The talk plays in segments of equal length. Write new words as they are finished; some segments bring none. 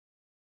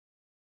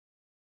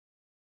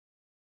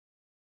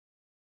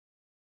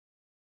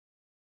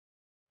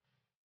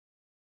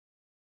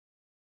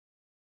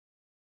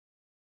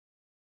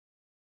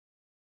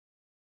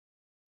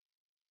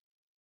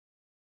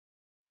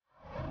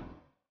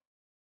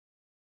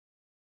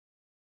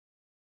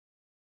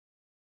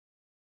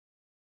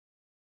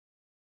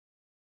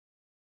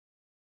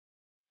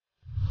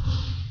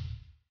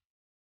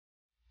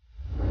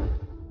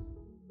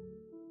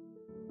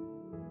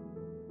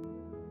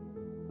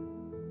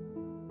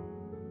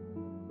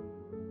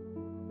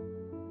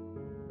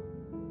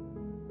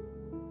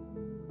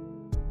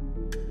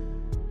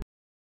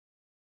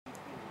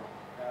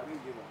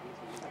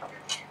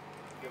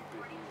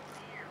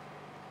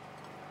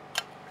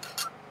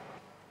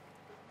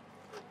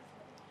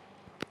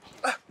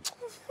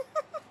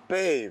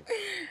Babe.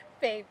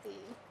 Baby.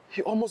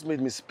 He almost made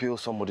me spill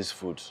somebody's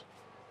food.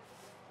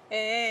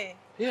 Eh?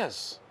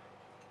 Yes.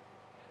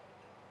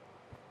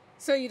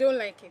 So you don't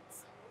like it?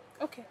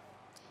 Okay.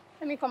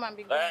 Let me come and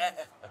be going.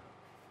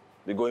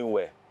 Be going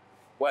where?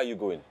 Where are you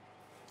going?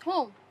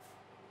 Home.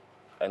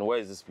 And where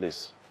is this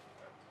place?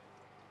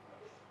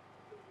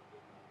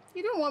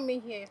 You don't want me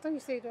here. I thought you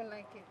said you don't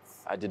like it.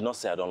 I did not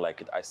say I don't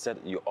like it. I said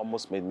you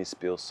almost made me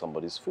spill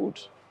somebody's food.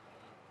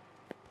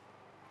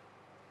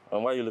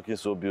 And why are you looking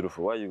so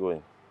beautiful? Where are you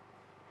going?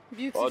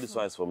 Beautiful. All this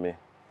one is for me.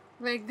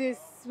 Like this,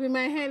 with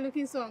my hair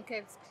looking so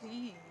unkempt,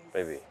 please.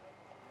 Baby,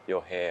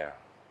 your hair,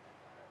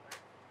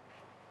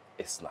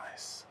 it's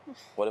nice.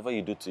 Whatever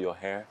you do to your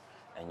hair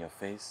and your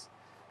face,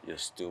 you're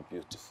still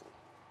beautiful.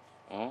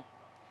 Hmm?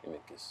 Give me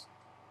a kiss.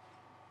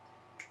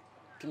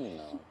 Give me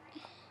now.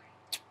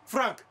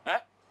 Frank! Huh?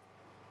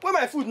 Where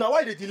my food now?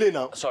 Why they delay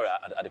now? Sorry,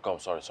 I come.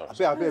 Sorry.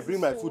 I better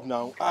bring my food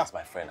now. That's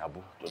my friend,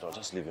 Abu. Don't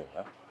just leave him.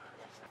 Huh?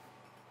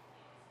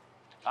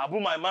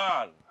 Abu, my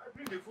man. I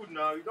bring the food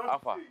now. You don't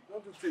Alpha.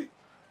 Don't stay.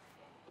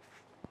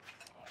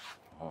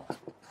 Oh.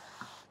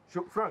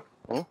 So, Frank,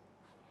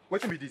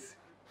 what should be this?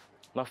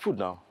 Now food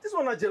now. This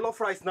one is jollof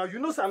rice now. You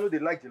know, I know they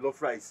like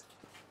jollof rice.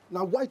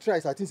 Now white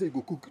rice, I think say you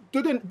go cook.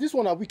 Today, this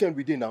one a weekend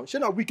we day now. Shey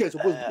na weekend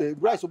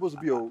rice supposed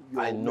to be your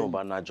I know,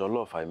 but na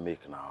jollof I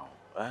make now.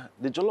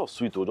 The jollof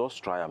sweet, oh,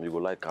 just try them. You go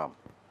like them.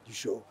 You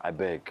sure? I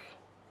beg.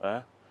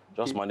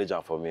 Just manage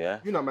them for me,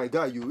 You know my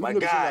guy, you. My you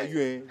know guy.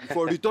 You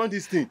for return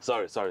this thing.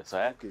 Sorry.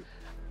 Okay.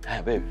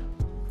 Hey, babe.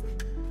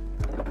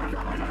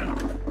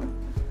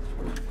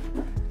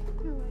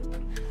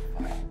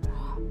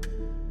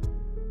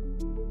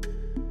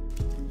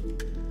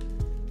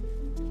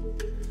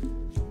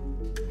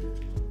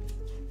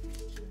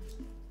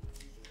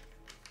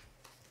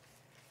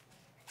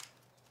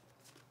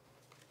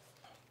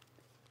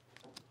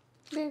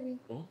 Baby,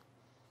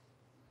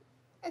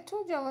 I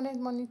told you I wanted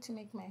money to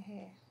make my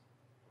hair.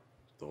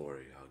 Don't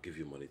worry, I'll give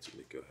you money to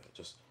make your hair.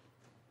 Just,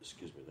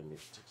 excuse me, let me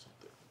take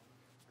something.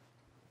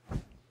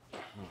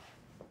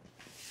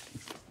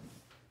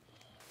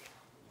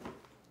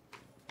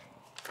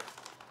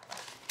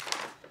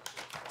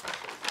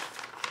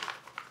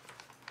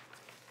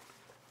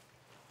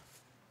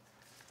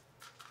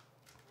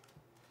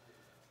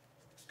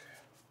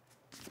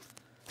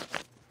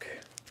 Okay.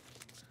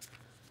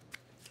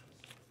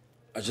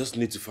 I just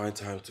need to find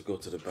time to go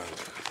to the bank.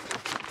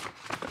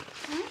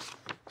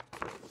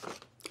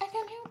 I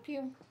can help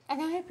you. I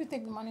can help you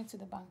take the money to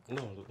the bank.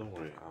 No, don't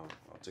worry.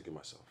 I'll take it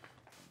myself.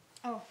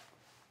 Oh.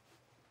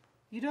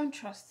 You don't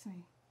trust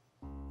me?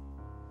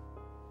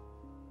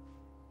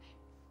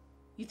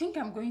 You think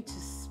I'm going to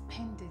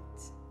spend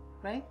it,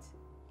 right?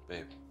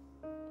 Babe,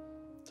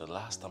 the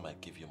last time I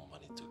gave you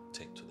money to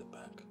take to the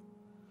bank,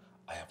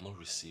 I have not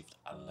received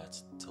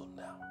alert till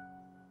now.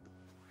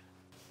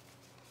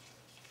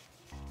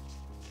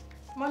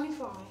 Money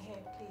for my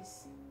hair,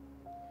 please.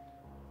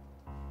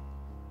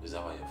 Is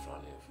that why you're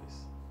frowning your face?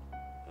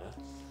 Huh?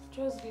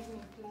 Just give me,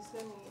 please.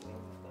 Let me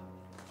move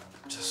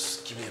that.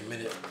 Just give me a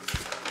minute.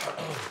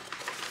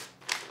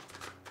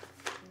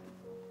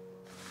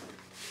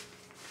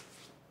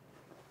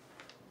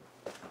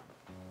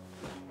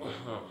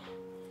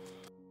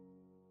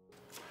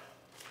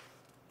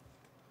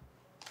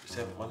 You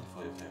save money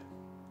for your hair?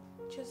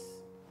 Just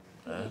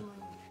give me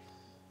money.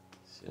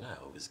 See, now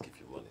I always give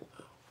you money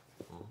now.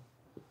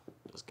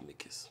 Just give me a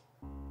kiss.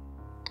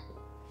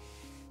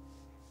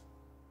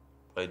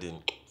 I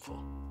didn't for.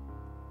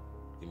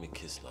 Give me a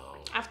kiss now.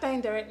 After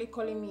indirectly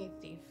calling me a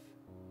thief.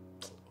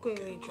 Go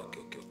away, Joe.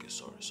 Okay.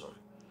 Sorry.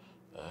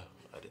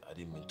 I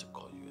didn't mean to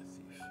call you a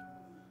thief.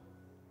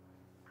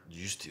 Did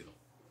you steal?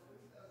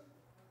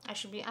 I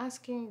should be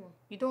asking you.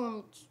 You don't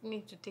want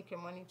me to take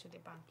your money to the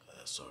bank.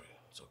 Sorry.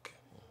 It's okay.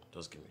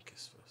 Just give me a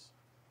kiss first.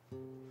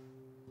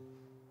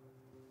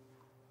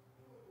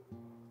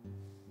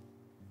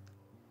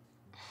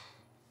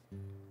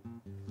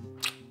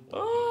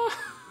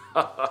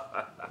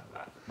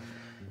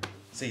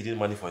 So you did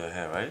money for your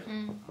hair, right?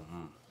 Okay,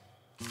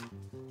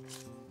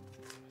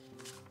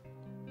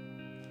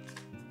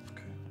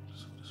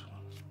 so this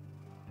one.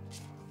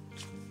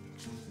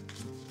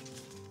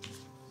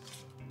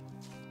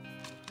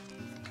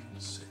 Okay,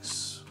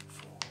 6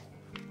 for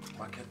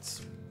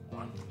markets,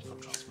 1 for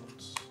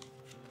transport.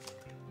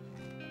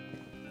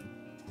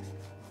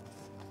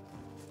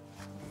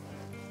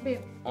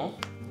 Babe. Huh?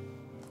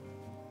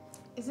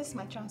 Is this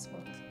my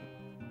transport?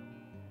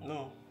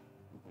 No,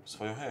 it's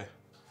for your hair.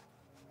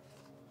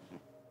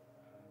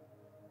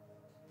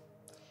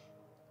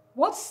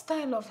 What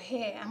style of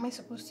hair am I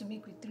supposed to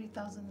make with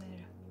 3,000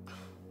 naira?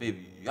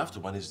 Baby, you have to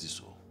manage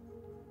this, oh.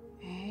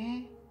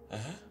 Eh?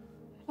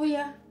 Oh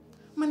yeah,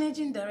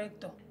 managing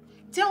director.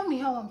 Tell me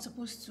how I'm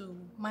supposed to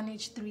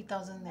manage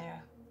 3,000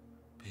 naira.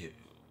 Babe,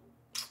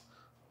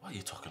 why are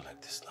you talking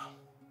like this now?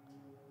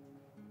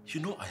 You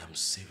know I am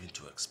saving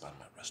to expand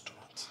my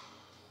restaurant.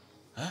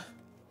 Huh?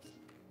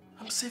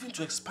 I'm saving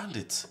to expand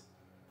it.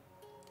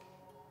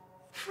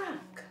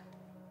 Frank,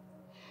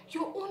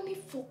 your only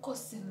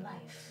focus in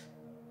life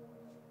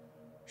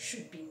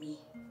should be me.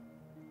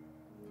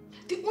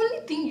 The only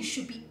thing you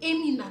should be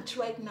aiming at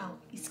right now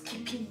is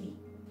keeping me.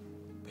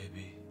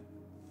 Baby,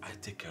 I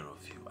take care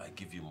of you. I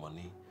give you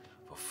money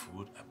for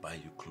food. I buy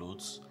you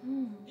clothes.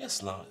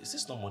 Yes, now, is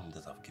this not money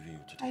that I've given you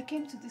today? I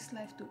came to this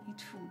life to eat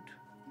food.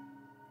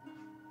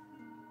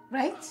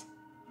 Right?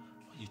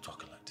 Why are you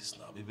talking like this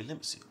now? Baby, let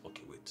me see.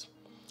 Okay, wait.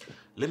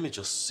 Let me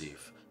just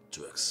save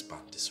to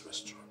expand this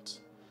restaurant.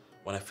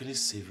 When I finish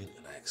saving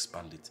and I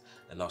expand it,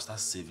 and I'll start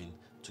saving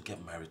to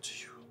get married to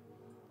you.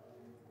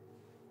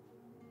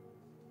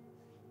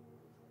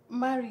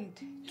 Married?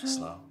 Yes,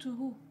 now. To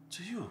who?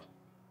 To you.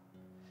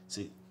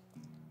 See,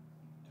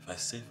 if I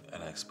save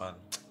and I expand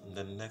in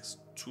the next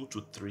 2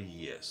 to 3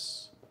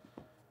 years,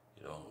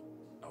 you know,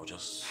 I'll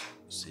just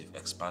save,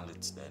 expand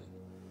it then.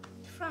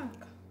 Frank,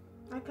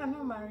 I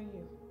cannot marry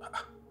you.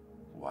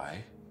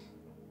 Why?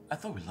 I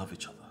thought we love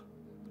each other.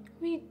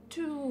 We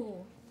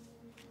do.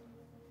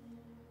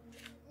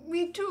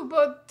 We do,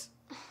 but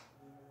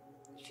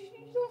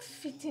you don't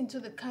fit into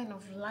the kind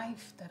of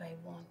life that I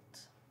want.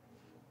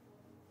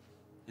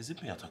 Is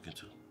it me you're talking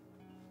to?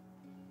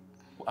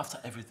 Well, after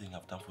everything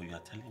I've done for you, you're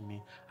telling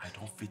me I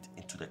don't fit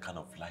into the kind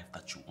of life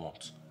that you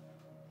want.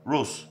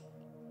 Rose.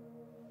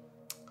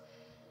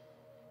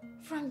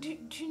 Frank, do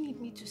you need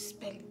me to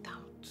spell it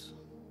out?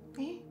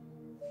 Eh?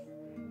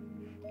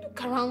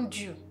 Look around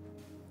you.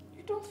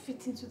 You don't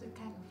fit into the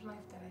kind of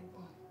life that I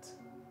want.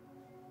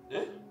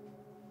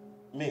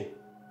 Eh? Me?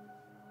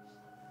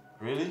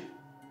 Really?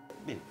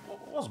 Me?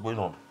 What's going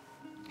on?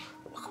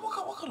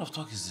 What kind of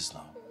talk is this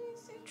now?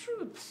 It's the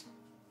truth.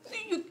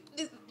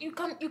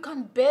 You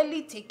can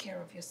barely take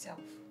care of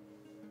yourself.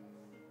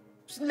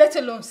 Let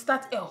alone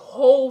start a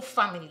whole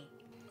family.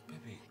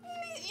 Baby.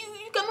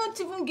 You cannot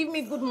even give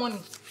me good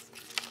money.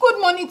 Good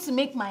money to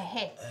make my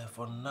hair.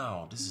 For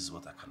now, this is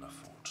what I can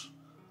afford.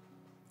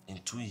 In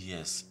 2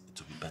 years, it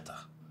will be better.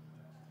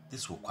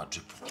 This will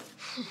quadruple.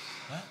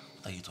 Huh?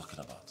 What are you talking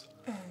about?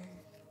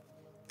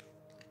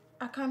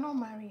 I cannot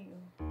marry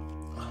you.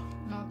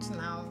 Not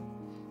now.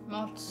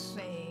 Not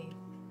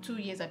 2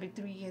 years, maybe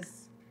 3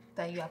 years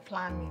that you are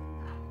planning.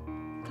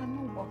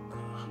 Cannot work.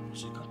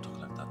 She can't talk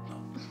like that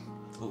now.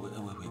 Wait,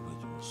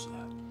 Rose.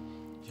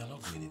 You're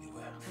not going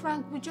anywhere.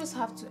 Frank, we just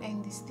have to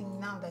end this thing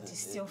now that it's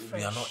still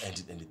fresh. We are not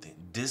ending anything.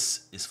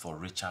 This is for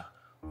richer,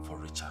 for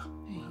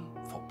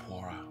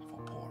poorer, for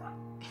poorer.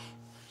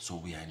 So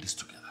we are in this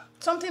together.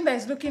 Something that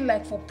is looking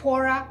like for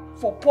poorer,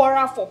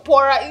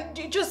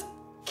 it just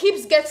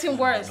keeps getting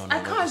worse. No, I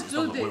can't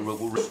do this.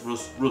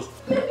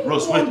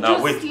 Rose, wait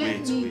now, wait.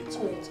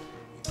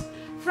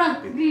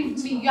 Frank,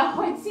 leave me. You're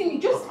hurting me.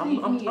 Just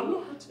leave me.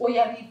 Oh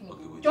yeah, leave me.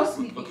 Okay, just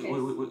leave me.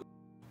 Wait.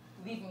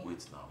 Leave me.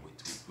 Wait now,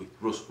 wait.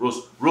 Rose,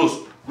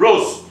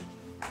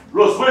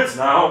 wait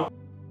now.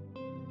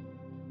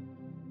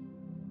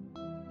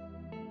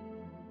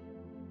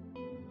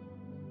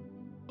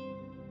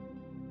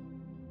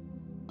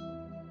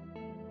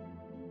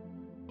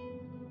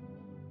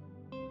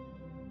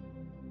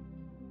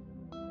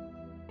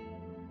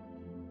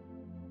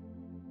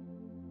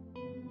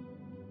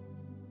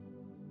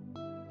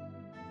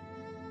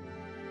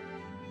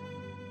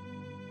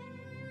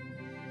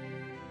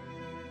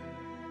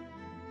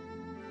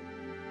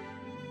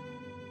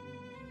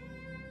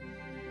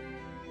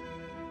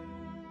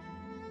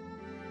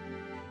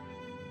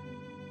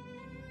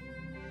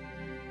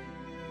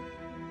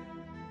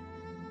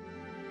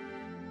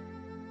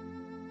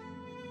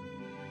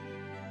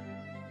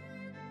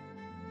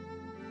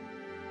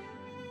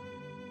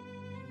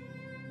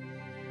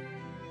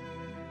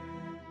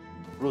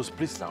 Rose,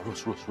 please now.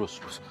 Rose,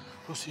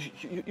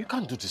 you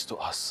can't do this to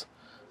us.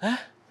 Eh?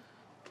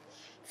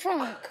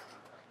 Frank,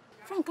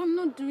 I'm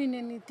not doing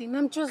anything.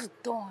 I'm just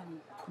done.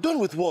 Done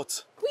with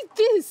what? With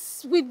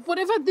this, with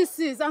whatever this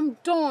is, I'm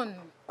done.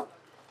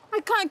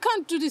 I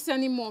can't do this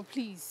anymore,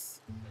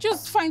 please.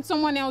 Just find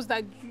someone else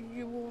that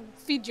you will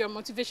feed your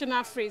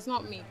motivational phrase,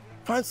 not me.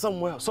 Find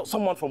someone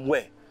from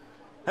where?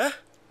 Eh?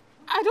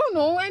 I don't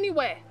know,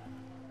 anywhere.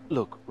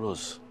 Look,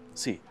 Rose,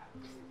 see,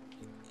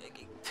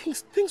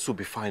 things will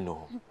be fine,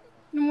 no?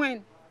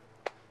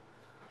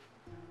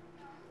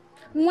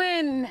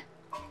 When?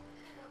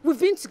 We've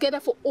been together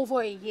for over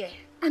a year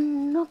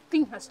and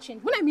nothing has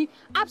changed. When I mean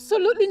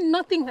absolutely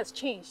nothing has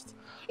changed.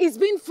 It's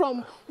been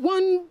from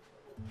one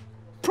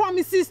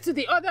promises to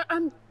the other.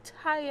 I'm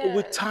tired.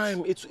 With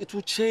time, it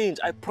will change.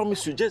 I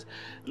promise you. Just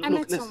I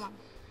met someone.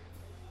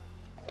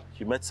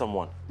 You met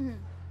someone?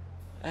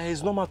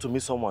 It's normal to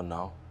meet someone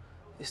now.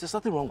 There's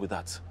nothing wrong with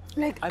that.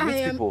 Like I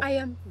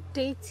am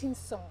dating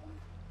someone.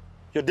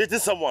 You're dating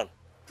someone?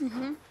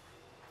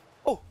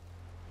 Oh,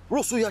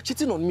 Rose, so you're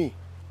cheating on me?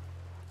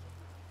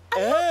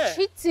 I'm not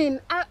cheating.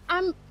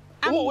 I'm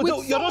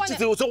with you're not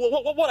cheating. So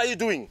what are you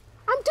doing?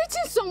 I'm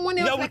dating someone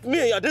else. You're with me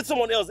and you're dating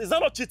someone else. Is that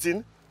not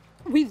cheating?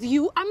 With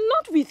you? I'm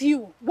not with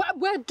you.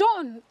 We're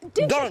done.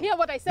 Didn't you hear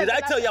what I said? Did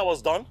I tell you I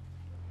was done?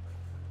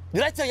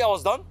 Did I tell you I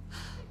was done?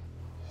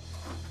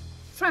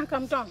 Frank,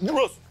 I'm done.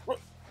 Rose, where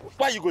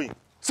are you going?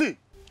 See,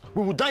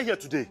 we will die here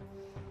today.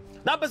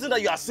 That person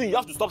that you are seeing, you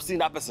have to stop seeing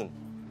that person.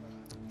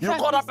 You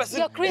call that person?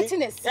 You're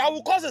creating a scene. I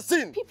will cause a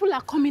scene. People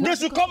are coming. They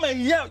should come and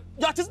hear.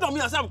 You are cheating on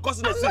me and say I'm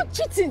causing a scene. I'm not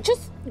cheating.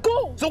 Just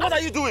go. So what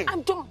are you doing?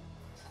 I'm done.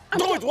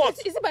 Done with what?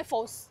 Is it by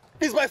force?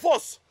 It's by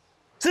force.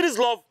 See this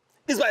love?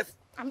 It's by...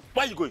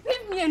 Why are you going?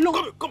 Leave me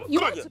alone. Come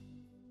again.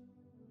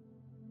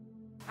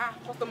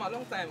 Customer,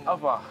 long time.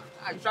 Alpha.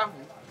 You travel?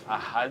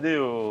 I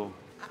do.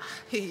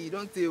 Hey,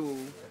 don't tell.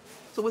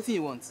 So what do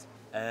you want?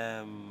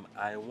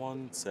 I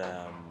want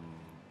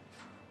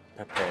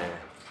pepper,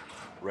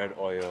 red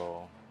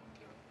oil,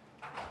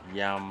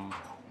 yam,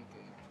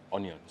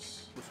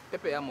 onions.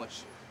 Pepper, how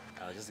much?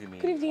 Just give me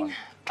Good evening.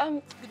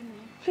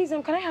 Please,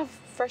 can I have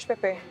fresh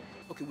pepper?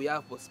 Okay, we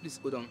have, but please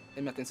hold on.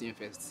 Let me attend to you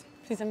first.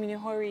 Please, I'm in a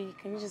hurry.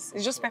 Can you just...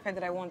 It's just pepper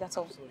that I want, that's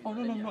all. Oh,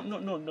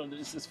 no.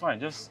 It's fine.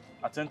 Just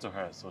attend to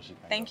her so she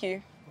can... Thank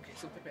you. Okay,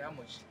 so pepper, how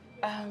much?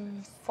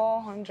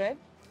 400.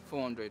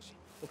 400.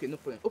 Okay, no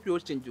problem. Hope you all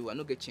change, though. I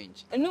don't get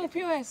change. No,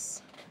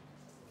 POS.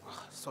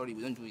 Sorry,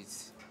 we don't do it.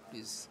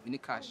 Please, we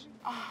need cash.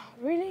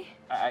 Really?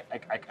 I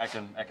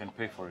can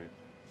pay for it.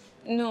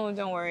 No,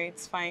 don't worry.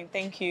 It's fine.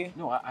 Thank you.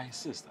 No, I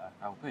insist.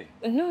 I'll pay.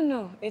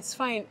 No. It's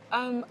fine.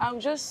 I'll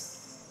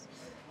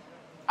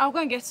go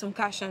and get some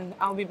cash and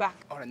I'll be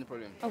back. All right, no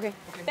problem. Okay.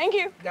 Thank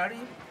you. Gari,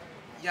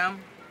 yam,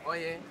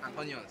 oil, and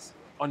onions.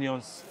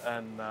 Onions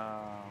and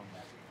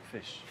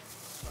fish.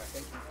 All right,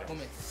 thank you.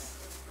 Moment.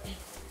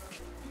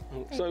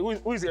 So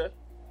who is here?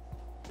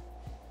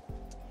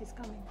 He's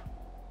coming.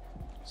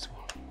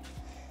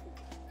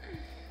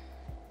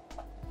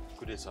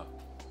 Good day, sir.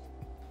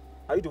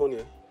 Are you the one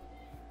here?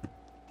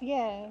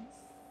 Yes,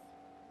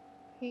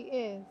 he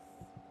is.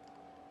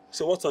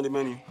 So what's on the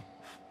menu?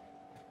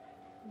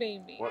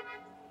 Baby. What?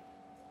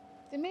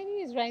 The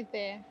menu is right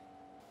there.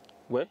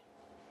 Where?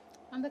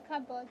 On the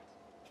cardboard.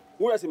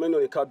 Who has the menu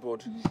on the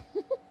cardboard?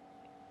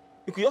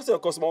 You could just tell a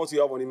customer what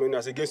you have on the menu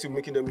as against you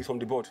making them read from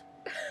the board.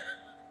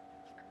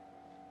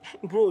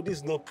 Bro, this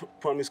is not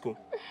primary school.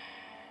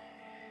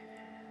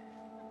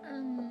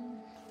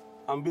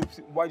 And babe,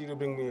 why did you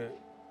bring me here?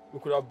 We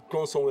could have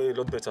gone somewhere a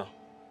lot better.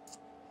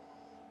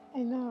 I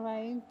know,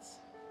 right?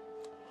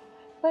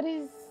 But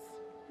his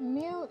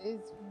meal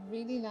is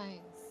really nice.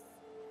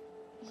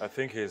 I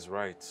think he's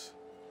right.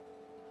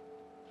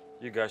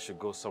 You guys should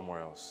go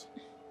somewhere else.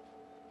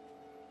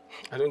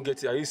 I don't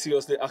get it. Are you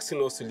seriously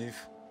asking us to leave?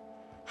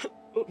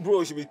 Bro,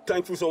 you should be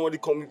thankful somebody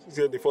come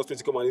here the first place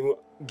to come and even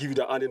give you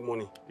the added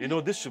money. You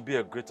know, this should be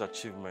a great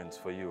achievement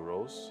for you,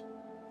 Rose.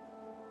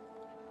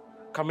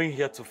 Coming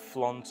here to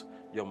flaunt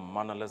your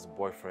mannerless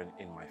boyfriend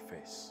in my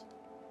face.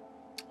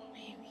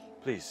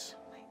 Please,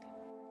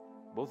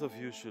 both of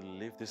you should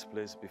leave this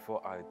place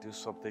before I do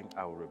something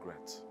I will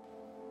regret.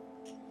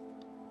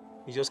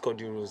 He just called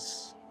you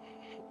Rose.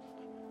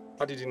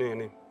 How did you know your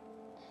name?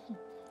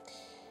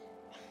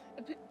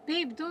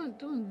 Babe,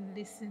 don't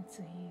listen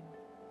to him.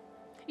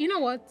 You know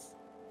what?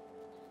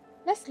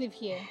 Let's live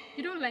here.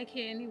 You don't like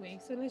here anyway,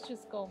 so let's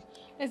just go.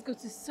 Let's go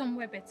to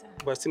somewhere better.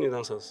 But I still need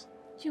answers.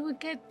 You will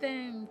get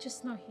them,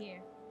 just not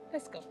here.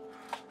 Let's go.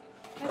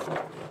 Let's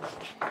go.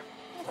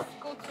 Let's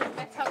go to a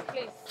better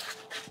place.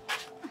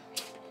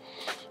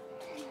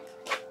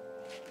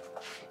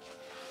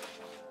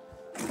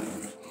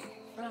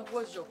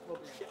 What's your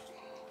problem?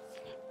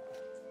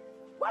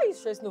 Why are you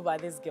stressing over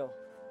this girl?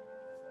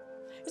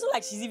 It's not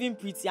like she's even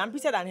pretty. I'm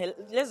prettier than her.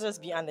 Let's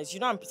just be honest. You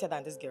know I'm prettier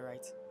than this girl,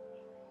 right?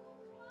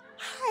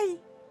 Hi.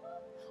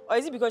 Or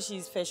is it because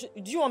she's fair?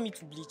 Do you want me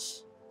to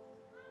bleach?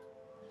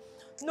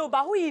 No,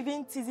 but who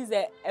even teases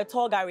a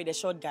tall guy with a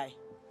short guy?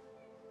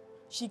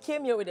 She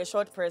came here with a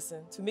short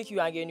person to make you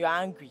angry and you're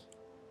angry.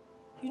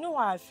 You know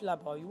how I feel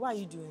about you. Why are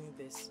you doing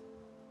this?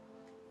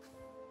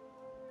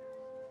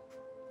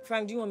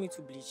 Frank, do you want me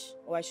to bleach?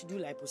 Or I should do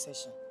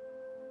liposuction?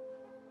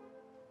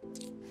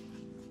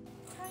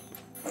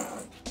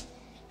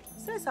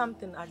 Say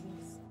something,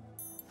 Agnes.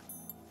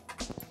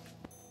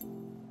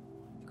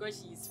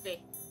 Because she is fair.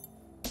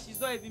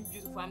 She's not even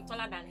beautiful. I'm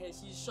taller than her.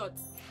 She's short.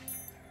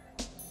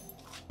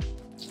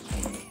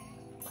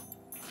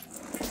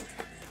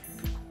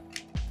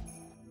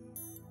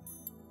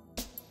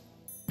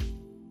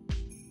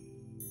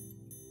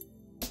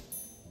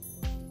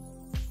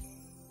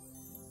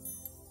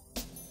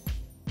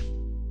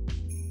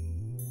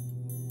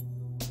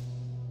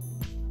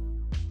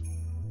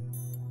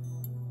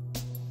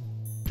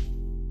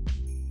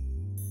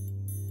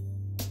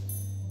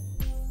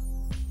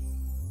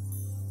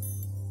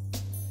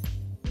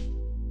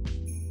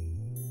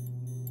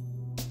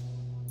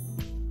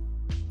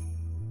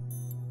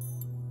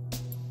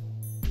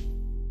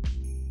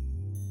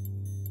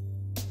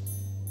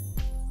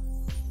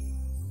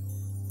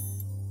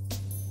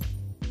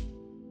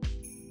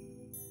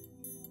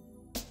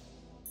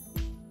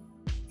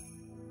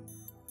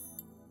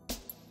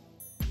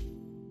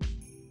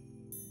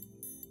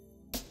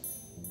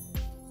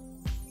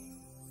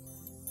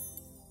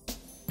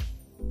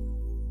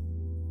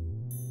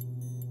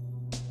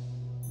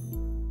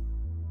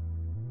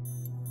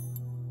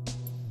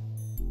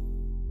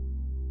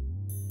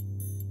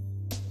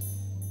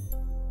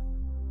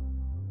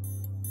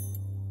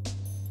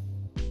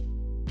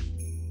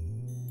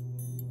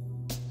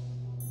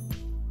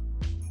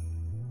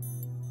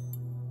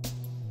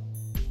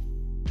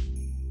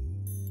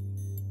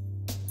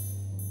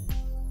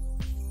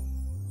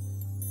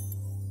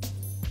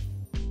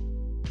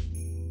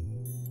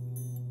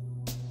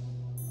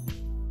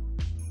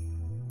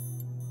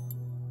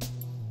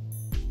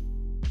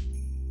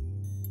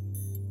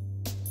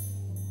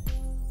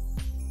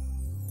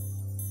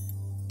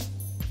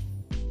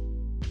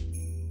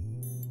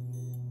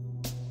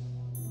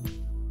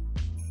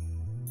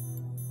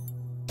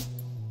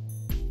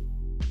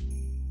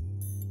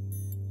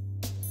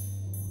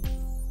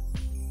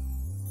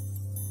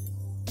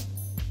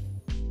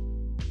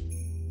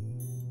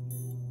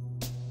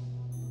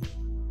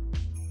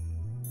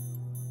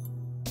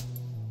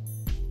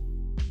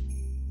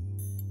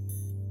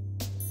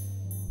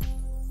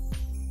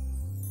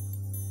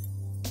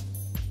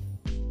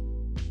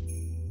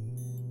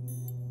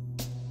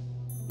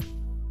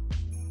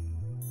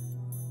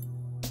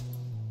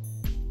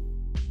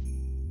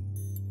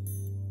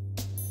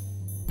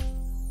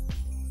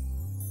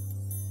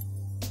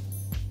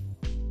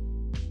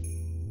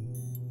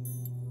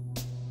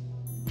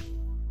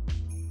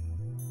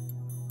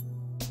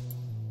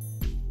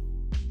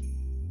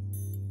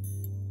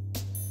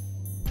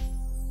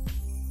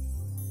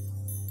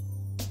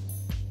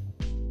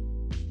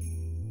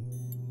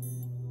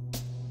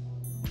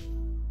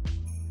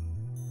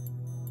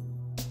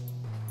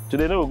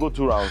 Today, no, we'll go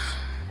 2 rounds.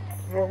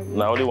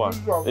 Now, only one.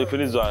 You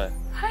finish one.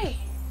 Hi.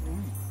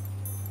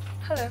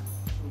 Hello.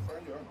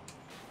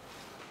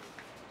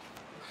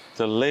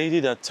 The lady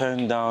that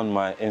turned down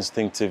my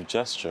instinctive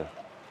gesture.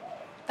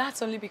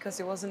 That's only because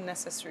it wasn't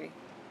necessary.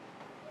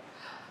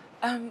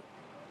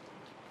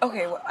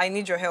 Okay, well, I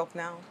need your help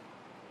now.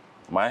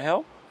 My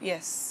help?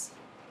 Yes.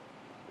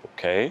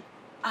 Okay.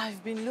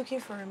 I've been looking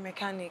for a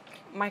mechanic.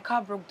 My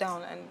car broke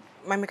down and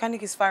my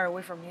mechanic is far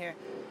away from here.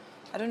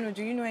 I don't know,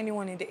 do you know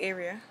anyone in the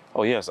area?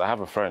 Oh, yes, I have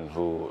a friend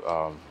who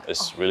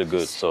is really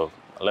good, so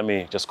let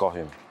me just call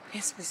him.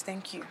 Yes, please,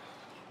 thank you.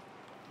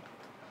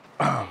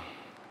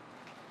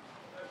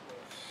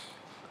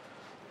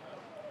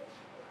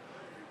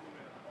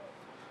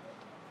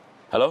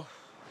 Hello?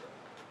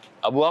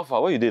 Abu Alpha,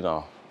 where you did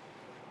now?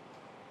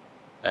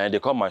 And they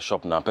call my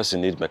shop now. Person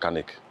need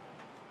mechanic.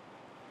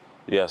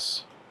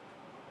 Yes.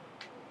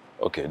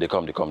 Okay, they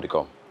come.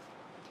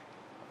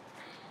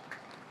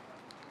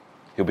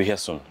 He'll be here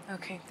soon.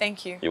 Okay,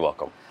 thank you. You're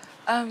welcome.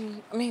 I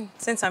mean,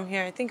 since I'm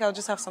here, I think I'll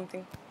just have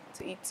something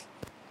to eat.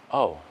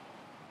 Oh.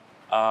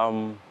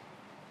 I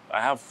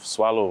have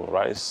swallow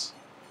rice.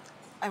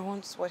 I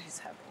want what he's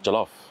having.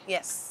 Jollof.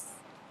 Yes.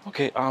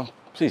 Okay,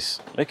 please,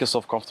 make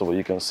yourself comfortable.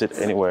 You can sit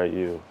anywhere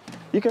you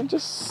can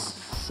just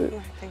sit. I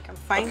think I'm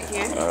fine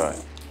here. All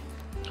right.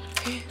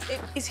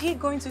 Is he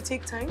going to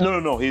take time?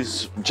 No.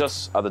 He's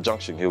just at the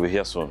junction. He'll be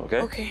here soon,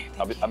 okay? Okay,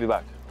 I'll be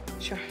back.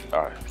 Sure.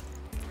 All right.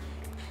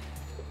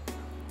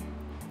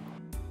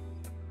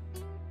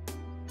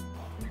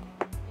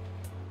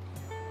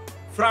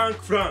 Frank.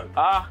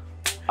 Ah,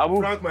 Abu.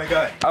 Frank, my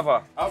guy.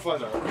 Alpha. Alpha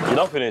now. You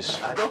don't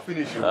finish? I don't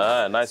finish you.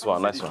 Ah, nice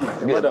one.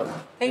 Madam.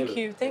 Thank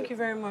you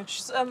very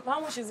much. How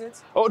much is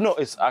it? Oh, no,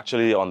 it's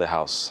actually on the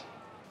house.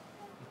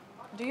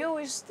 Do you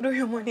always throw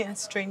your money at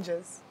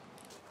strangers?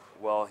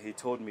 Well, he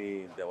told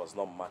me there was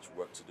not much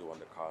work to do on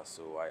the car,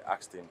 so I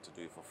asked him to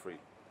do it for free.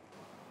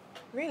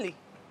 Really?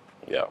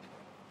 Yeah.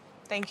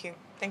 Thank you.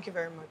 Thank you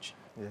very much.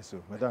 Yes,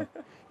 sir. Madam,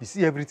 you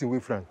see everything wey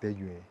Frank tell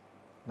you, eh?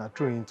 Now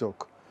throw him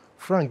talk.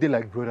 Frank, they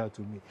like brother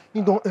to me.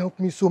 He don't help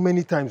me so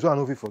many times, so I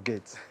don't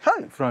forget.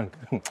 Hi, Frank.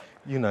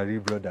 You not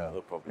real brother.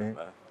 No problem, man.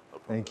 No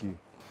problem. Thank you.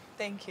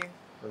 Thank you.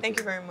 Okay. Thank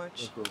you very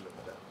much. No problem,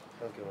 madam.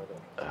 Thank you,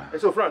 madam. Hey,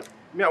 so, Frank,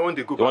 me, I want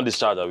to go. You want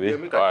discharge, are we?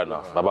 Yeah, all right,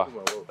 now. Baba.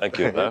 Thank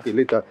you. Okay,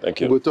 later.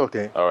 Thank you. We'll talk,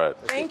 eh? All right.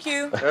 Thank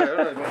you.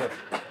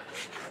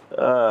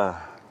 All right,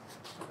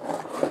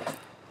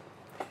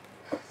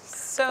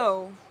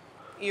 So,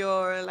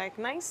 you're like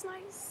nice?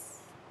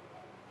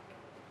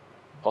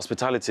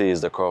 Hospitality is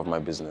the core of my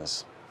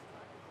business.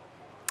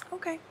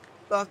 Okay.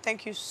 Well,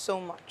 thank you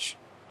so much.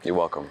 You're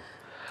welcome.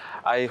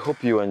 I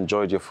hope you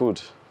enjoyed your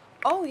food.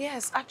 Oh,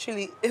 yes.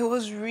 Actually, it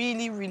was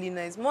really, really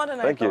nice. More than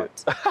Thank I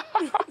thought.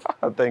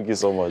 you. Thank you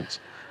so much.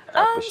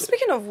 I appreciate it.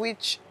 Speaking of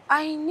which,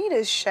 I need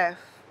a chef.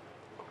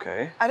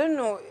 Okay. I don't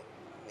know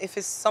if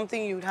it's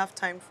something you'd have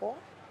time for.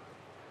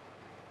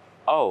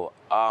 Oh,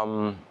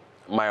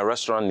 my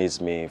restaurant needs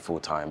me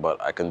full-time,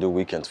 but I can do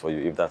weekends for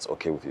you if that's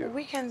okay with you.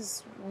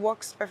 Weekends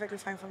works perfectly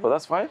fine for me. Oh,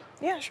 that's fine?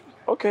 Yeah, sure.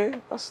 Okay,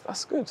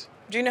 that's good.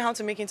 Do you know how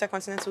to make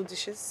intercontinental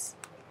dishes?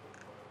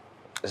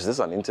 Is this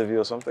an interview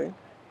or something?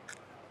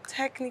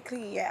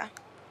 Technically, yeah.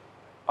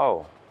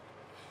 Oh.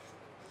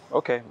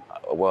 Okay.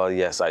 Well,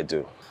 yes, I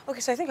do. Okay,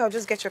 so I think I'll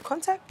just get your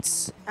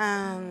contacts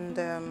and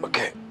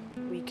Okay.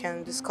 we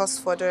can discuss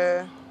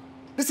further.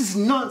 This is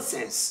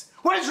nonsense.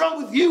 What is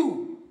wrong with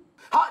you?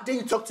 How dare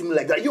you talk to me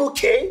like that? Are you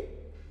okay?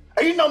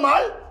 Are you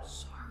normal?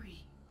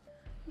 Sorry.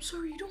 I'm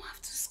sorry, you don't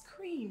have to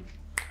scream.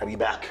 I'll be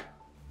back.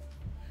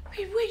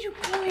 Wait, where are you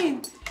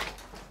going?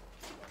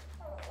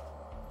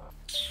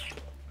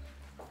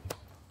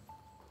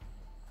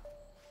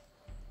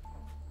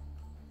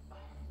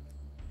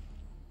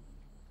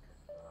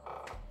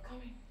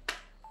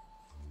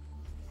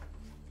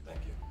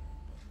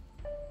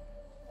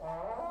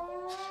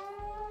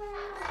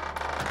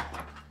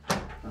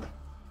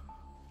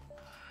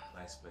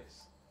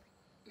 Place.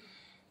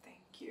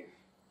 Thank you.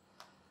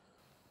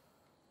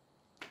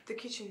 The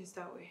kitchen is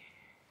that way.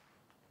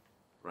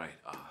 Right,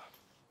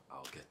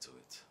 I'll get to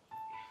it.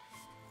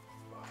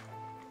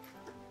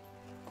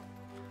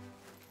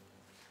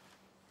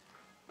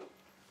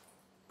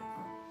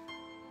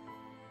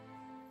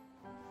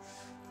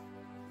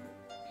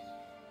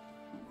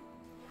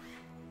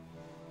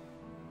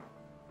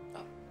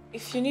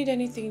 If you need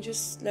anything,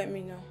 just let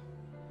me know.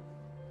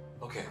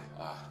 Okay,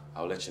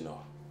 I'll let you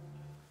know.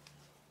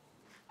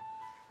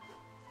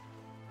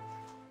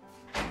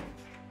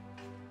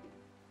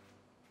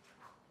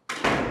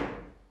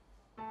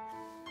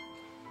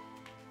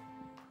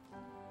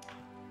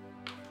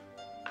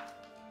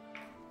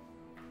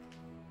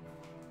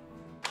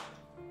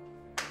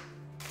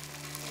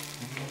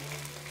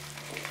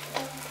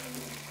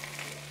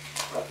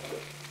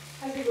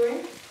 How's it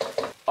going?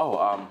 Oh,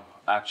 I'm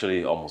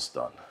actually almost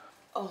done.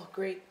 Oh,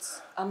 great.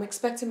 I'm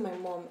expecting my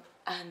mom,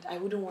 and I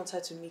wouldn't want her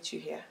to meet you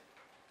here.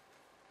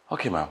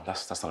 Okay, ma'am,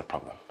 that's not a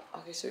problem.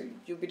 Okay, so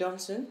you'll be done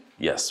soon?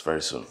 Yes,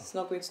 very soon. It's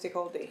not going to take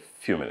all day.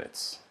 Few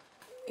minutes.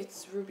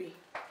 It's Ruby.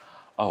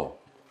 Oh,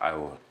 I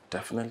will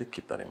definitely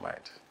keep that in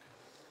mind.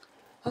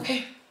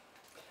 Okay.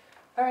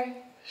 All right.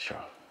 Sure.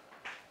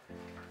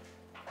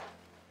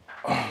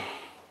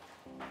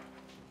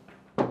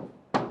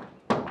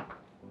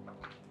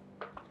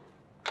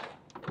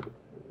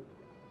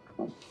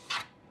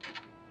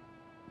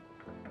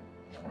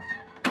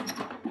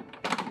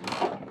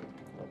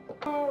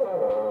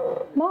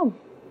 Mom.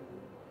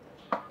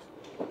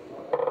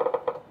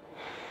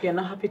 You're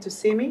not happy to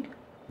see me?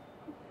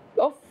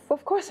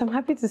 Of course, I'm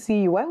happy to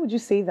see you. Why would you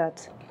say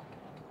that?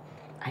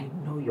 I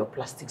know your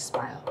plastic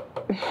smile.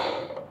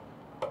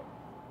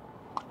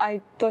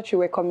 I thought you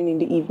were coming in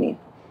the evening.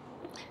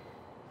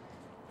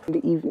 In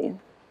the evening.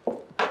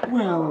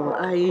 Well,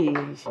 I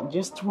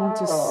just want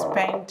to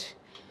spend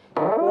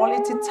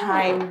quality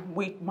time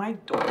with my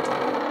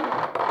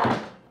daughter.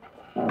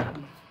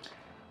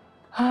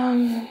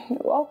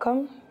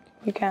 Welcome.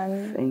 You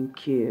can...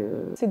 Thank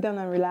you. Sit down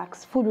and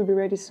relax. Food will be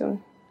ready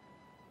soon.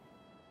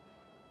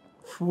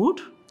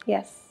 Food?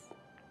 Yes.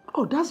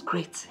 Oh, that's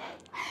great.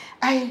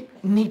 I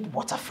need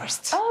water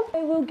first.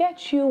 I will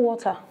get you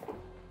water.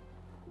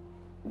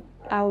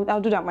 I'll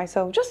do that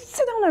myself. Just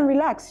sit down and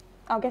relax.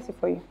 I'll get it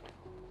for you.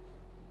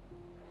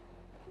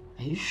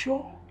 Are you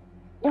sure?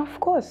 Of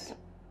course.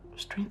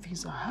 Strange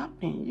things are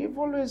happening. You've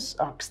always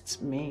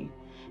asked me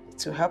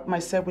to help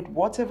myself with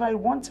whatever I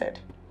wanted.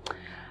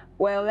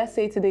 Well, let's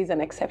say today is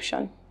an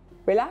exception.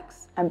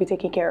 Relax and be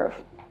taken care of.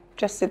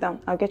 Just sit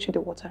down. I'll get you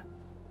the water.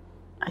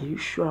 Are you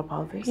sure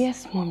about this?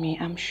 Yes, Mommy,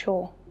 I'm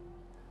sure.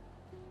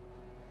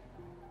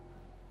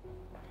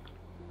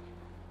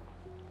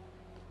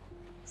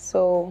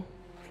 So,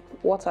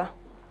 water.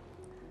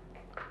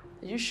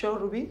 Are you sure,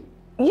 Ruby?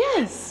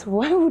 Yes.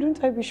 Why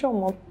wouldn't I be sure,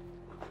 Mom?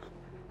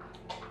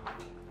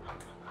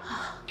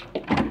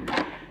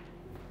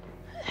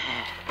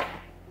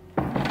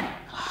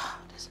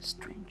 This is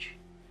strange.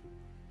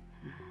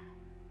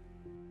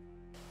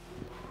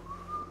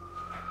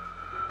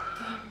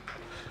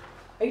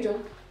 Are you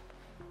done?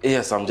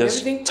 Yes, I'm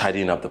just Everything?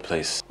 tidying up the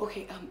place.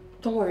 Okay,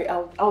 don't worry.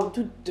 I'll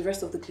do the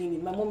rest of the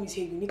cleaning. My mom is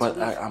here. You need to leave.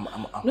 But I'm...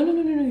 No.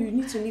 You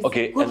need to leave.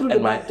 Okay, Go through the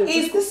and my... back door.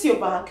 Is this your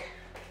bag?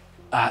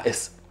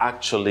 It's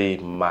actually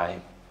my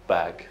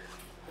bag.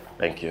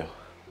 Thank you.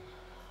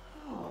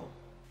 Oh,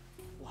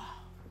 wow.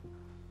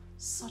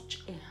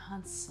 Such a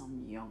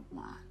handsome young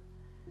man.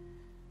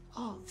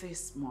 Oh,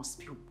 this must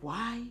be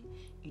why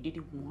you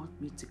didn't want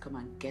me to come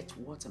and get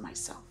water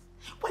myself.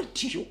 Why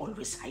do you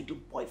always hide your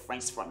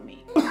boyfriends from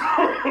me?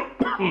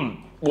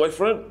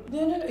 Boyfriend?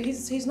 No.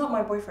 He's not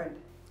my boyfriend.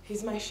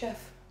 He's my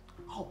chef.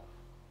 Oh,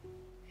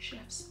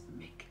 chefs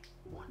make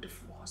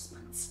wonderful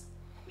husbands.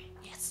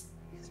 Yes,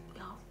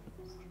 they are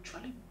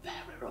actually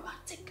very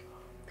romantic.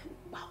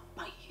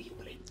 But you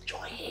will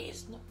enjoy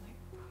it.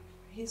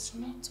 He's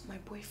not my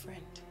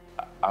boyfriend.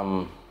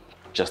 I'm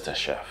just a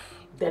chef.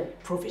 Then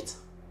prove it.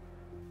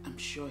 I'm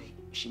sure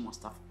she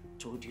must have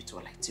told you to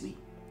lie to me.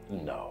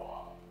 No.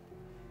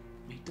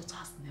 My daughter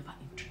has never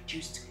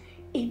introduced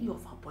any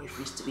of her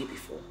boyfriends to me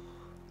before.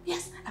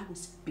 Yes, I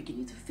was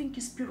beginning to think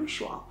it's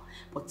spiritual,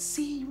 but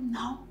seeing you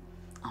now,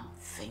 I'm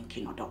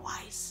thinking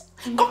otherwise.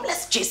 Come,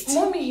 let's gist.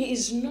 Mommy, he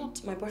is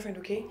not my boyfriend,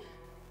 okay?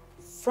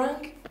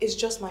 Frank is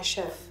just my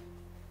chef.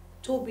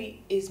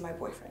 Toby is my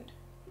boyfriend.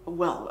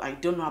 Well, I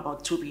don't know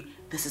about Toby.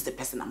 This is the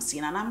person I'm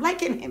seeing and I'm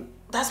liking him.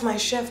 That's my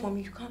chef,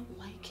 Mommy. You can't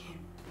like him.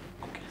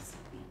 Okay.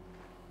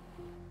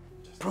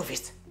 Prove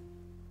it.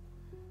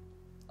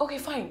 Okay,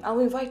 fine. I'll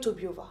invite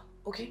Toby over,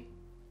 okay?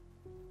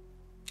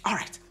 All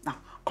right. Now,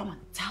 come on.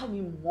 Tell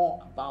me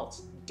more about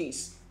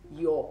this,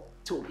 your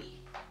Toby.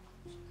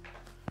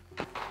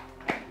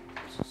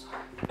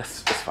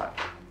 It's fine.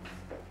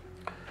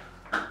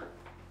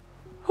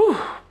 Whew,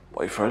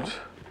 boyfriend.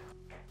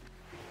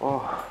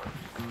 Oh.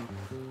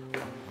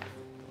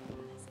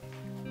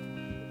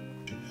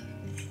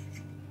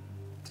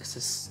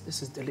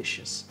 This is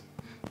delicious.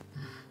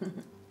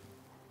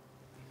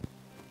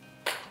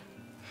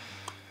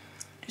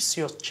 This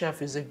your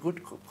chef is a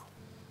good cook.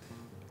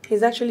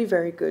 He's actually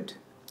very good.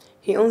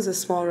 He owns a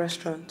small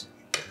restaurant.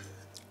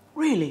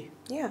 Really?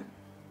 Yeah.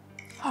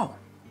 Oh,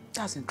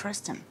 that's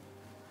interesting.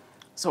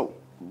 So,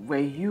 were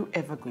you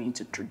ever going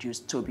to introduce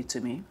Toby to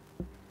me?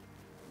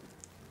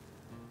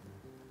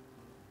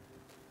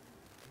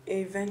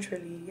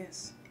 Eventually,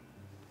 yes.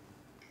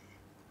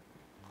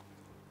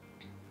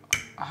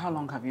 How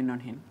long have you known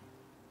him?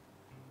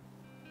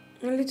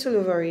 A little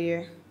over a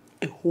year.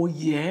 A whole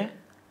year?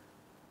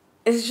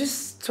 It's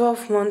just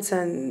 12 months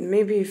and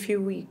maybe a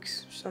few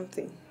weeks or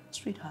something.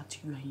 Sweetheart,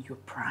 you are in your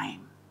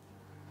prime.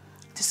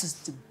 This is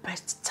the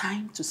best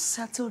time to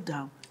settle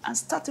down and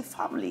start a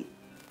family.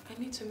 I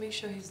need to make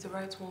sure he's the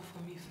right one for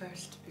me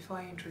first before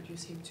I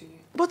introduce him to you.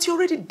 But you're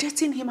already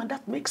dating him and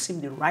that makes him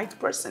the right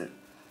person.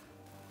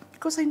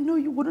 Because I know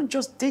you wouldn't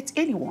just date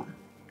anyone.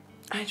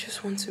 I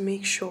just want to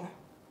make sure.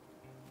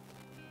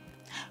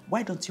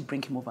 Why don't you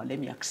bring him over? Let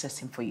me access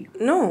him for you.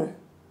 No.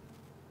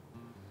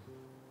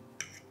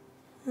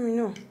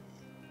 No.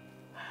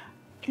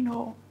 You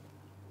know,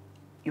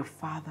 your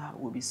father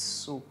will be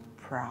so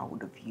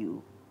proud of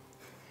you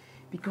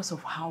because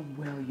of how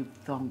well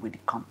you've done with the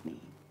company.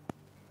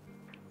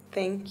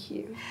 Thank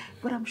you.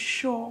 But I'm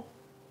sure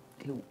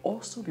they will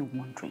also be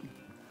wondering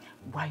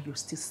why you're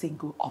still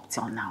single up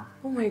till now.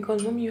 Oh my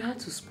God, Mommy, you had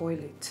to spoil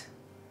it.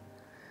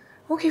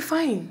 Okay,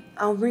 fine.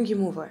 I'll bring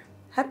him over.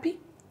 Happy?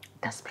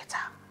 That's better.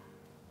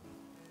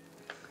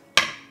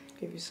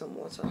 Give you some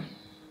water.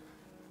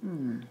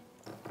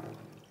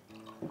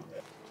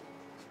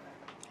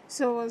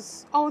 So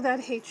was all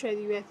that hatred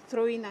you were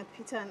throwing at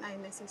Peter and I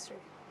necessary?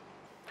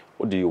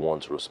 What do you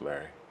want,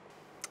 Rosemary?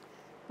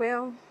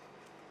 Well,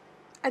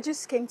 I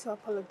just came to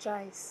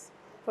apologize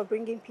for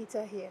bringing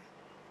Peter here.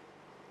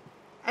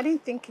 I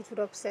didn't think it would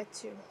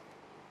upset you.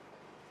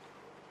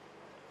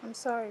 I'm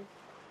sorry.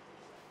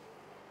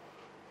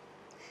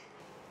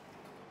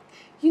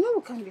 You know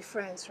we can be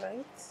friends,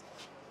 right?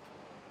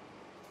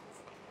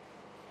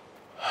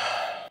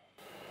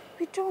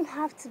 We don't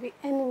have to be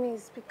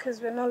enemies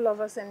because we're not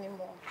lovers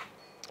anymore.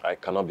 I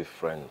cannot be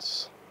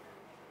friends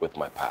with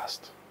my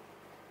past.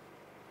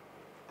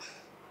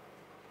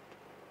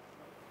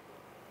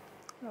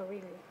 Oh,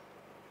 really?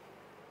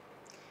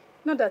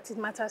 Not that it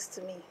matters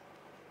to me.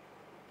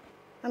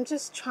 I'm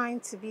just trying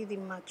to be the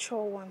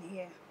mature one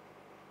here.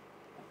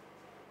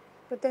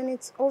 But then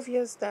it's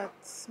obvious that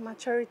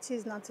maturity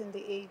is not in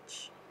the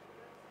age.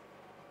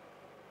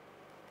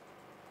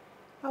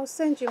 I'll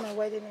send you my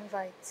wedding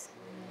invite.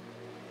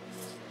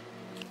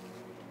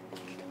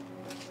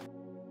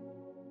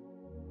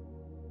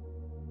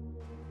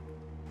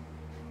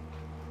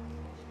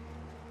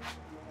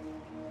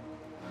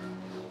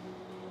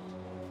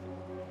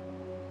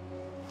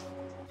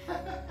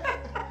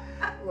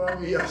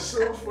 Mommy, you're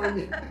so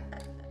funny.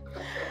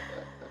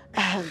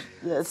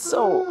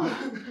 So,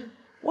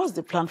 what's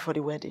the plan for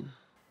the wedding?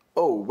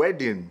 Oh,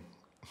 wedding.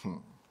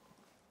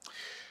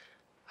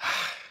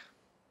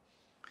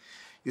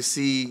 You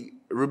see,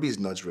 Ruby's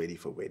not ready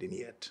for wedding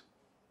yet.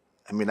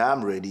 I mean,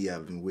 I'm ready.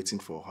 I've been waiting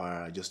for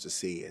her just to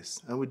say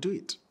yes, and we'll do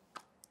it.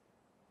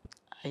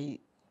 I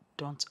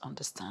don't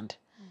understand.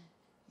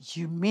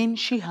 You mean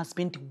she has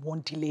been the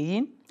one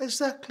delaying?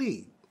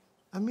 Exactly.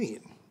 I mean,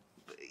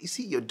 you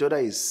see, your daughter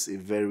is a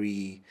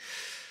very,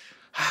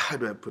 how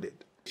do I put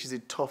it? She's a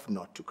tough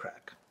nut to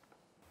crack.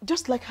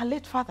 Just like her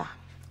late father.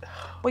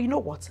 But you know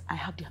what? I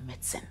have their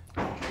medicine.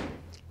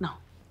 Now,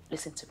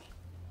 listen to me.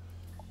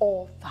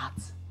 All that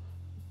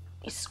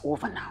is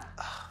over now.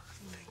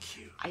 Thank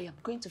you. I am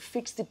going to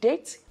fix the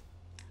date,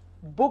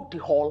 book the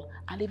hall,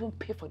 and even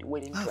pay for the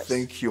wedding dress.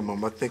 Thank you,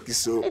 Mama. Thank you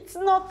so much. It's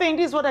nothing.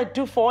 This is what I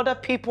do for other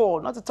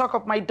people, not to talk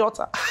of my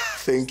daughter.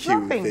 Thank you.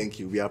 Nothing. Thank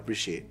you. We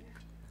appreciate.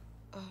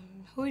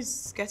 Who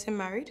is getting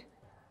married?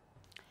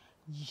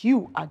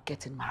 You are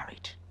getting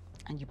married,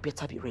 and you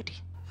better be ready.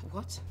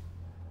 What?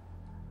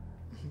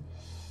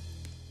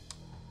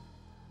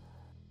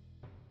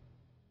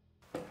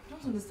 I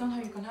don't understand how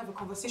you can have a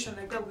conversation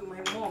like that with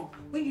my mom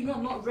when you know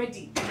I'm not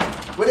ready.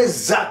 When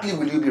exactly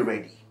will you be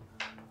ready?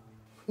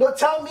 No,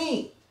 tell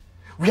me.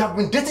 We have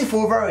been dating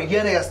for over a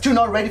year and you're still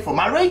not ready for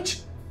marriage?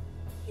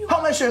 How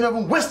am I sure you're not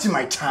even wasting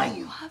my time?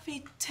 You have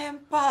a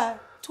temper,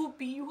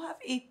 Toby. You have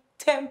a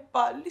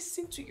temper.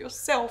 Listen to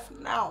yourself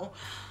now.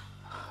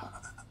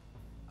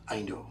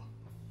 I know.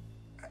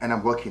 And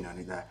I'm working on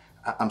it.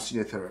 I'm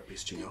seeing a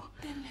therapist, you know.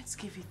 Then let's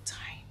give it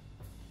time.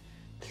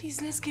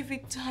 Please, let's give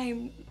it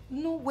time.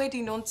 No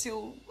wedding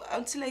until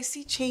I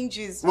see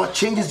changes. What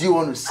changes do you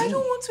want to see? I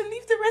don't want to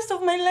live the rest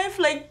of my life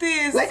like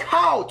this. Like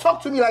how?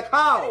 Talk to me like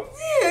how? Like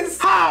this.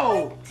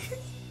 How? Like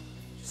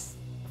this.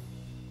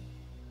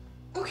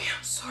 Okay,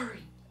 I'm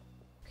sorry.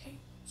 Okay,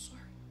 I'm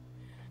sorry.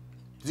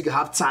 Do you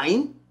have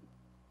time?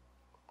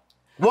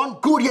 One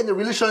good year in the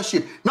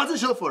relationship, nothing to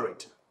show for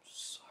it.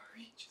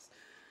 Sorry, just...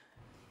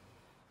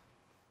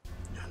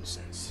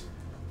 Nonsense.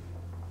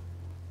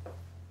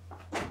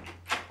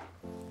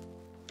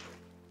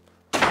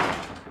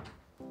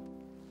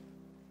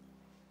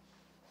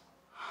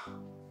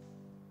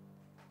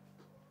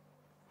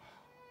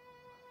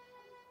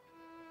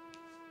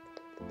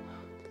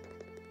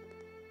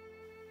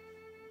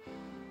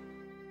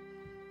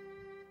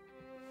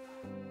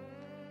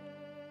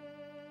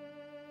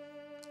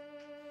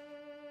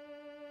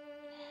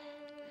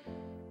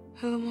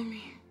 Hello,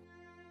 Mommy.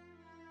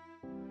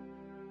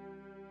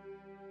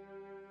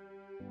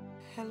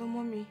 Hello,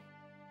 Mommy.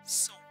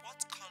 So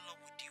what color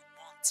would you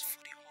want for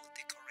the whole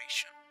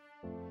decoration?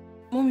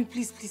 Mommy,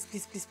 please, please,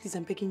 please, please, please,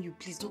 I'm begging you,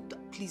 please,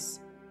 don't,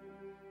 please.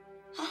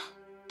 Huh?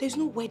 There's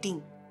no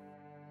wedding.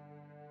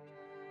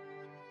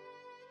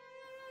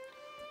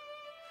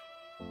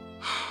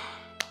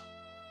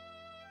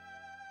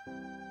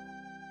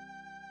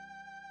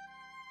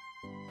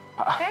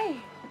 Hey.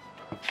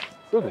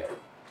 Ruby.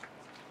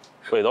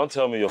 Wait, don't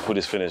tell me your food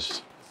is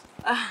finished.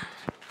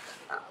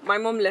 My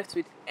mom left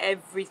with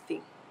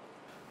everything.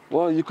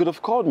 Well, you could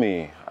have called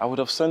me. I would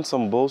have sent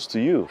some bowls to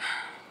you.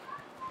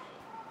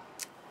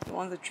 You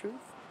want the truth?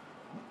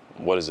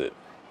 What is it?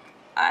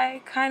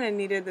 I kind of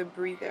needed a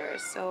breather,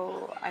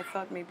 so I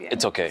thought maybe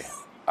It's okay.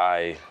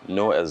 I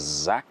know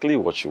exactly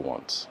what you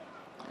want.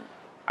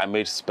 I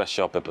made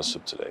special pepper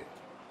soup today.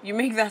 You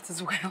make that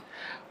as well?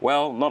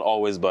 Well, not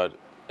always, but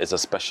it's a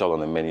special on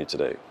the menu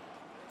today.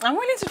 I'm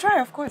willing to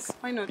try, of course.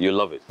 Why not? You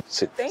love it.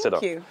 Sit Thank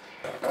up. you.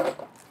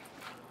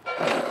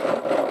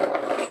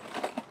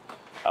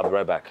 I'll be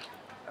right back.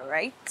 All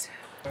right.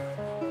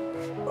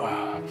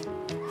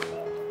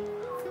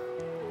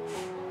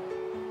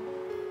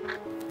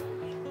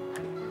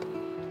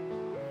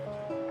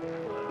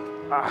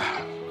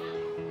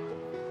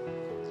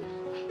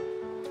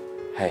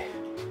 Hey.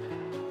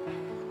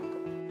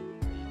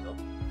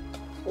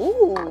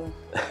 Ooh,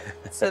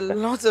 it's a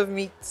lot of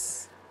meat.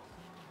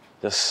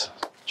 Just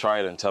try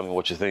it and tell me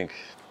what you think.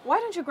 Why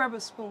don't you grab a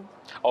spoon?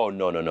 Oh,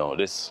 no.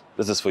 This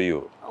is for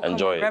you. Oh, Enjoy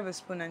come on, it. grab a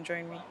spoon and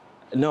join me.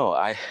 No,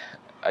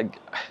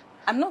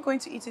 I'm not going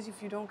to eat it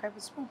if you don't grab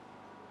a spoon.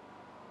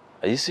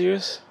 Are you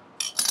serious?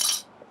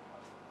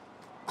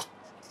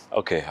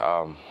 Okay,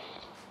 I'll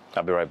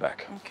be right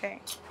back. Okay.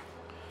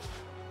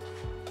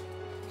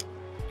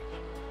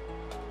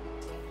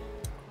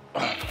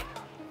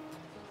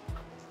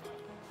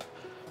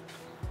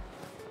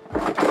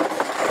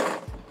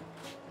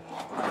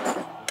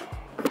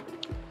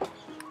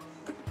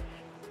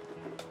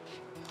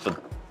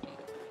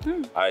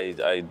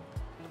 I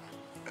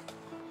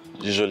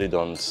usually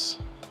don't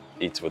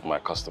eat with my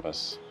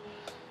customers.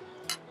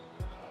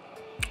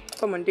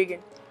 Come on, dig in.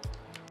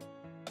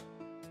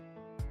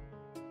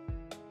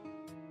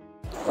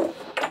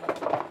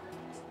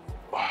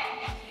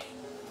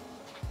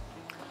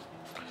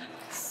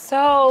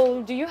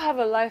 So, do you have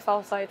a life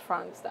outside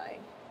France,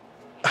 Dine?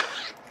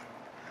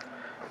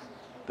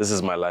 This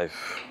is my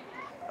life.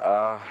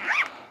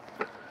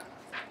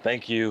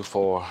 Thank you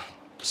for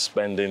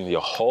spending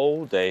your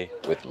whole day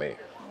with me.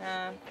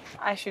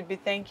 I should be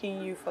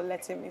thanking you for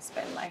letting me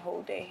spend my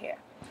whole day here.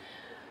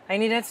 I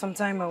needed some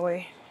time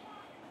away.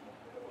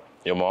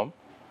 Your mom?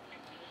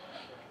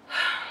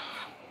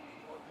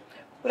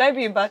 Would I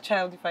be a bad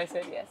child if I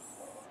said yes?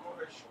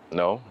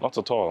 No, not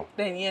at all.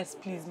 Then yes,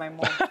 please, my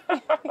mom.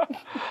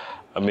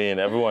 I mean,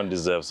 everyone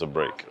deserves a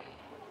break.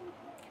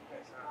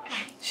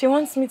 She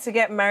wants me to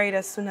get married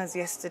as soon as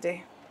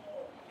yesterday.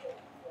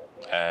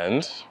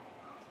 And?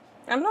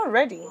 I'm not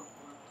ready.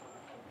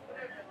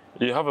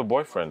 You have a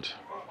boyfriend,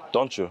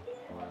 don't you?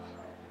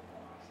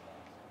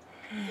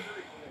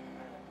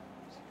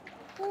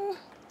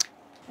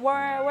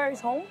 Where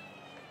is home?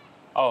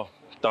 Oh,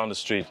 down the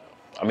street.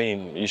 I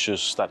mean, you should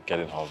start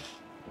getting home.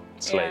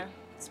 It's late.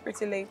 It's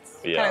pretty late.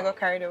 Yeah. Kind of got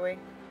carried away.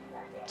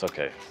 It's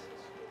okay.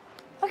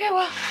 Okay,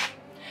 well,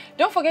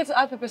 don't forget to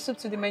add pepper soup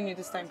to the menu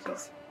this time,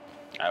 please.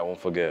 I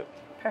won't forget.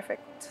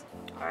 Perfect.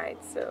 All right,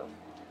 so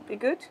be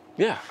good?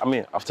 Yeah, I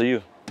mean, after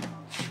you.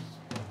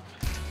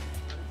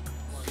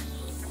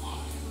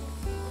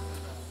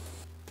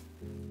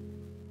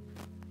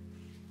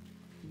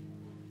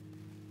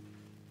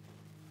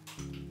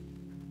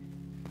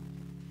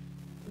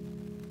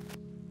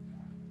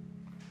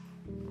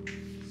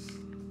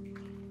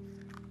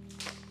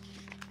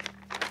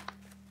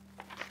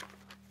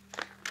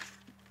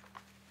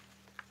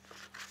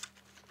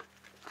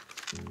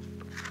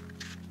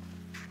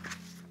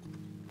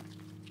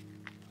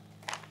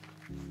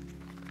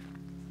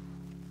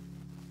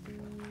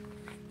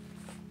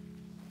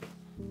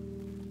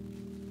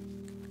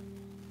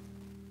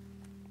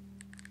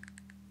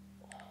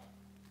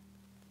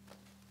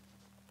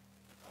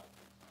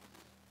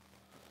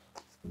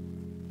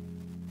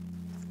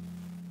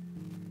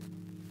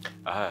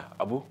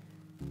 Abu,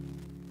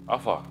 how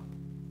far?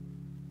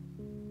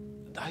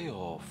 That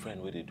your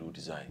friend where they do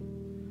design?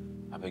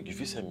 I beg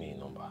you, send me a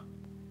number.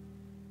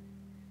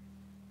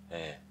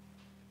 Eh.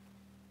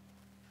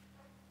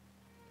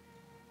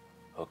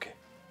 Okay.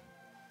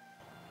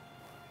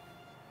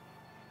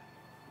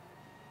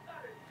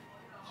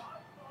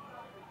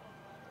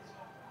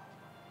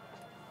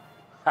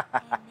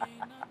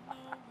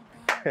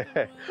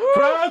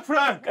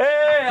 Frank!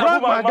 Hey,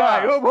 Frank, my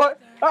guy, oh boy.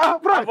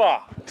 Frank,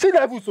 see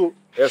level so.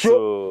 Yes,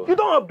 sure. You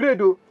don't upgrade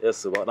though. Yes,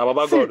 sir. Now,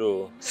 Baba God,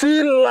 though.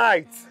 See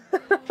light.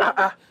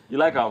 You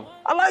like him?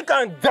 I like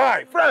and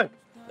die, Frank.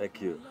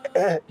 Thank you.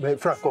 Man,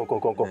 Frank, come.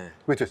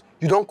 Wait.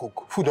 You don't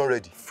cook. Food don't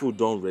ready. Food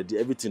done ready.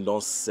 Everything done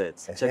set.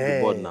 Check the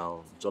board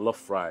now. Jollof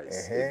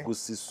fries,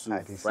 egusi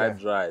soup,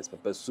 fried rice,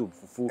 pepper soup,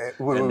 fufu,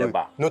 and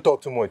nnebe. No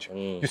talk too much.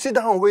 You sit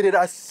down and wait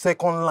that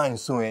second line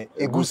so,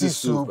 egusi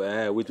soup.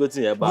 With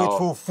waiting about.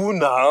 With fufu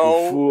now.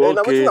 Fufu,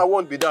 okay. I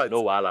won't be that.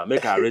 No wahala.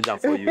 Make I arrange them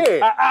for you.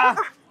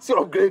 See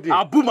upgrading.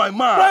 Abu, my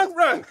man.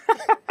 Frank.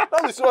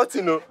 That is what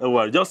you know. Don't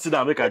worry. Just sit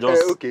down. Make I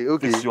just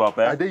fix you up.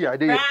 I did you.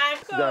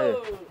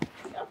 Franco!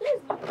 Your place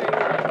look very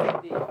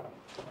nice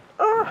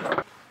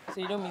today. So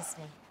you don't miss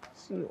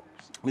me?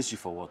 Miss you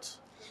for what?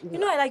 You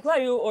know, why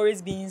are you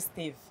always being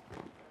stiff?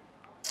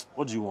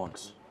 What do you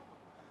want?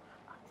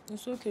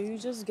 It's okay, you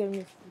just get me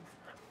food.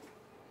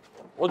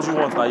 What do you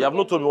want now? You have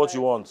not told me what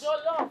you want.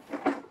 Jollof.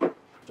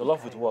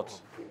 Jollof with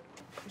what?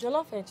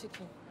 Jollof and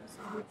chicken.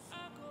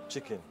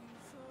 Chicken.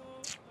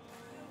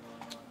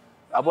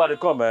 Abu, they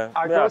come, man.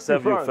 May I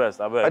serve you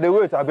first, I beg. I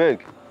wait, I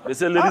beg. They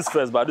say ladies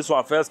first, but this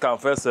one first come,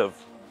 first serve.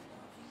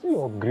 See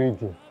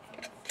upgrading.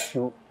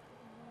 You.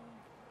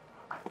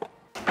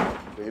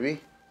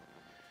 Baby?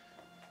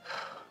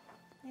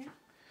 Yeah?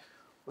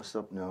 What's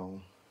up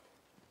now?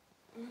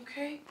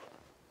 Okay.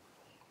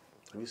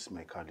 Have you seen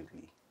my car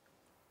lately?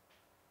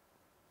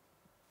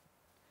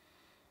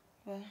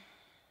 Well,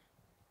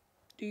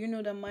 do you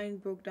know that mine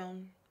broke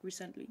down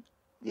recently?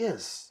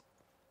 Yes.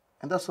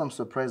 And that's why I'm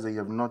surprised that you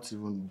have not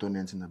even done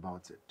anything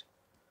about it.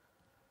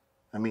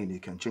 I mean, you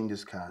can change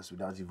these cars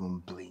without even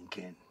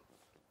blinking.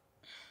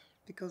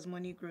 Because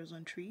money grows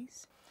on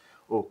trees?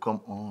 Oh,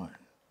 come on.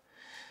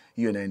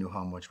 You and I know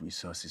how much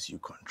resources you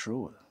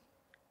control.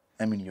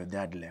 I mean, your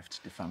dad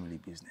left the family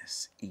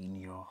business in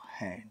your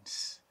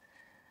hands.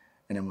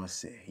 And I must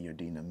say, you're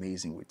doing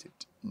amazing with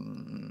it.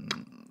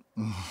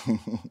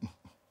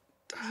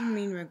 Doesn't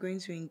mean we're going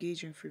to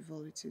engage in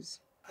frivolities.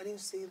 I didn't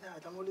say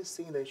that. I'm only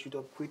saying that you should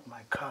upgrade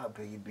my car,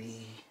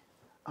 baby.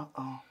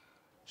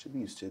 Should be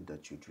you said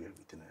that you do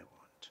everything I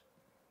want.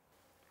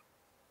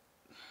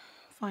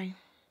 Fine.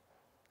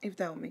 If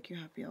that will make you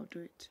happy, I'll do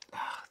it.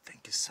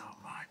 Thank you so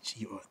much.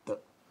 You are the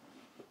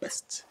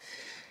best.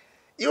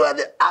 You are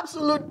the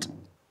absolute...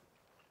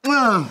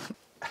 Why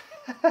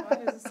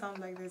does it sound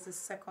like there's a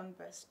second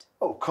best?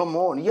 Oh, come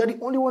on. You're the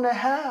only one I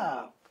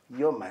have.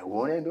 You're my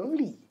one and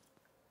only.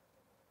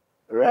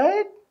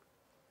 Right?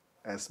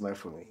 And smile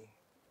for me.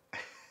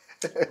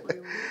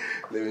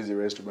 Let me use the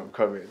restroom. I'm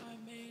coming. I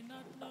may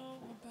not know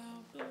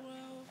about the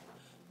world,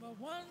 but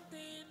one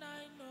thing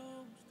I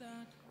know is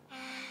that I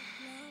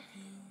love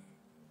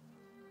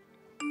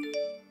you.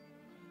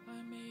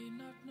 I may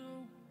not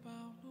know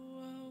about the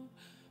world,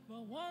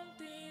 but one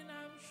thing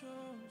I'm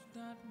sure is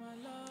that my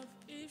love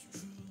is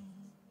true.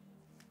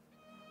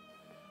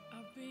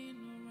 I've been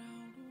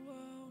around the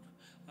world,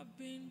 I've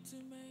been to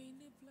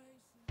many places.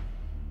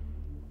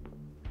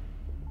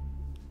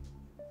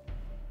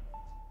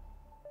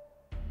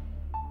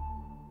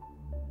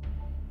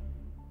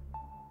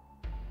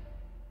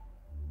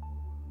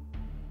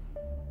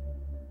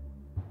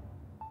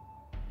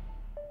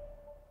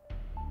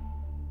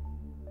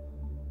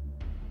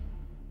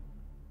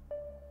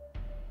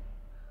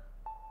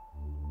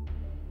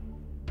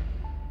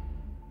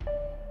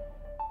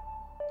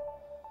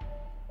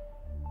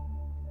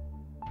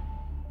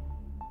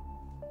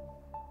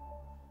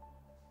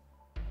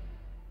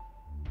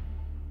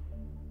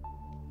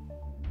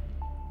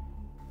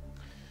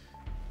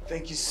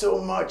 Thank you so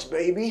much,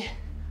 baby.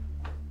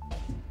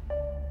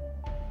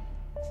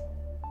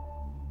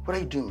 What are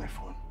you doing, my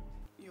phone?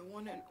 Your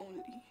one and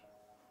only.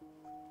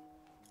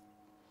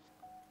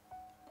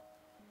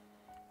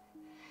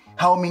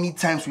 How many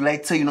times will I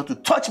tell you not to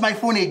touch my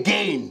phone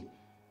again?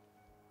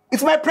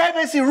 It's my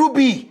privacy,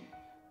 Ruby.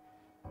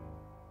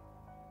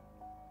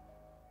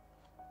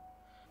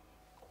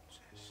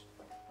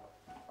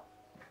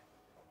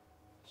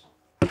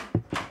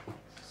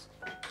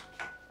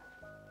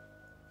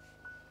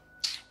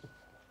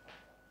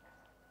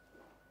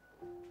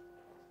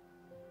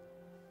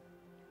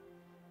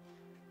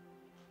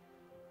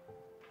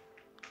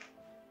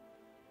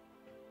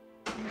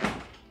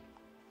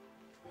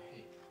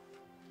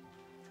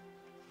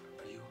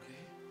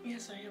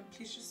 Yes, I am.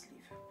 Please just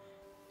leave.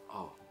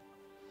 Oh,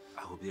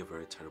 I will be a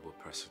very terrible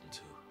person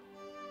to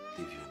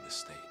leave you in this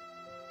state.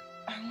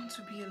 I want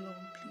to be alone,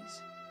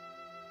 please.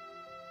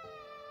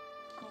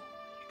 Go.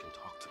 You can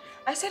talk to me.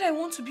 I said I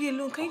want to be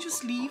alone. Can you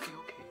just leave?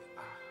 Okay.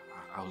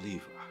 I'll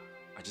leave.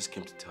 I just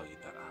came to tell you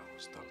that I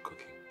was done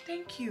cooking.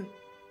 Thank you.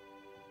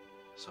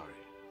 Sorry.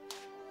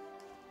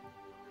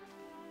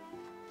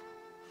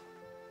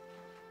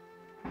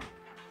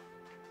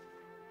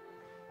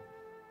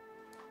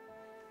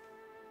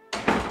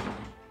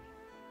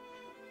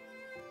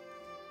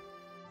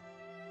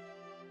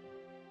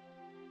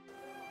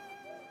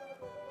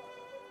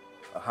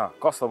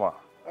 Customer.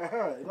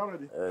 You done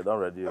ready? Done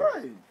ready.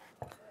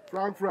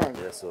 Hey, Frank.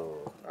 Yes,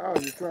 so. Oh,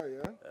 you try,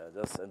 yeah?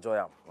 Just enjoy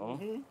them.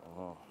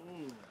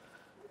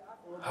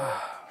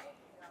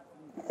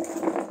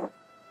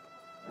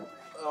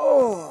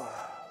 Oh.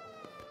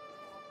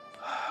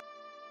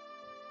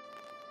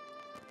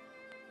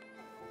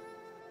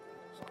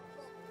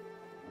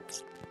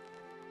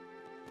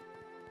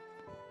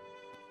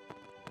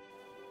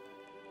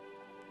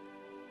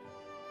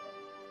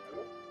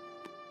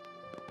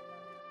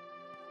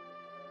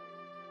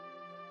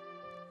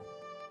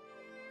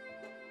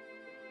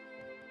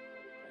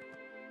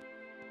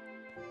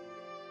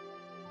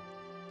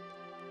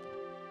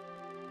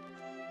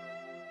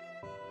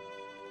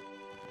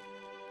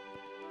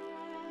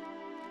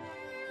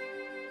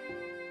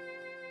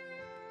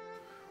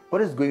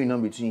 What is going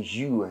on between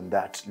you and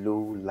that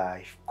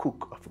low-life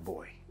cook of a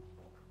boy?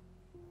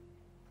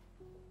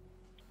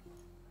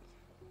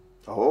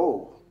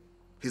 Oh,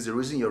 he's the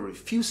reason you're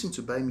refusing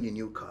to buy me a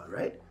new car,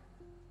 right?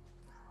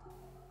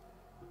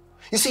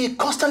 You see, you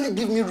constantly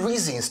give me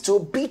reasons to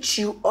beat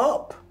you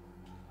up.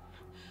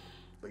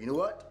 But you know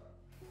what?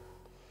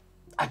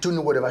 I don't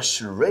know whatever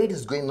charade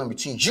is going on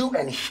between you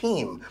and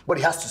him, but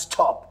it has to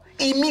stop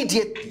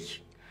immediately.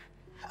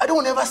 I don't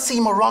want to ever see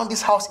him around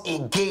this house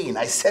again.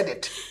 I said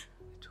it.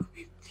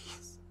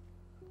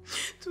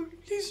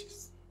 Please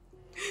just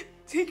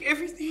take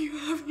everything you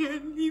have here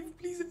and leave.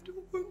 Please, I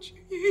don't want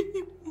you here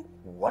anymore.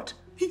 What?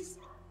 Please.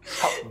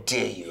 How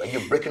dare you? Are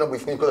you breaking up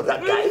with me because of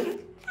that guy?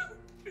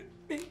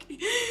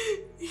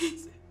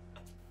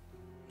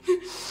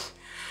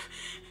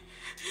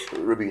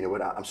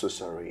 I'm so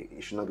sorry.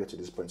 You should not get to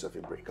this point of a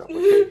breakup,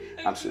 okay?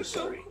 I'm so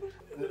sorry.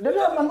 No,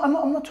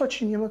 I'm not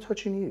touching you. I'm not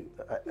touching you.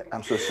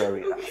 I'm so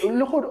sorry.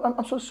 No, hold on.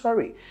 I'm so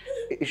sorry.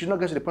 You should not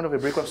get to the point of a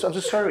breakup, so I'm so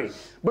sorry.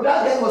 But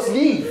that guy must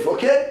leave,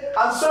 okay?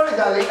 I'm sorry,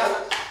 darling.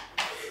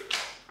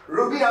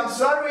 Ruby, I'm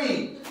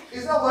sorry.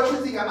 It's not what you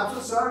think. I'm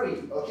so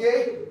sorry,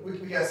 okay? We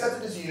can settle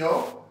this, you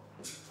know?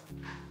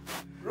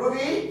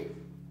 Ruby?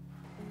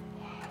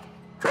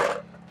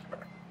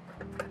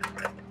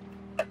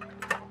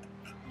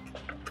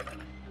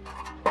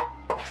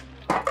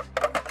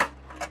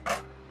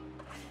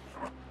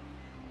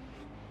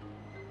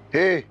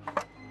 Hey,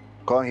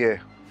 come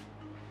here.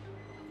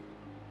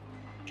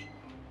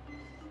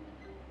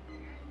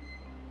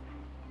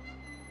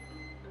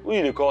 Who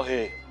you dey call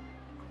here?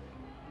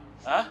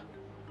 Huh?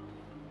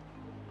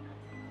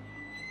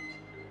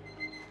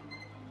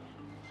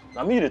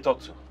 Now me you dey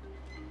talk to.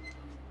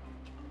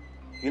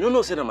 You don't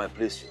know say na my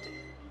place you dey.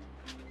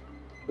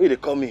 Who you dey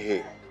call me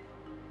here?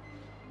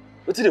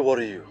 Wetin dey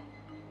worry you?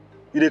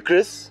 You dey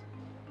craze?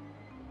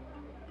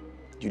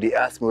 You dey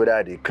ask me whether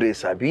I dey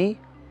craze, abi?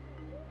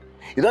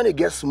 You don't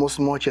get small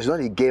chest, you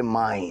don't get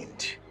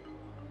mind.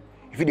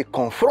 If you dey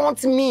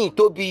confront me,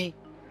 Toby,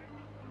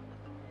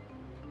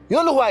 you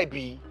don't know who I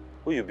be.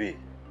 Who you be?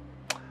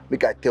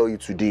 Make I tell you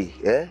today,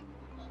 eh?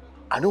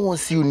 I don't want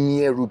to see you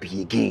near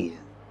Ruby again.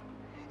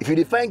 If you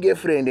dey find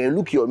girlfriend, then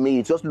look your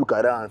mate, just look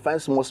around, find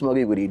small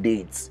girl with a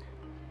date.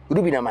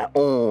 Ruby na my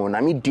own,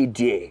 I mean date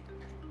there.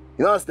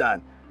 You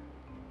understand?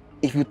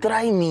 If you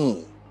try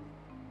me,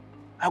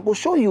 I go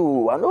show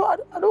you. I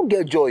don't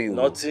get joy.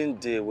 Nothing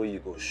there where you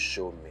go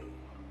show me.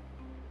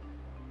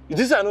 You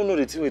think I don't know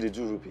the thing where they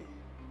do, Ruby?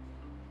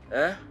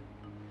 Eh?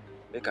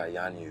 Make I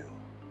yarn you.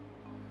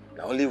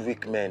 Now only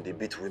weak men they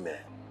beat women.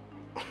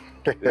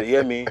 You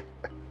hear me?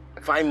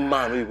 Find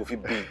man where you go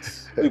fit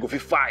beat, where you go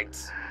fit fight.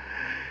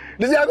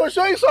 Listen, I go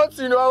show you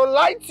something. I will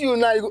lie to you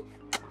now. You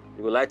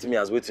go lie to me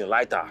as waiting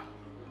lighter.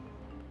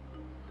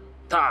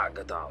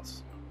 Get out.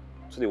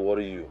 So they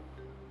worry you.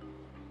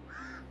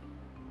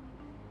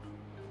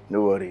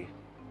 No worry.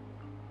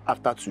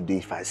 After today,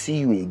 if I see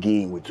you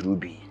again with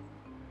Ruby,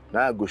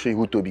 now I go show you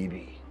who Toby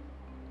be.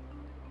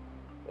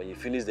 When you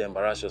finish to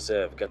embarrass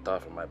yourself, get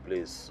out from my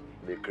place.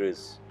 They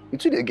crazy.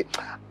 It's again.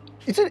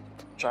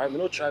 Try me,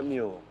 no try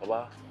me, oh,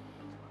 Baba.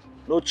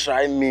 No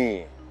try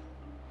me.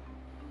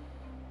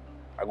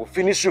 I go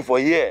finish you for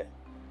here.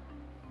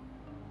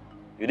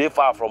 You dey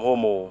far from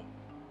home, oh.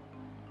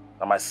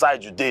 Na my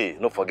side you dey,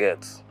 no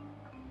forget.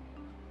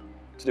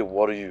 So they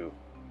worry you.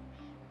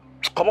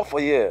 Come up for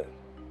here.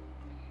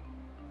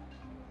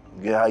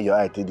 Get how your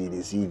eye today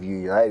deceive you.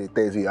 Your eye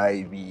tells you your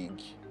eye big.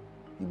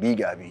 You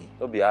big, abi?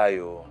 Don't be eye,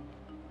 oh.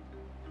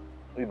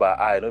 No be by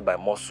eye, no be by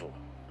muscle.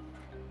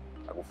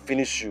 I go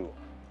finish you.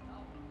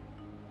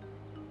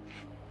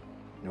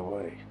 No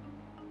worry.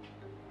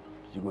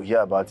 You go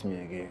hear about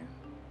me again.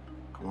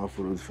 Come off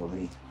for road for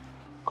me.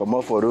 Come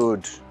off for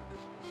road.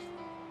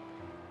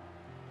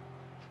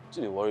 So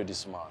they worry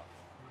this man.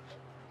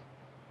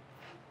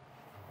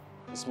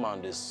 This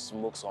man, they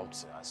smoke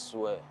something, I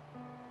swear.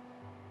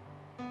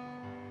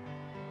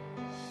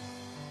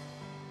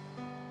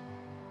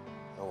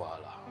 No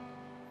wahala.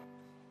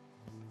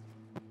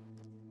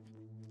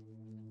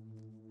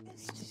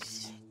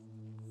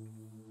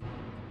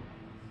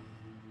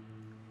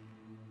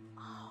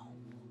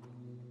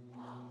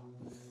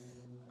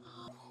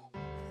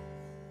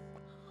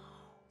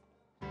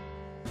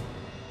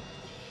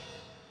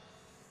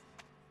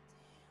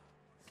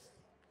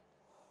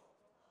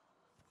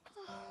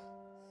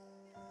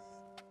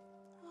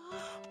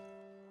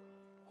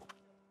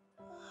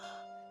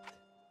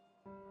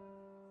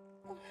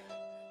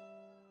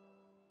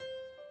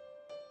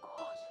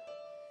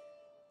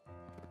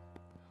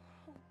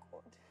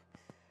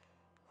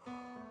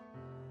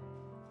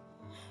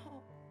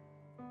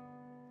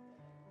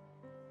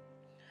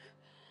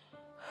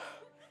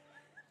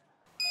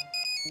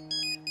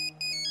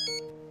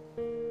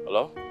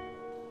 Hello?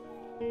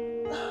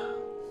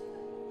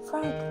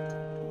 Frank.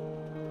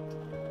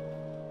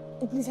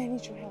 Please, I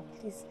need your help,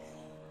 please.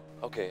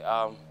 Okay,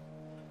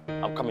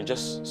 I'm coming.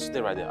 Just stay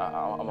right there.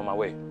 I'm on my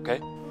way, okay?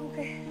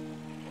 Okay.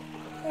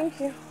 Thank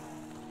you.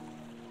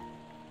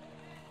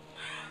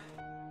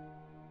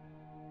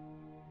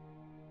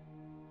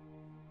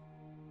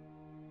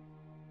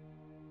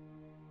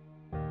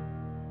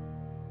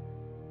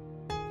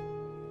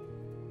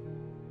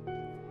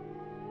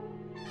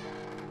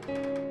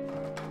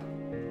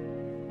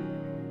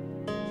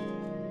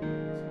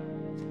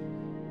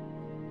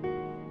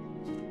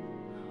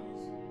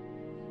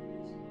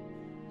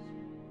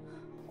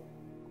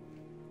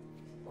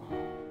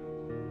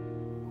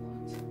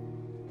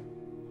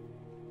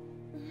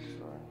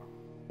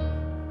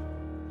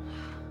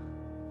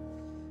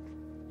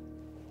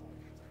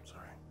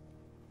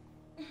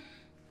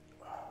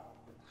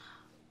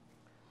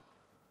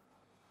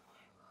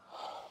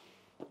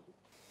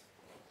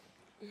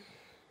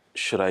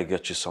 Should I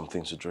get you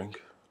something to drink?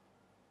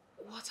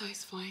 Water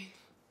is fine.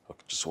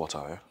 Okay, just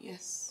water, yeah?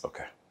 Yes.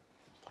 Okay.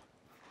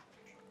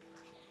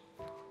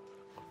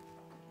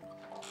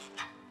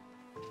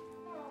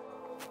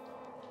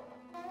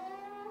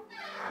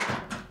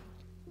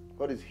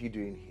 what is he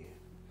doing here?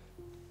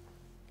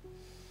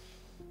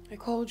 I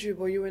called you,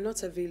 but you were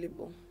not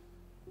available.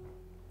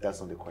 That's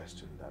not the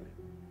question, darling.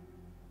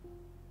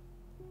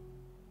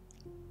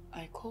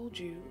 I called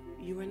you.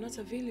 You were not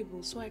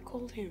available, so I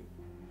called him.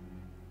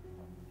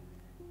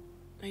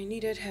 I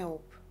needed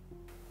help.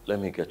 Let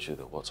me get you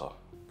the water.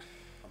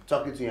 I'm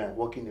talking to you and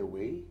walking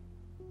away.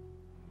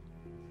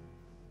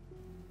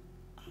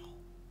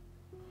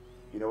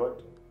 You know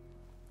what?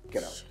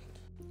 Get out.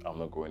 I'm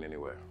not going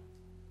anywhere.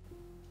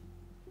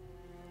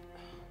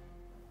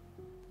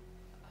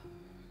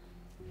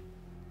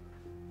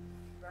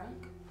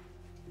 Frank?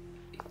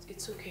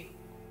 It's okay.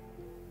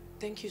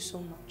 Thank you so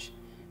much.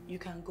 You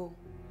can go.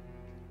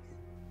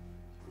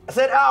 I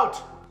said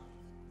out!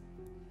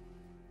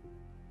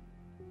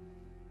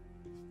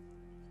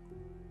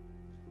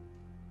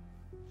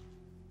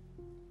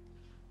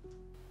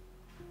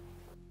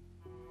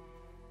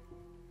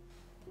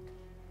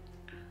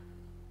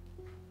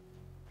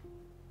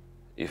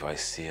 If I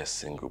see a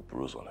single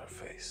bruise on her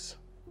face,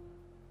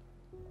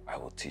 I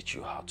will teach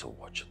you how to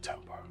watch your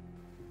temper.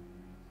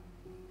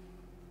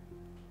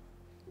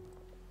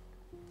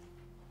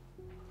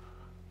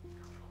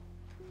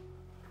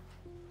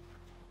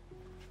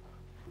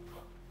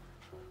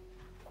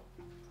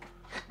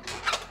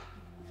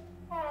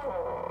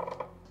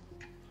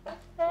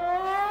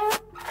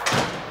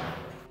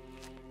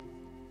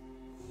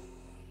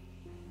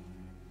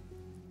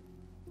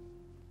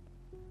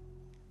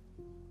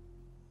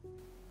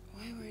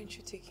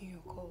 You taking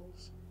your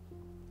calls?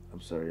 I'm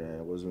sorry, I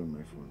wasn't on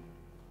my phone.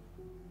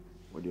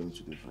 What do you want me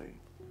to do for you?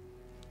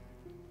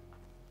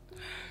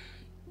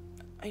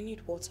 I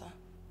need water.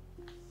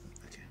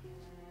 Okay.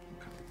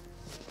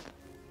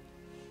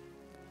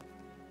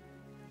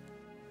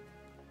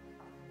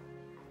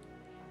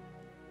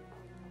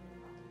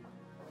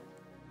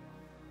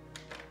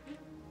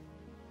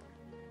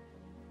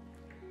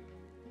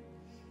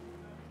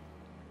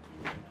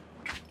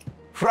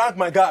 Frank,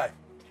 my guy.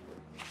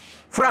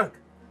 Frank.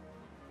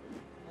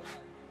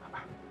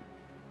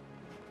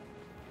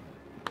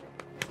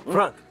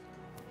 Frank.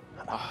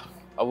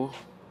 Abu.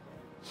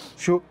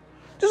 Sure.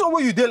 This one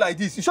where you did like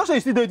this. You sure say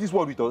you still did this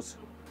world with us?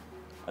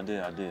 I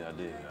did.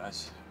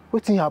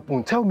 What thing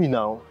happened? Tell me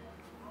now.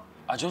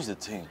 I just dey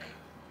think.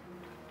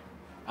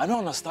 I don't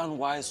understand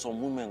why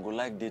some women go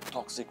like the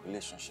toxic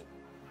relationship.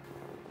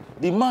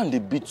 The man they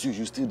beat you,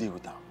 you still deal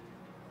with him.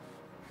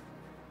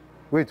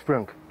 Wait,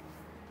 Frank.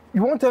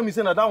 You won't tell me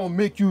saying that won't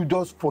make you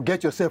just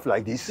forget yourself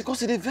like this?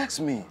 Because it vex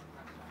me.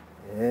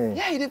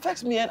 Yeah, it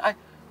vex me and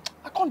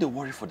I can't dey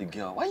worry for the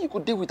girl. Why you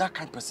could deal with that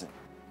kind of person?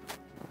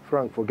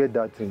 Frank, forget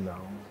that thing now.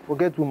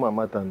 Forget woman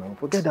matter now.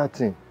 Forget that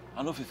thing.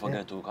 I know if you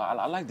forget to.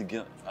 I like the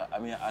girl.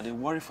 I dey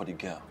worry for the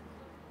girl.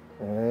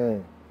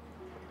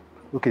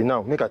 Okay,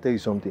 now make I tell you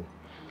something.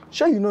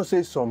 Sure, you know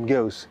say some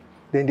girls,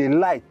 then they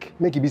like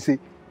make it be say,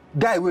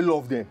 guy will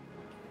love them.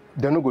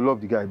 They no go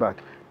love the guy back.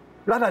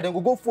 Rather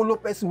than go follow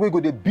person where go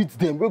they beat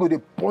them, where go they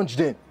punch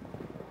them.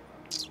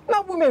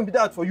 Now women be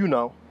that for you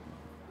now.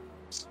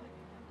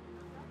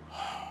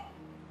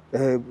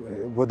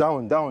 But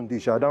down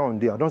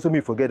there. I don't say me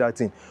forget that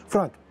thing.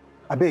 Frank,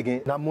 I beg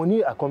again. Now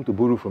money I come to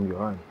borrow from your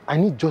hand. I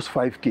need just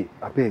 5K.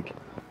 I beg.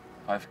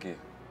 5K?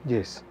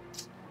 Yes.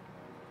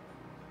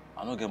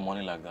 I don't get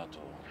money like that.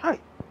 Oh. Hi.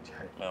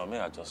 Well, may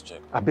I just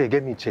check? I beg,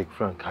 get me check,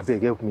 Frank. I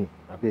beg, help me.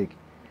 I beg.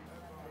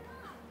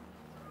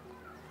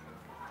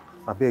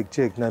 I beg,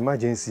 check. Now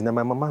emergency. Now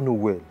my mama no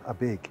well. I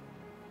beg.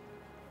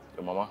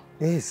 Your mama?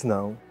 Yes,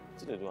 now.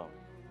 What they do?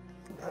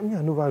 I mean,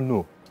 I never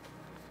know.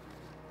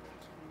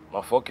 My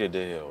 4K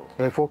there.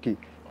 4K.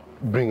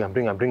 Bring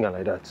her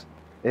like that.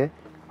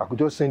 I could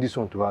just send this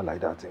one to her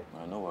like that.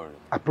 No worry.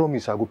 I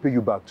promise I will pay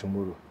you back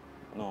tomorrow.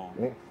 No,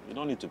 you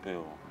don't need to pay.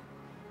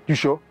 You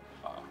sure?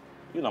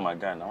 You're not my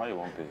guy now. Why you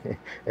won't pay?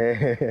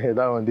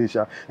 That one day,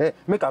 sha.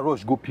 Make a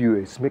rush go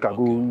POS. Make her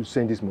go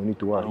send this money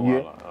to her.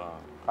 Yeah.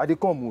 I dey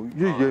come.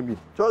 You hear me?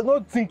 Just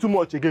not think too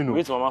much again. No.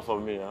 Wait, mama, for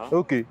me, huh?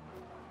 Okay.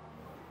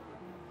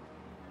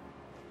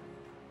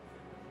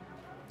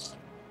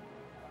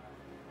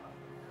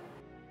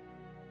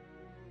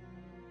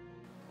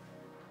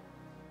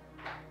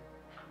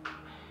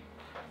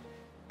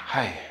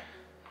 Hi.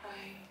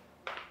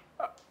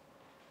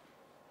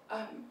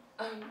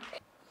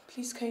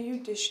 Please, can you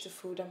dish the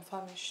food? I'm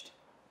famished.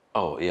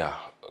 Oh, yeah.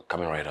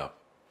 Coming right up.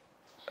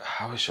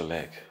 How is your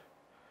leg?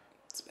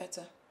 It's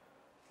better.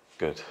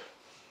 Good.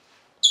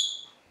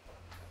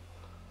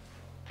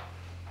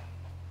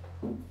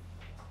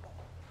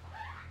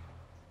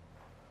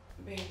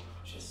 Babe,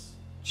 just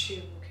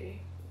chill,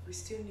 okay? We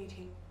still need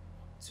him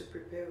to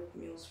prepare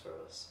meals for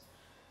us.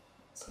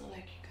 It's not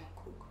like you can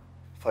cook.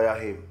 Fire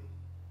him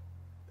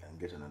and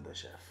get another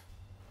chef.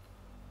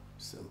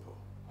 Simple.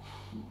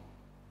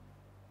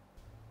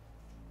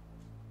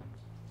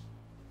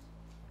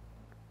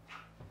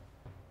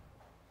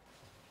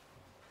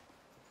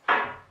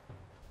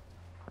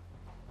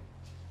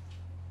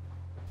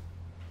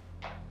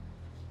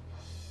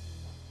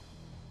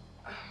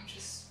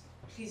 Just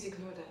please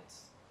ignore that.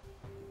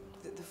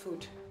 The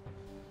food.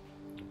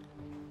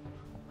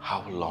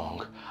 How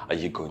long are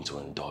you going to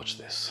indulge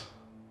this?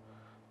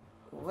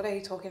 What are you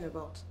talking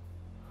about?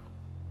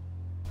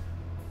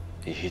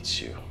 He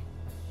hits you,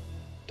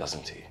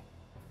 doesn't he?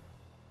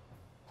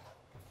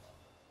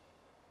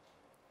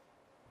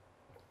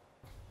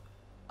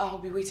 I'll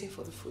be waiting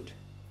for the food.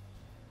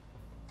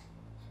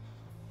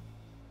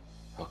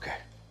 Okay.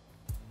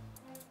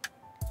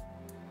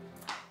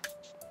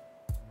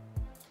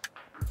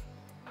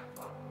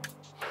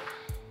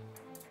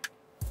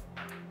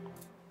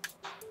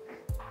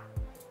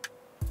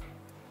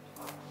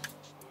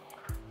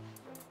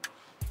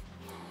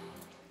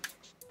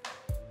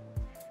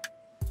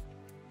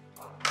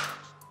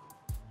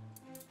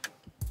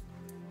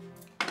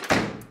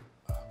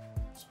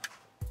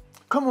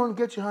 Come on,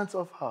 get your hands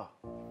off her.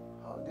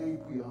 How dare you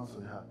put your hands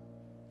on her?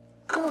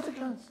 Come on, take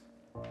your hands.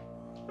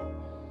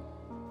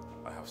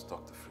 I have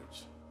stocked the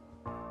fridge.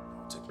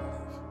 I'll take my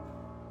leave.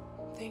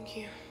 Thank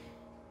you.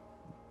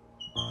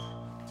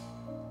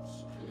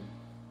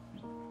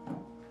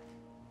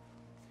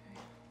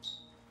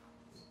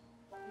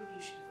 Maybe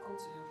you should have come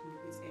to help me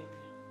with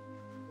earlier.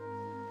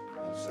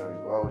 I'm sorry,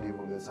 why would you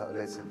even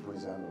let him put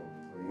his hand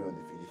on you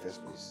in the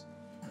first place?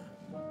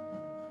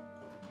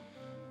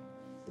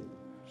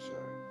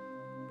 Sorry.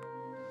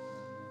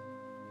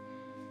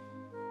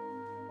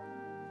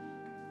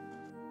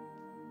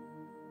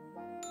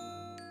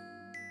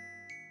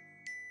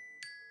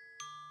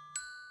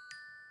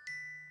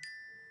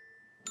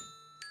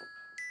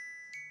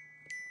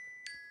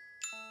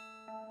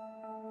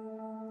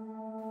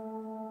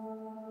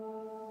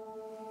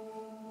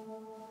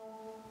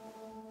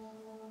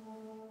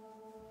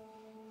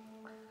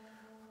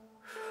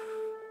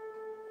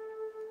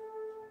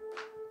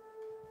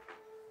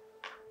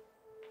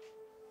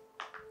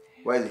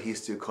 Why is he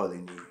still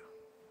calling you?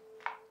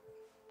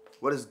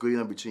 What is going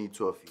on between the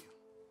two of you?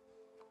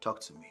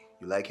 Talk to me.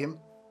 You like him?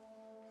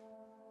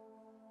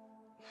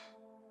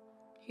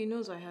 He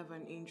knows I have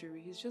an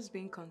injury. He's just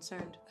being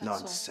concerned.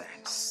 That's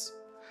Nonsense.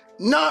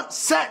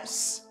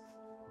 Nonsense!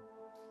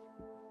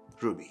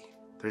 Ruby,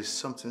 there is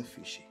something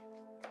fishy.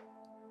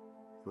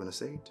 You want to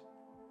say it?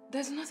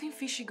 There's nothing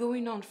fishy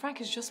going on.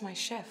 Frank is just my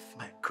chef.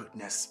 My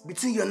goodness.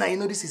 Between you and I, you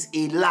know this is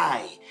a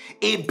lie.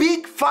 A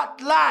big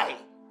fat lie.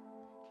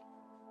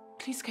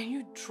 Please, can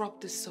you drop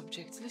this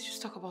subject? Let's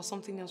just talk about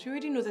something else. We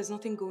already know there's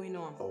nothing going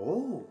on.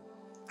 Oh,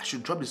 I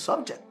should drop the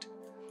subject.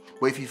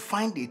 But if you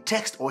find a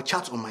text or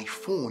chat on my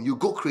phone, you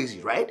go crazy,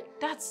 right?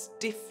 That's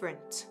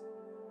different.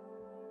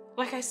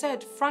 Like I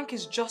said, Frank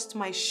is just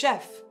my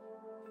chef.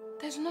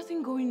 There's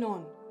nothing going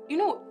on. You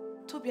know,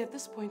 Toby, at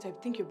this point, I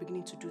think you're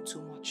beginning to do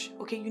too much.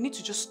 Okay, you need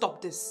to just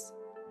stop this.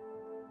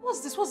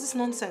 What's this? What's this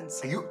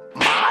nonsense? Are you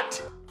mad?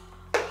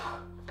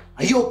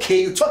 Are you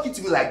okay? You talking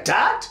to me like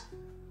that?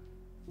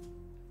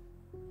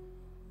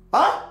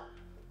 Huh?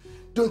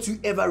 Don't you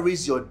ever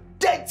raise your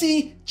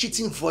dirty,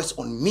 cheating voice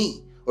on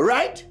me, all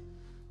right?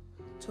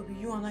 Toby,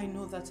 you and I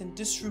know that in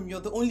this room, you're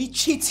the only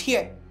cheat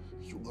here.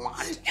 You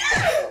mad?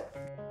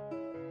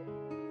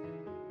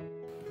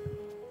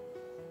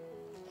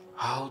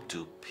 How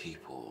do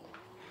people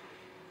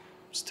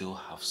still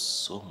have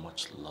so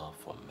much love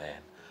for men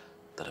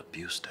that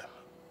abuse them?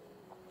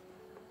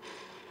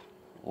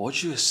 What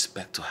do you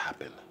expect to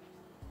happen?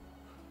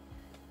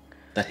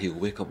 That he'll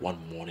wake up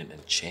one morning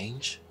and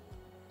change?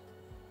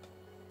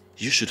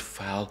 You should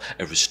file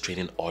a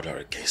restraining order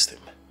against him.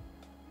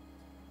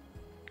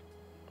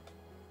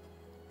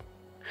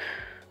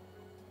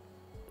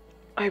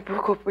 I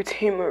broke up with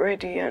him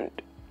already, and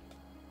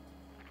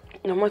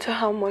no matter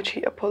how much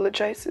he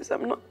apologizes,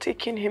 I'm not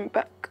taking him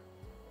back.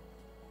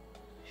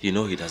 You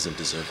know he doesn't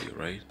deserve you,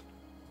 right?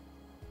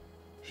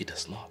 He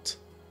does not.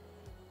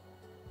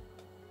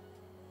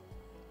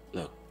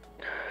 Look,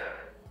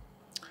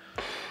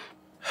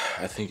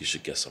 I think you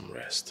should get some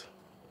rest.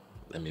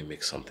 Let me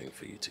make something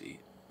for you to eat.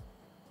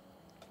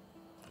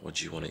 What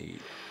do you want to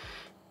eat?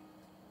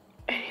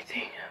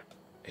 Anything.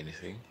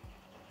 Anything?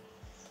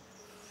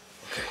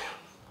 Okay.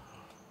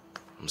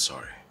 I'm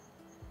sorry.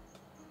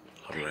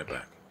 I'll be right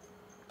back.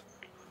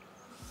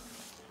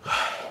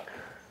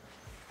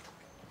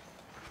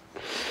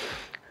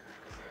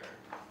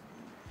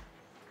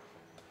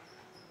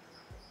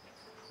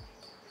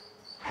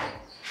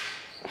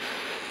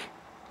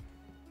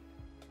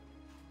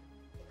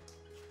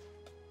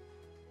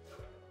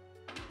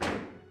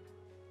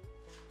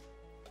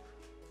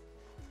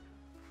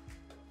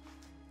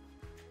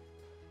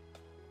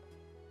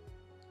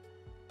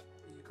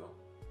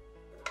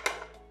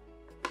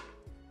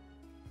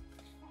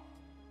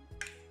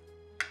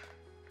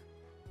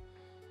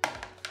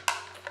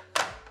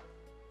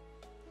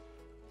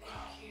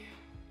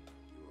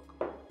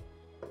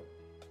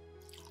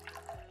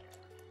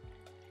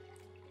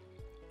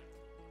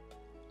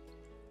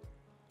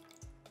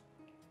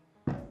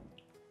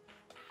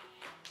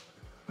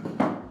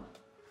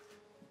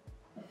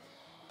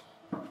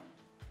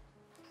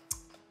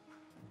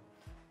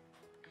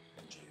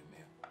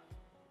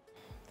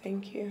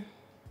 Thank you.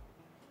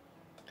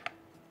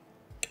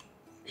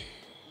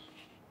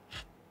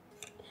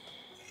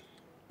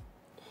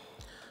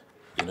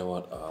 You know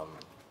what?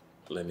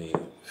 Let me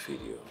feed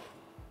you.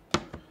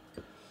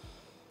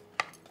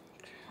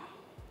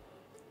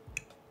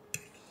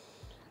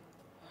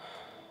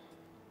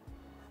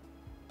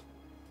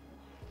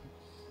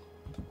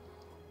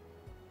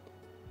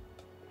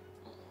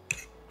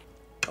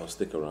 I'll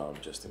stick around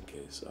just in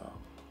case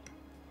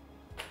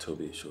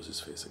Toby shows his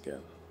face again.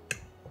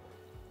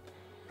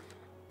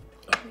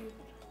 Oh,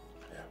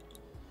 yeah.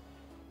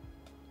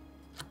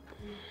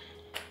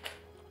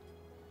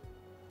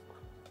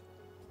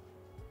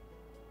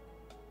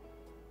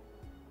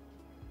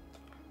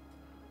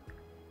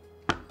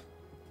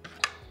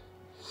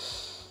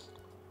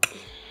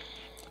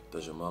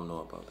 Does your mom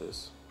know about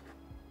this?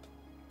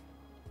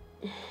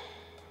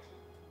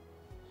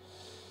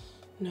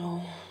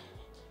 No.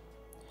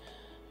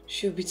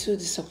 She'll be too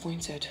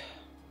disappointed.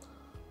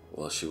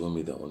 Well, she won't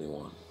be the only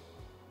one.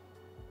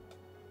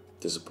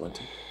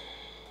 Disappointed?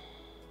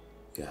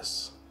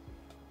 Yes.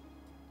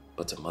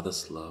 But a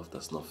mother's love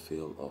does not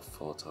fail or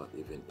falter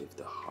even if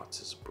the heart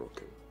is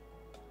broken.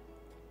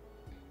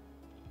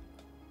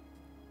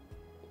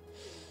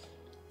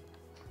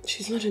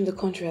 She's not in the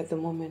country at the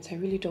moment. I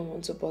really don't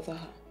want to bother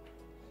her.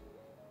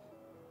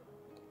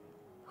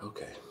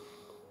 Okay,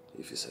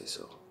 if you say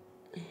so.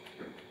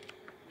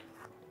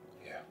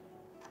 Yeah.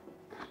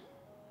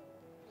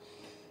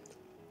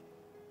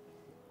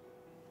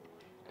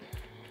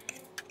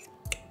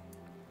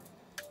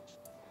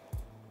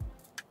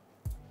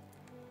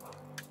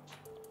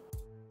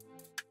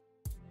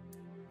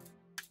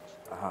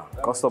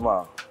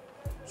 Customer,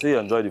 see you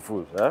enjoy the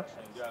food, eh?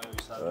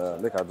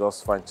 Make I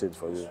just find change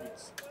for you.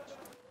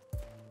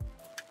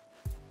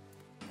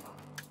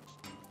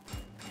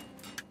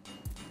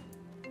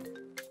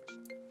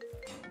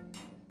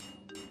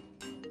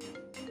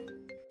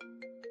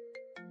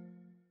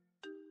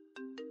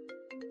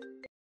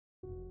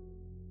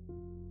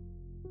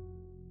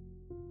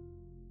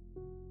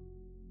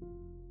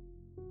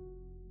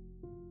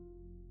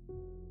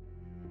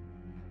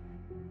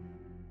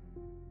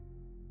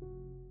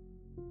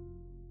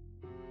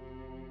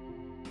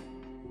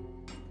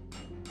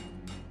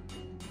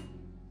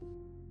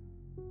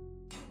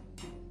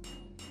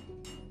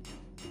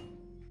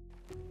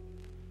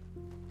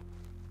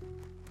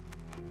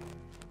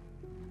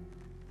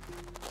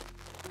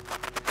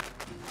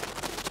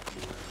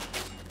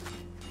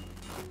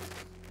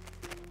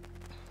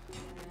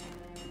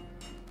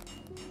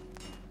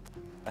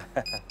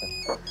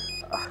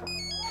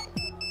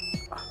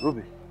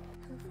 Ruby.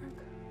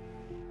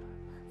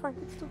 Frank,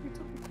 it's Toby.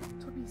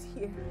 Toby's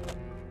here.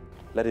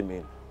 Let him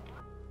in.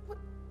 What?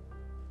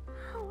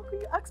 How can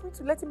you ask me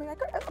to let him in?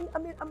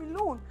 I'm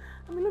alone.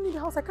 I'm alone in the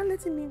house. I can't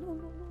let him in.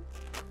 No.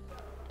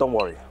 Don't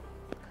worry.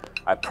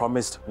 I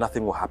promised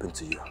nothing will happen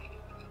to you.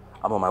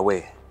 I'm on my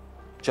way.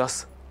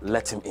 Just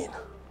let him in.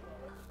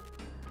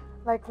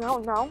 Like now,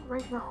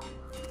 right now.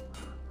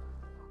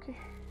 Okay.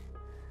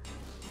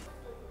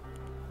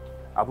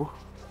 Abu,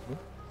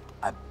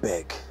 I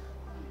beg.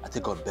 I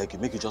think God beg you.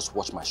 Make you just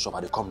watch my shop.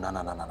 I come, nah.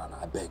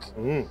 I beg.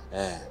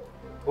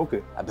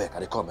 Okay. I beg.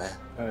 I come,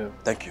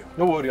 Thank you.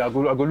 No worry. I go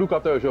look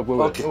after your shop.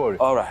 Okay. No worry.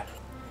 All right.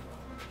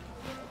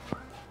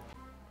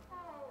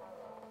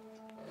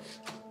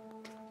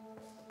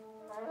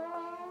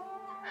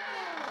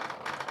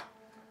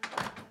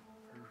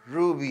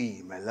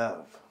 Ruby, my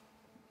love.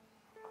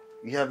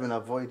 You have been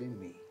avoiding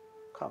me.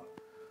 Come.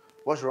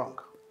 What's wrong?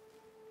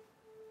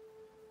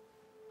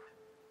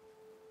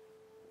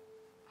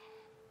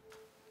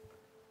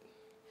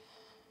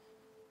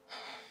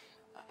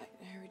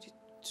 I already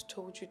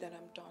told you that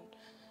I'm done.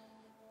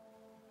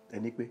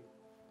 Nnebe?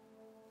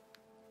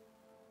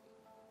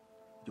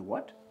 You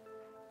what?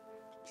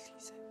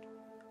 Please,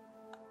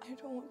 I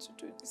don't want to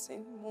do this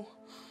anymore.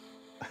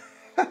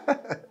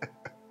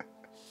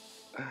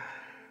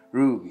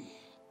 Ruby,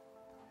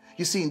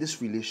 you see, in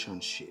this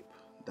relationship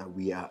that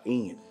we are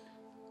in,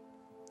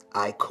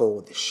 I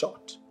call the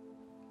shot,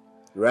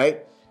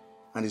 right?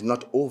 And it's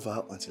not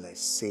over until I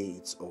say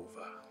it's over.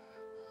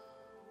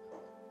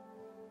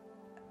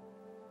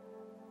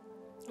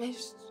 I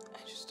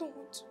just don't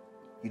want to.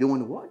 You don't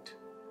want to what?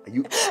 Are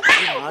you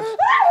mad?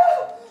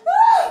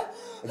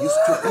 Are you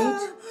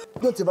stupid?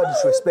 Don't ever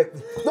disrespect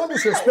me. Don't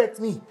disrespect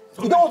me.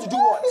 You don't want to do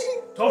what?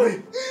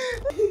 Tommy!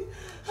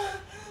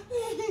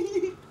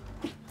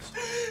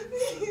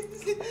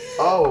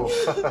 Oh,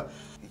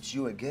 it's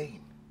you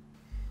again.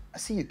 I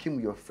see you came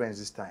with your friends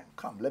this time.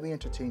 Come, let me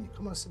entertain you.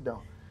 Come on, sit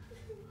down.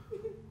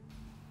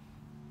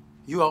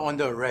 You are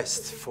under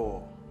arrest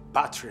for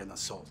battery and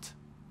assault.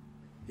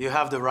 You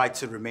have the right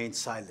to remain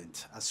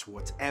silent, as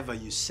whatever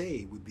you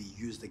say will be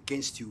used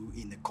against you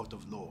in a court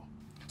of law.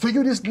 So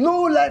you, this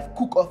low-life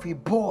cook of a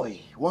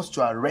boy, wants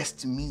to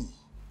arrest me.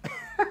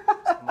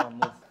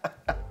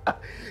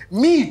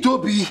 Me,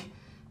 Toby.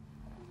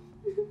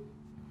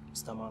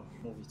 Mr. Man,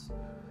 move it.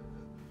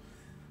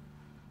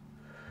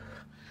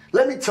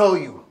 Let me tell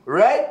you,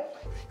 right?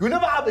 You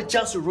never have a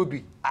chance with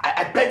Ruby.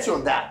 I bet you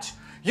on that.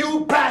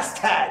 You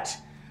bastard!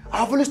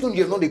 I've always known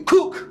you're not a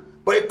cook,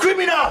 but a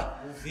criminal!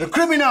 A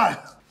criminal!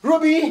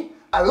 Ruby,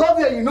 I love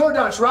you, you know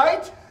that,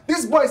 right?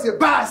 This boy is a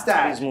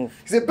bastard. Please move.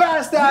 He's a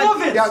bastard.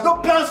 Move it. He has no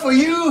plans for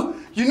you.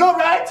 You know,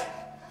 right?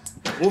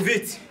 Move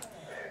it.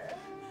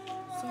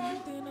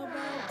 Something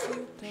about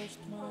you touched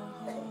my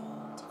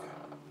heart.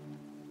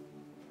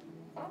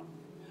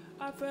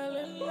 I fell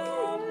in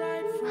love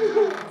right from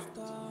the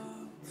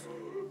start.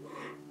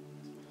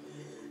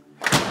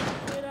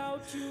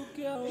 Without you,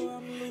 girl,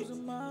 I'm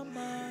losing my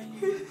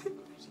mind.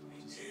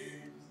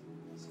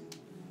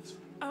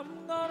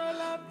 I'm gonna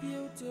love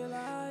you till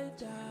I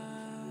die.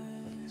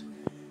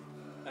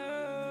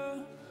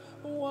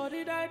 What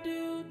did I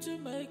do to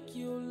make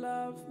you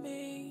love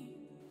me?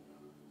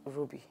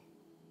 Ruby,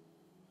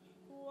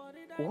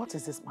 what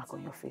is this mark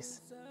on your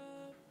face?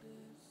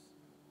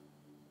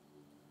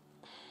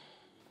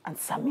 And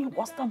Sammy,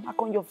 what's that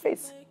mark on your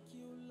face?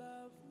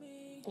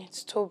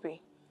 It's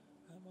Toby.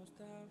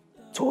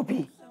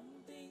 Toby?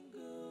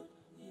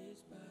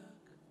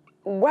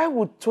 Why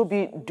would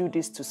Toby do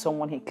this to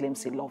someone he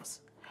claims he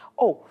loves?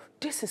 Oh,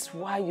 this is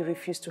why you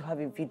refuse to have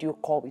a video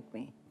call with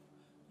me,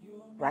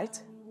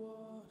 right?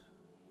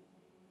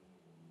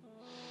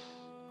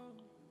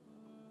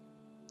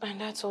 And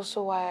that's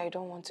also why I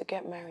don't want to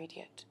get married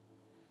yet.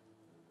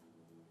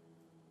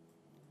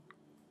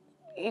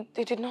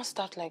 It did not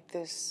start like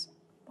this.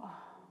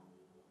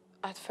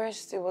 At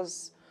first, it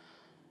was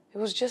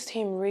just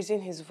him raising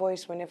his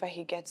voice whenever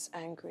he gets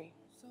angry.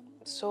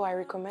 So I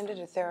recommended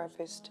a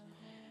therapist,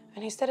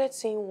 and he started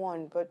seeing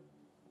one, but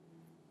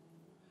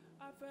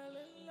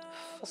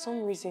for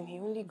some reason, he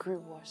only grew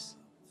worse.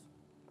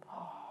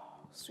 Oh,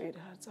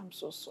 sweetheart, I'm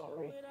so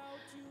sorry.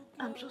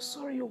 I'm so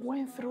sorry you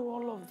went through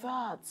all of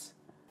that.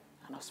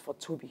 And as for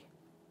Toby,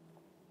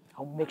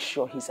 I'll make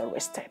sure he's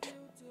arrested.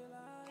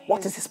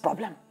 What is his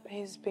problem?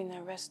 He's been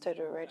arrested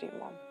already,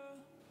 Mom.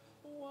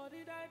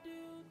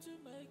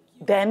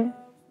 Then,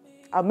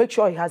 I'll make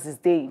sure he has his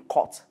day in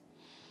court.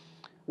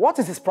 What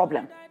is his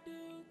problem?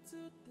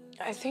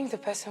 I think the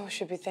person who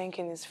should be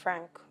thanking is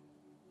Frank.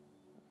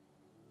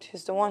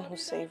 He's the one who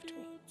saved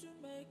me.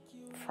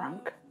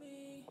 Frank?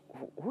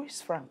 Who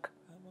is Frank?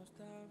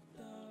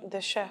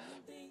 The chef.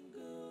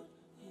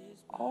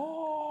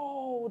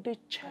 Oh, the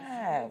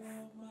chef.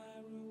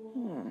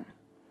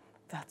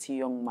 That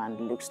young man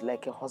looks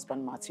like a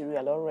husband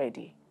material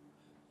already.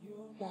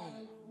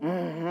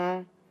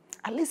 Mom.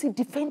 At least he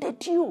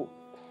defended you.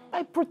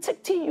 By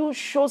protecting you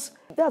shows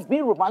that's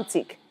being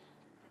romantic.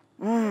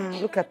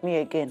 Look at me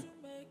again.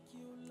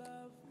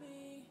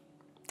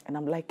 And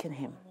I'm liking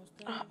him.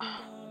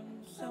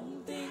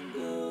 Something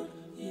good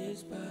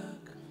years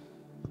back,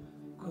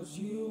 'cause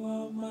you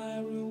are my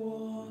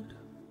reward.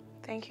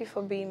 Thank you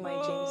for being my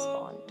James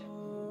Bond.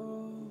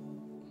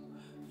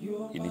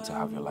 You need to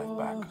have your life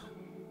back.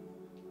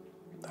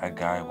 That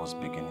guy was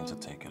beginning to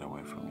take it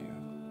away from you.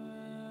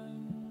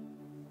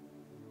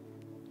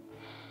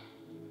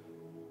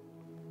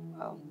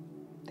 Well,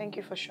 thank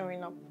you for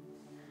showing up.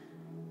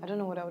 I don't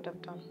know what I would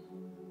have done.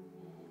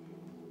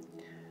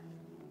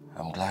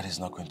 I'm glad he's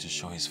not going to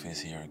show his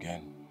face here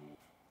again.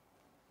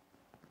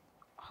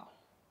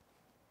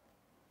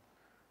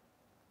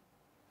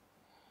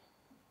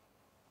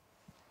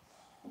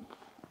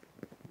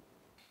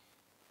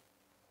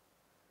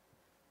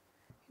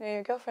 You know,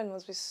 your girlfriend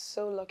must be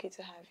so lucky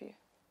to have you.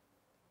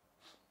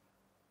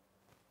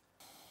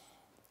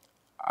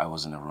 I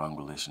was in a wrong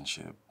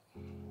relationship.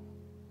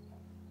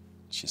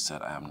 She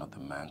said I am not the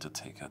man to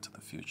take her to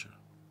the future.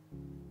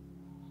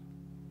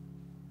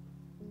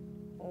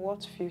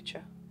 What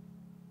future?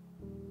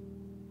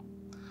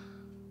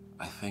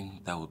 I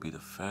think that would be the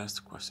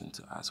first question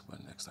to ask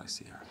when next I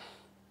see her.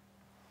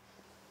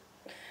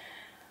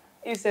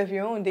 You said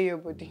your own day, your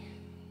body.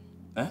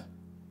 Eh?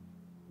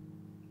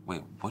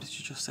 Wait, what did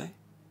you just say?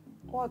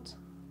 What?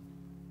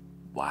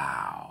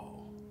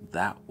 Wow,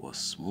 that was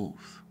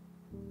smooth.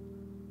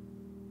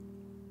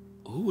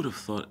 Who would have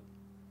thought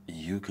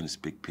you can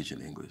speak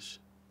pidgin English?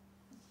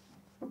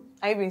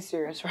 Are you being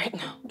serious right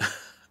now?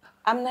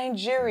 I'm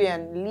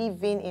Nigerian,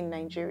 living in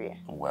Nigeria.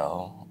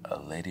 Well, a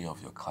lady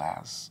of your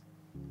class,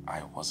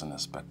 I wasn't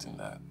expecting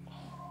that.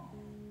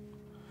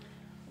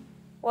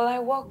 Well, I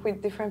work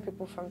with different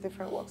people from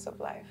different walks of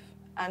life.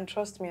 And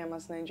trust me, I'm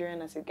as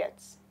Nigerian as it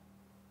gets.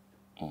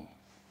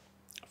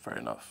 Fair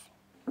enough.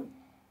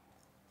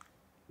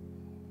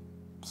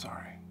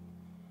 Sorry.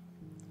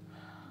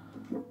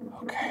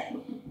 Okay.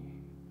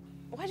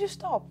 Why'd you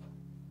stop?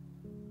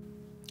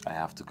 I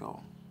have to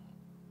go.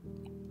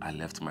 I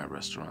left my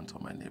restaurant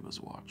on my neighbor's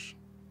watch.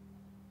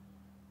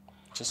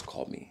 Just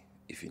call me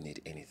if you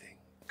need anything,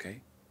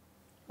 okay?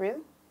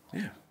 Really?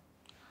 Yeah.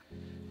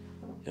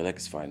 Your leg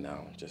is fine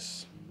now.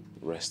 Just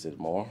rest it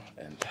more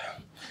and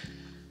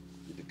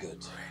you'll be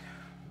good.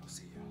 I'll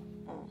see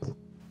you.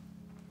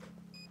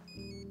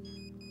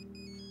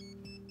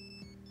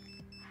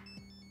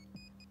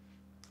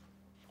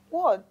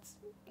 What?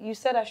 You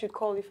said I should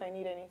call if I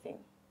need anything.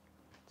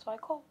 So I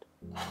called.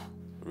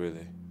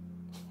 Really?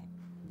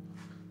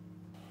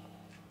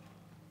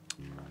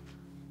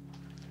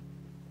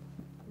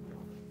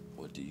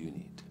 What do you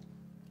need?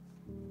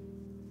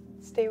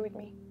 Stay with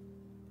me.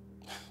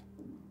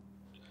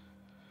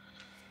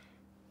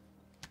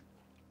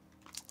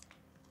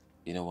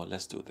 You know what?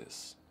 Let's do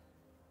this.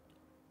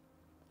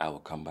 I will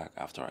come back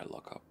after I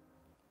lock up.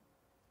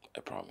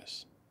 I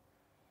promise.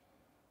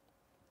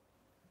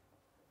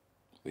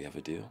 We have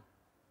a deal?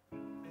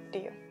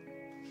 Deal.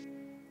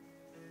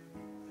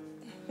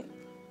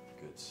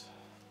 Good.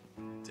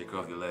 Take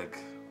off your leg.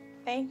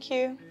 Thank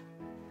you.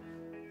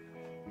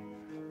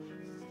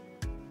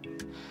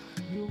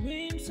 You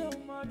mean so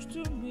much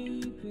to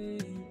me,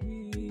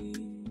 baby.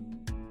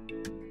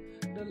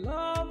 The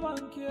love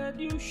and care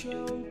you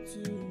show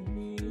to me.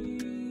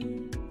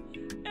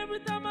 Every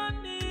time I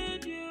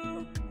need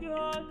you,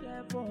 you're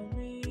there for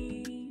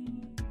me.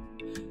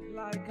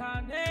 Like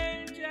an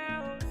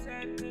angel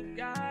sent to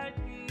guide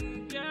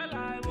me. Girl,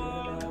 I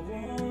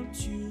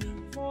want you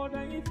more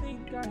than you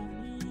think I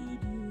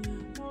need you.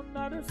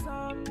 Under the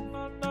sun,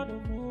 under the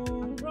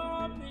moon. I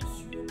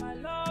promise you my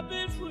love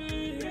is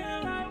real.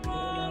 Girl, I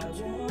want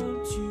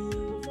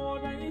you more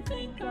than you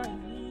think I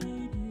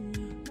need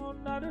you.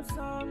 Under the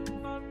sun,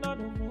 under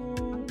the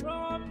moon. I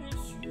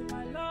promise you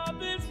my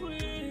love is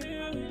real.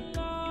 I'm in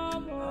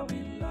love, I'm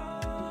in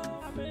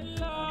love, I'm in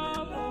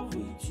love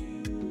with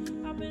you.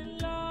 I'm in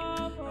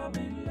love, I'm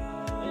in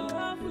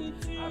love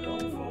with you. I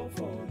don't fall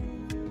for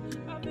you.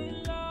 I'm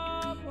in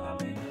love, I'm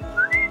in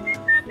love,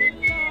 I'm in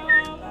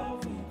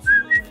love with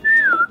you.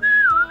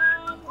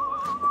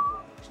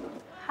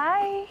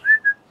 Hi.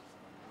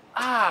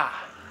 Ah.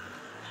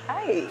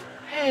 Hi.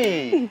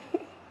 Hey.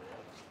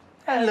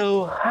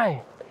 Hello.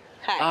 Hi.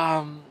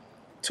 Hi.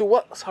 To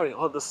what? Sorry.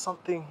 Oh, there's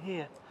something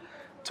here.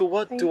 To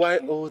what do I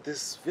owe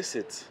this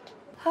visit?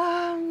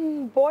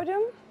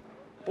 Boredom?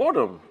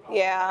 Boredom.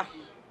 Yeah.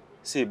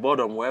 See,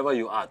 boredom, wherever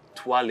you are,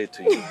 twirl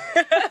to you.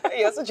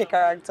 You're such a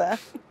character.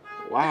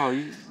 Wow,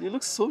 you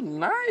look so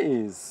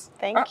nice.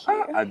 Thank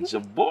you.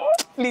 Ajabo.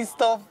 Please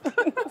stop.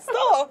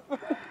 Stop.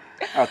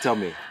 Tell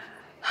me.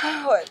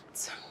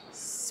 What?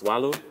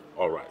 Swallow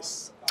or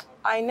rice?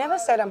 I never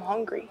said I'm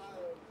hungry.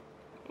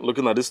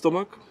 Looking at this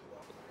stomach?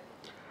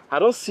 I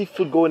don't see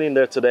food going in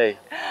there today.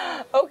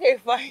 Okay,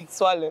 fine.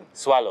 Swallow.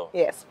 Swallow?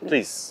 Yes.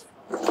 Please.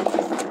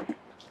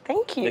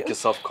 Thank you. Make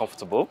yourself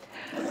comfortable.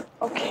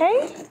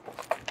 Okay.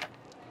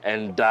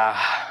 And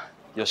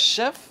your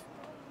chef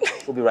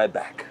will be right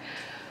back.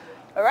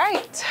 All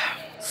right.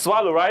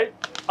 Swallow, right?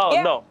 Oh,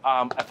 yeah. No.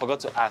 I forgot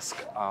to ask,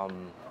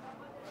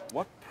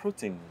 what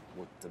protein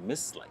would the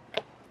miss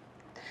like?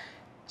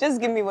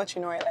 Just give me what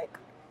you know I like.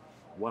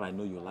 What I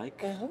know you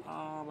like?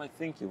 I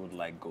think you would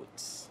like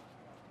goats.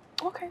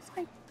 Okay,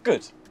 fine.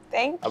 Good.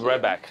 Thank you. I'll be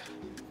right back.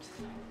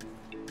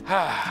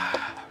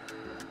 I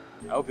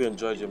hope you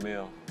enjoyed your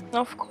meal.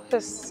 Of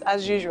course,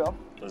 as usual.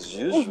 As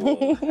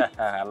usual.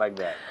 I like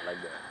that. I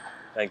like that.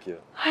 Thank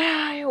you.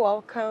 You're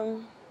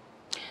welcome.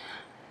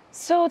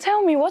 So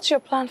tell me, what's your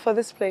plan for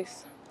this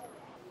place?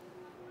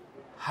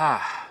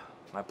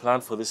 My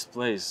plan for this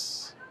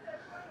place.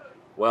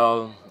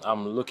 Well,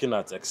 I'm looking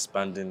at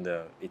expanding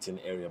the eating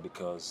area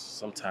because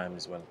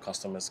sometimes when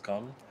customers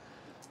come,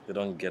 they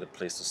don't get a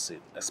place to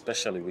sit,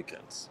 especially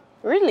weekends.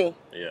 Really?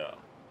 Yeah.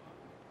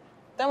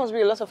 There must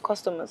be a lot of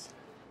customers.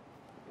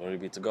 Glory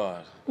be to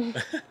God.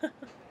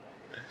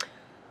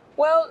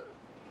 Well,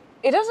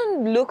 it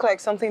doesn't look like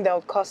something that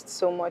would cost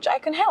so much. I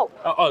can help.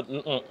 No,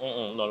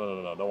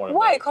 don't worry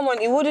Why? about it. Come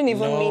on, it wouldn't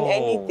even mean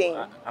anything.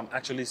 I'm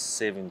actually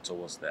saving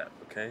towards that,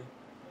 okay?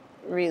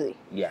 Really?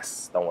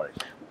 Yes, don't worry.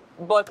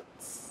 But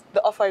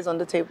the offer is on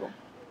the table.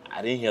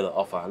 I didn't hear the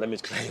offer. Let me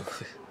clear you.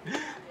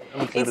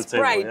 Let me clear It's the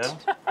table, pride.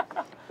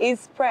 yeah?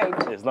 It's pride.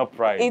 It's not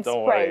pride, It's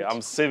don't pride. worry.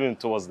 I'm saving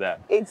towards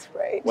that. It's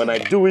pride. When I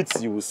do it,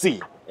 you will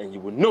see, and you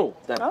will know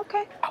that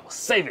okay. I was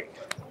saving.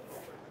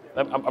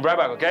 I'm right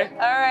back, okay? All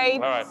right.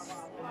 All right.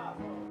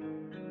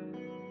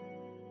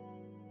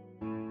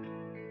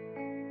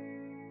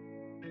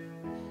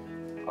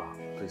 Oh,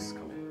 please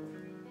come in.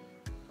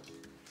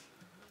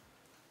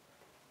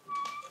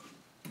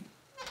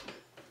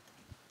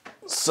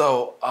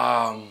 So,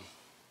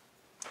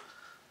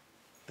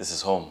 this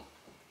is home.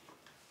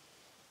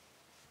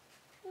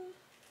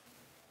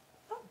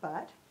 Not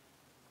bad.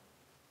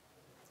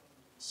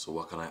 So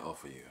what can I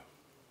offer you?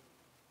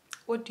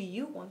 What do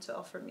you want to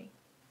offer me?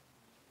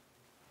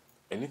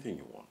 Anything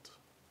you want.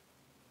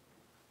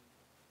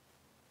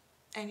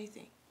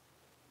 Anything.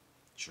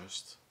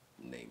 Just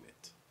name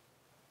it.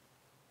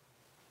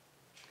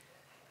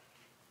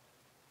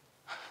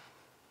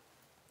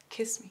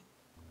 Kiss me.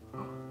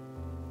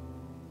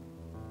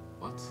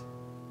 What?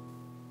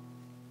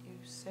 You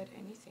said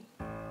anything.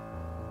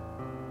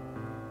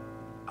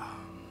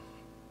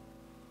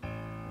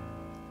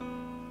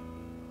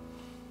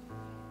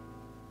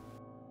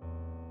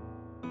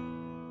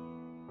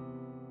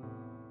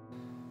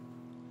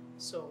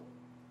 So,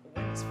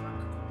 when is Frank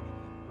coming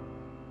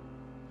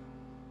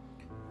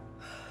again?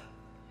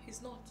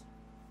 He's not.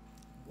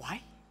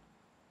 Why?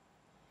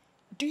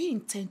 Do you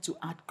intend to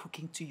add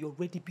cooking to your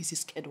already busy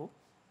schedule?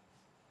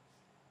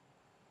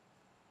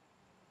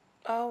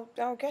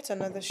 I'll get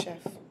another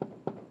chef.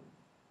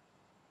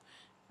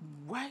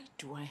 Why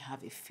do I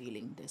have a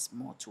feeling there's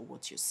more to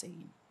what you're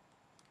saying?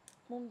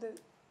 Mom, Don't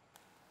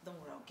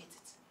worry, I'll get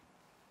it.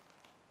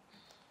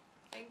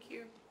 Thank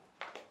you.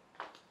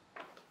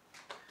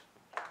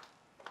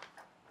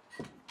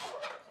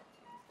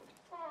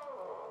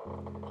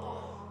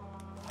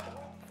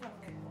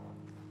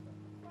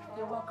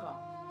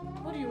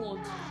 What do you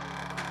want?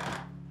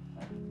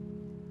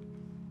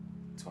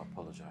 To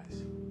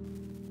apologize.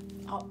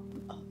 Oh,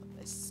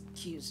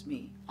 excuse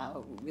me.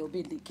 We'll be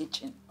in the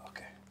kitchen.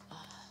 Okay.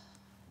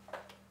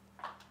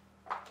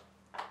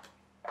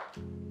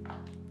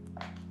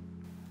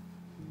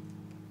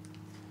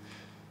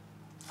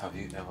 Have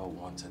you ever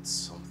wanted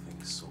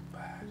something so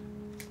bad?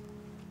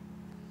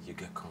 You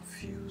get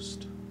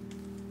confused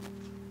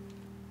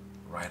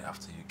right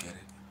after you get it?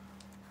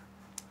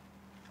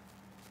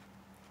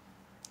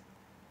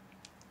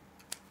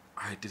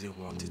 I didn't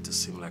want it to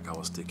seem like I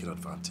was taking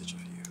advantage of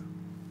you.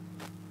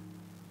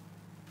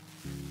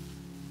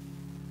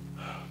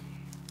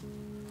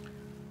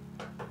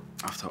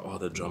 After all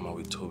the drama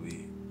with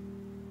Toby,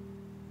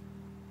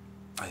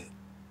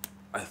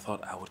 I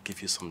thought I would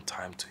give you some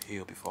time to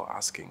heal before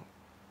asking.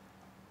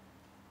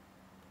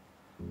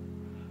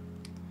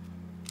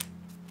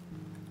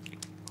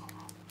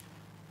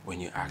 When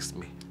you asked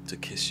me to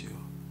kiss you,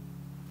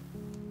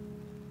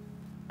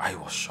 I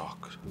was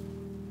shocked.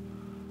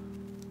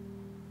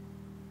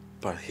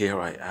 But here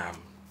I am,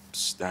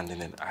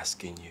 standing and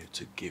asking you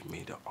to give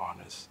me the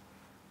honors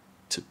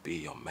to be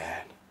your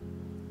man,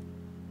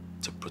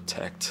 to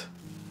protect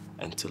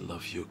and to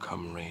love you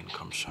come rain,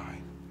 come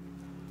shine.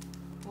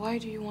 Why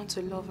do you want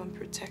to love and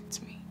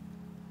protect me?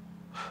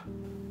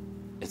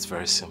 It's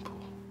very simple.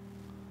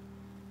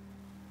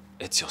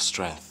 It's your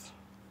strength,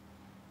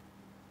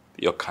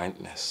 your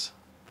kindness,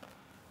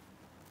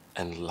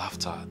 and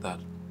laughter that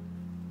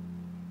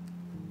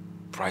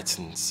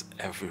brightens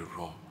every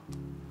room.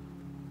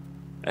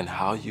 And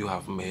how you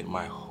have made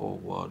my whole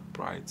world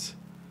bright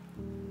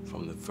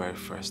from the very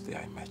first day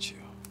I met you.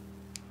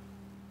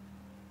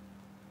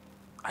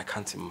 I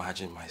can't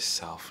imagine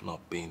myself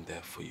not being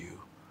there for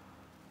you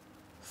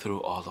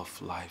through all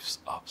of life's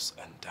ups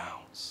and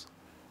downs.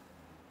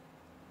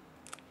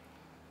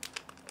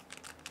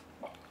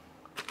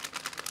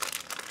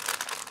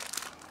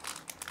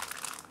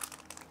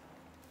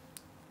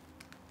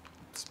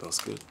 Smells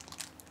good.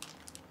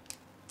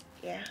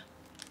 Yeah.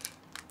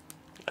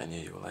 I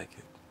knew you would like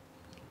it.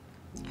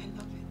 I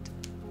love it.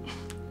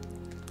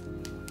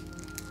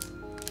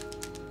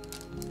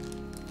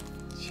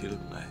 You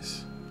look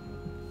nice.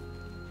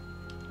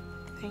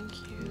 Thank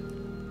you.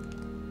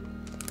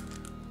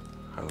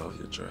 I love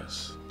your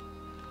dress.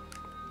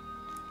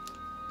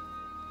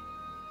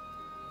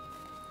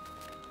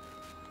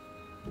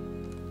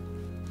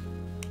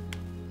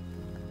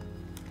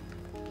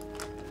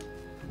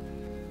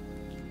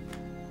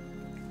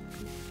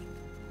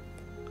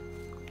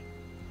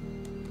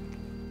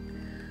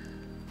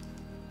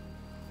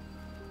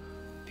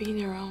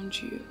 Being around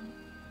you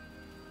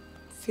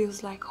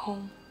feels like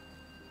home.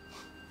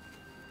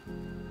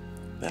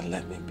 Then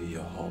let me be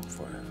your home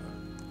forever.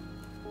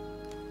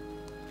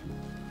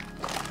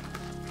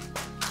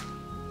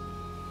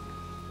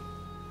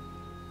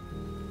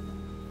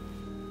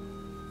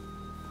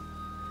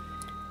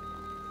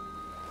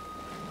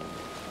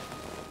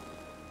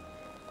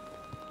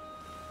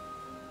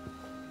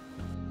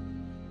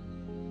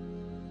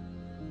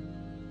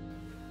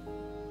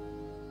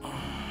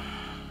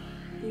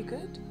 You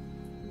good?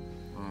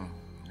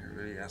 You're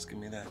really asking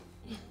me that?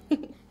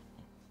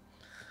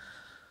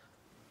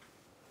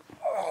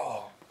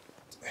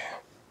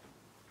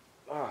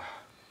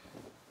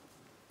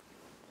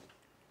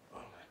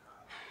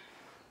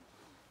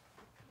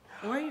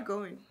 Where are you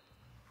going?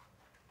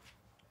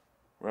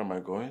 Where am I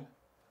going?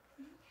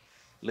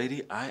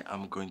 Lady, I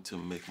am going to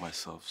make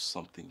myself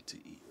something to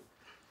eat.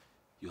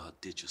 You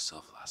outdid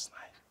yourself last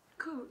night.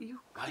 Cool, you.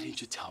 Why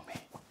didn't you tell me?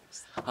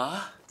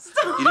 Huh?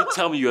 Stop. You didn't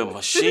tell me you're a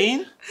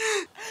machine?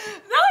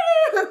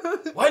 No!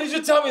 Why did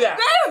you tell me that?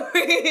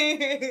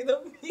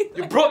 Don't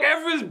you broke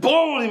every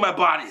bone in my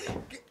body.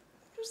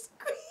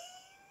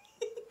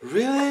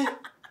 Really?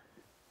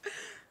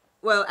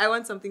 Well, I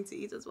want something to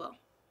eat as well.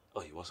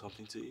 Oh, you want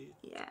something to eat?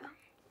 Yeah.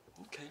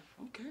 Okay,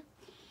 okay.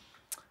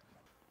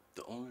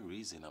 The only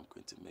reason I'm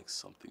going to make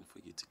something for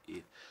you to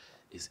eat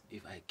is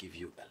if I give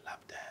you a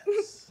lap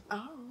dance.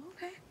 Oh,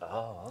 okay.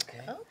 Oh,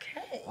 okay.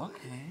 Okay.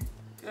 Okay.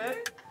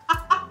 Good.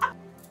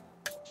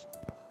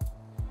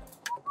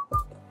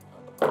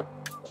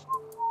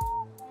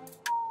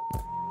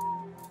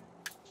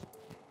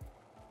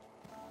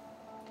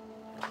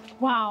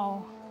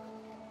 Wow.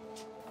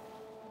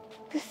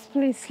 This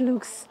place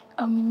looks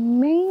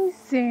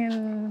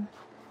amazing.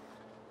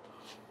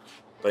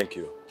 Thank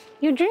you.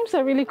 Your dreams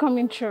are really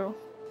coming true.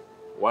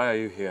 Why are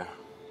you here?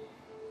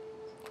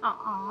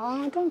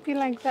 Don't be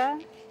like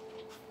that.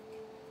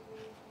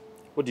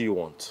 What do you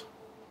want?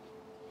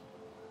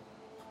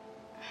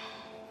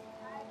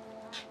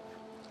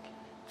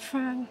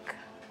 Frank,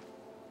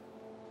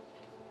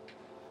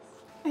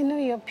 I know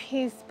you're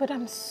pissed, but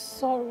I'm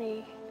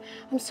sorry.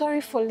 I'm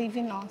sorry for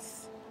leaving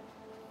us.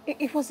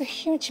 It was a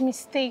huge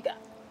mistake.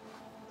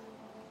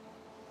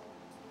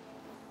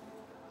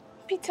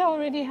 Peter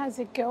already has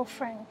a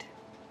girlfriend.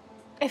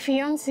 A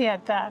fiancé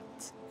at that.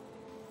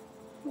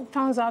 It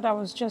turns out I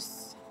was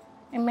just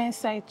a mere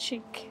side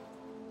chick.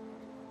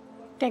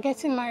 They're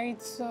getting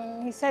married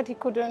soon. He said he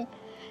couldn't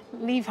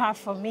leave her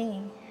for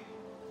me.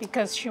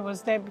 because she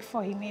was there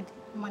before he made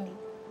money.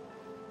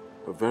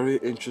 A very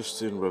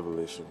interesting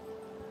revelation.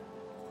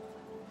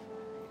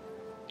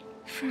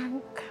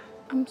 Frank,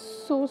 I'm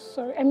so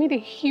sorry. I made a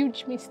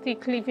huge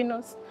mistake leaving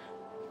us.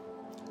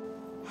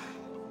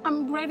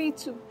 I'm ready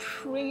to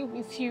pray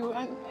with you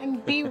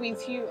and be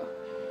with you.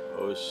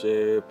 Oh,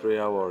 shit,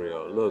 prayer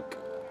warrior. Look,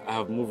 I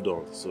have moved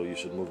on, so you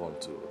should move on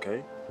too,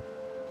 okay?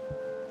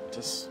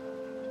 Just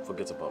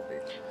forget about me.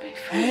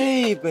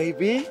 Hey,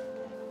 baby.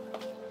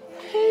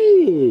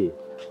 Hey.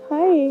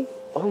 Hi.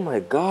 Oh my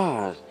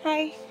God.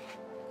 Hi.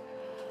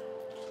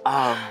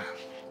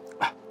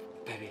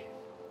 Baby.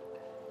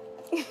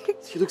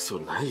 You look so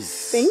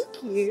nice.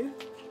 Thank you.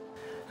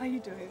 How you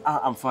doing?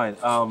 I'm fine.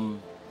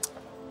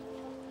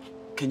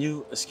 Can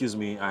you excuse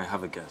me? I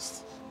have a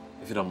guest,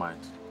 if you don't mind.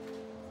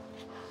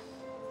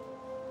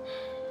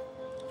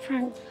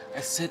 Frank.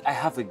 I said I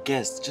have a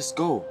guest. Just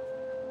go.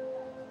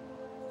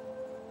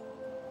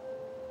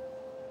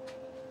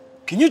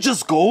 Can you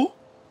just go?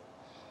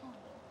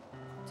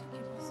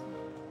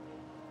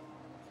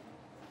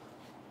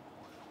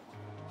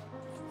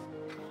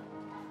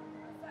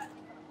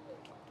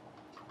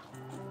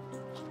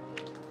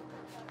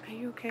 Are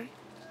you okay?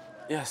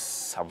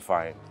 Yes, I'm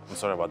fine. I'm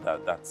sorry about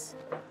that. That's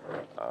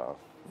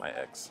my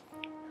ex.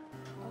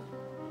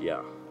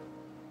 Yeah.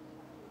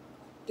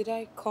 Did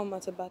I come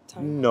at a bad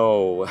time?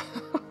 No.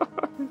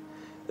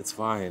 It's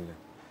fine.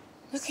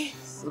 Okay.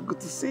 So good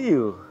to see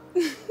you.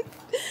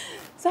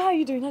 So how are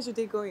you doing? How's your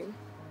day going?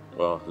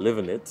 Well,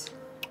 living it.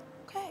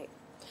 Okay.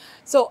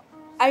 So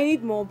I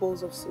need more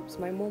bowls of soups.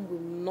 My mom will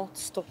not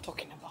stop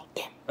talking about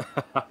them.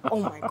 Oh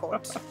my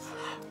God.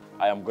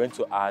 I am going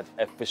to add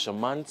a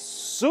fisherman's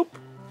soup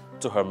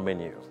to her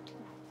menu.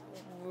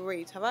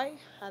 Wait, have I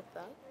had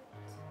that?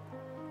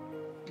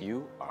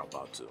 You are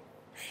about to.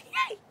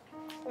 Yay!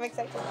 I'm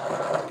excited.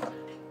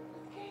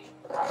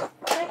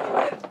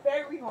 I'm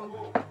very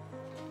hungry.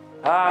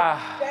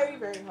 Ah. Very,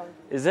 very hungry.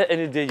 Is there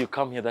any day you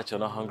come here that you're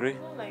not hungry?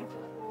 Oh my God.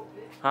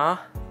 Huh?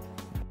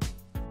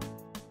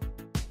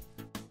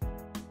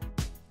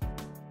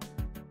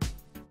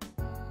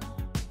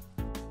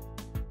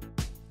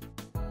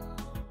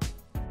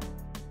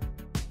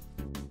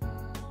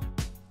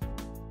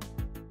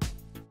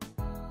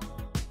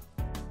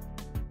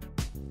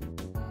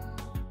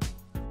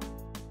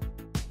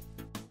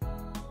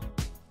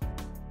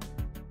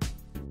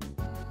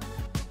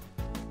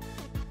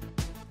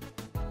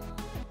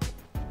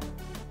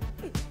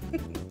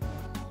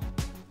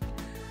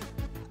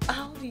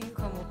 How do you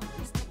come up with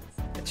these things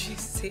that you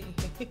say?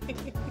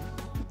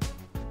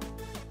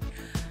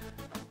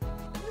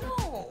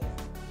 No.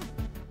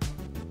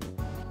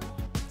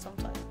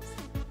 Sometimes.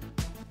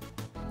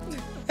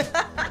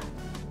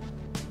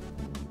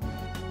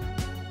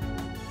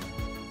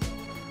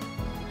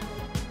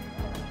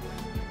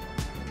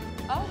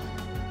 Oh.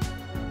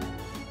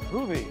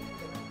 Ruby,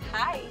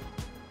 Hi.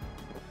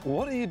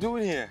 what are you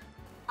doing here?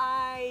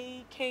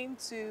 I came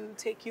to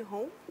take you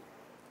home.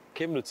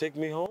 Came to take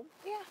me home?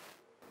 Yeah.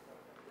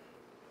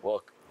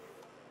 Well,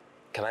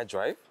 can I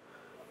drive?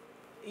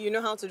 You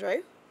know how to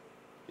drive?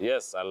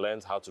 Yes, I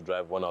learned how to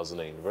drive when I was in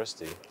the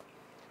university.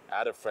 I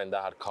had a friend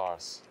that had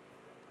cars.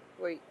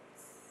 Wait,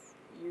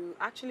 you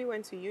actually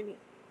went to uni?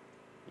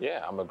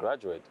 Yeah, I'm a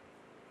graduate.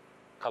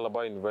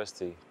 Calabar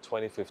University,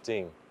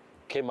 2015.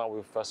 Came out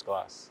with first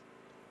class.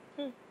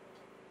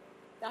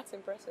 That's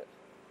impressive.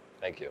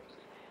 Thank you.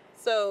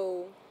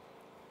 So,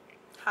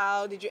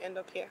 how did you end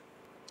up here?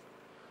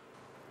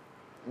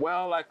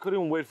 Well, I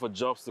couldn't wait for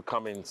jobs to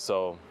come in,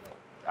 so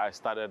I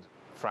started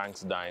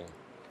Frank's Dine.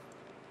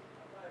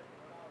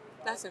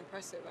 That's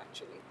impressive,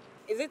 actually.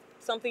 Is it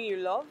something you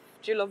love?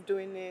 Do you love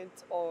doing it,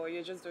 or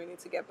you're just doing it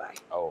to get by?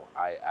 Oh,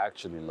 I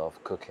actually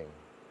love cooking.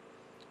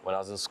 When I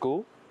was in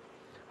school,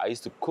 I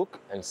used to cook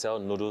and sell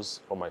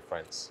noodles for my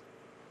friends.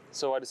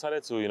 So I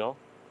decided to,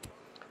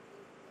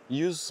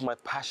 use my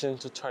passion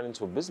to turn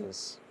into a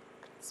business.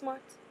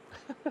 Smart.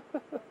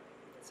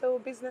 So,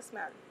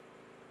 businessman,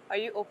 are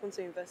you open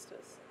to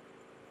investors?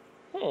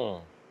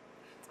 Are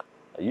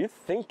you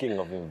thinking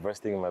of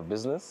investing in my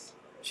business?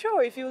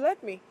 Sure, if you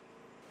let me.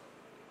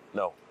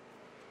 No,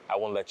 I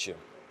won't let you.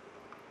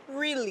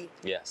 Really?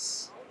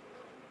 Yes.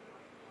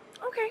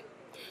 Okay.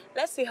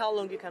 Let's see how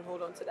long you can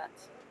hold on to that.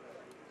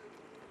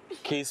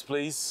 Keys,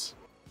 please.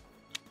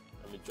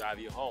 Let me drive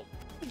you home.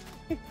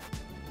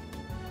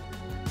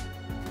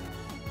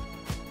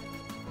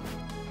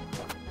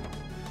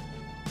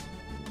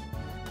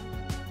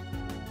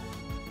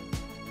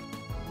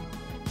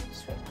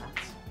 Sweetheart,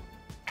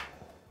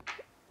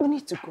 you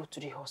need to go to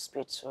the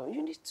hospital.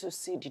 You need to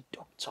see the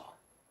doctor.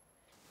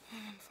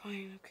 I'm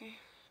fine, okay?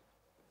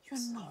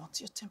 You're not.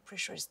 Your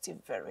temperature is still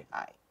very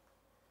high.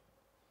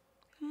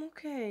 I'm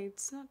okay.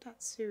 It's not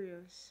that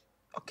serious.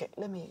 Okay,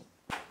 let me...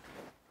 I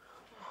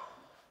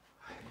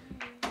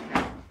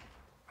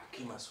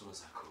came as soon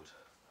as I could.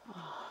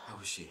 How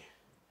is she?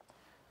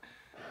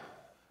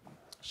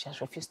 She has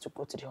refused to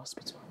go to the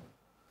hospital.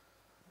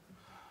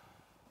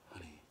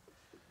 Honey,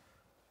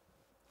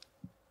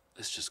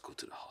 let's just go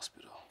to the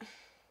hospital.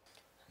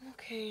 I'm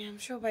okay. okay. I'm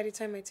sure by the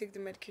time I take the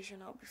medication,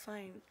 I'll be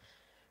fine.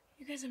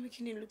 You guys are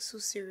making it look so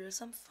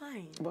serious. I'm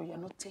fine. But you're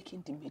not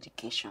taking the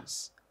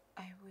medications.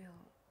 I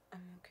will.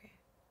 I'm okay.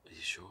 Are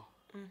you sure?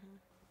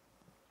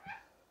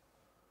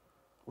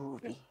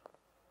 Ruby,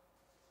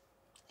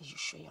 are you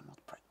sure you're not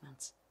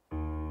pregnant?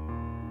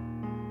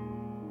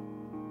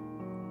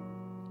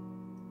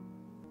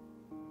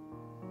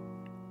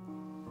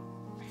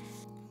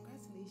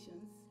 Congratulations,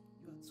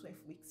 you are 12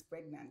 weeks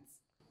pregnant.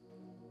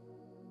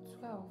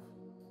 12?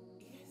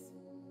 Yes.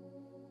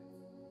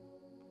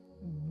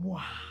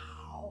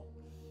 Wow!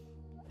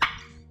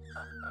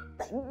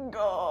 Thank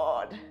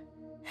God!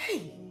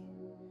 Hey!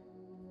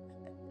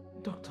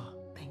 Doctor,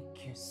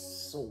 thank you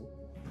so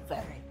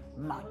very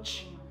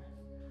much.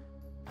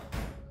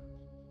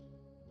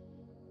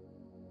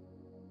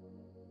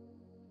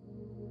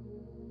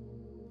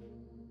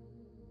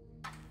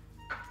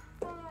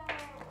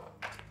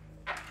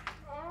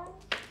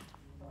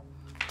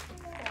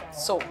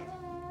 So,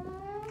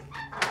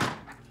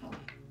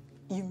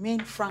 you mean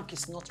Frank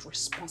is not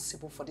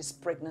responsible for this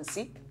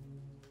pregnancy?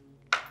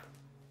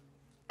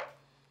 I've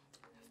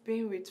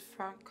been with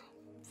Frank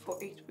for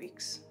 8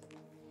 weeks.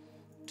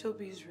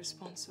 Toby is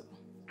responsible.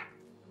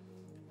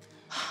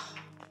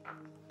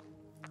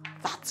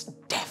 That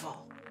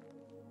devil.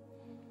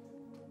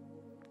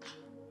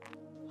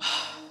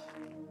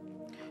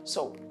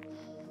 So,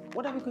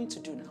 what are we going to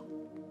do now?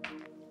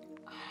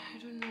 I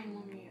don't know,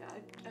 Mommy.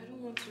 I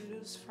don't want to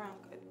lose Frank.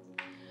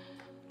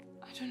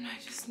 I don't know. I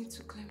just need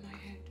to clear my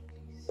head,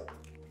 please.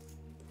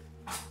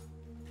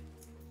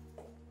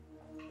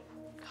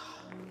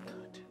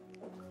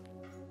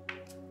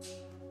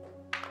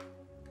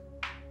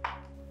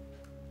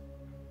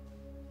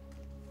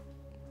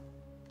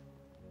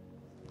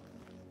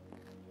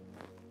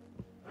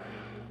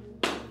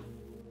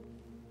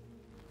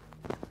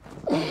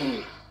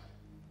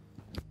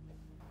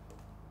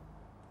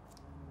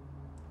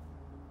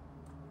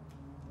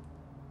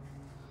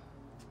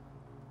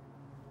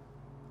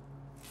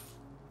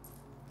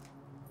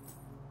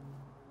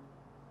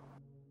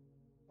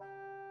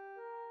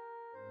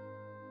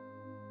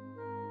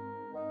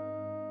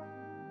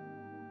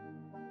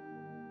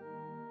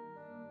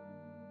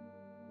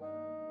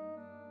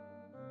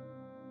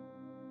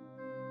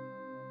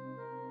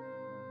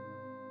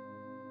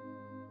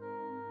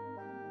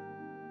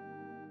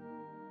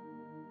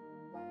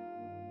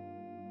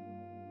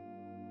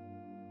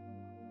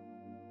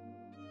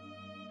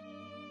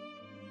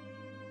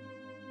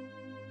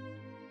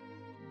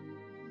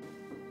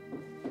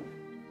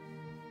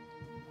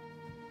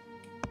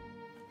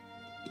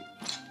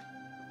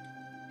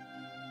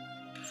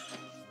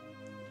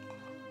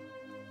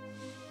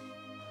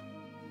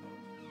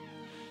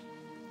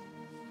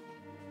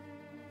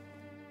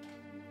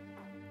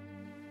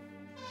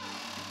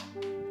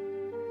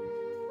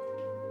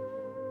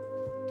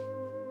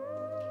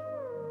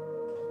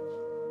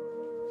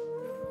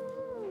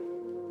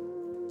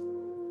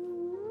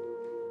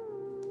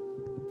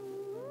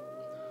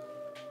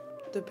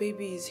 The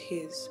baby is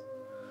his.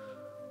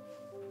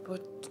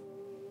 But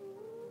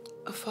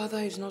a father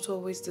is not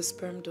always the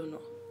sperm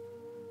donor.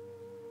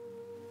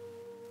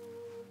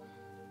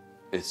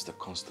 It's the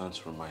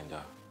constant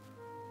reminder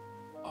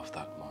of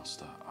that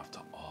monster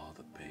after all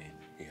the pain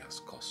he has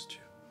caused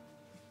you.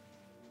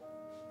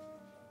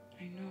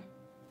 I know.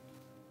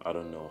 I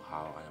don't know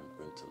how I am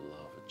going to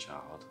love a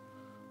child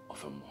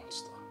of a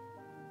monster.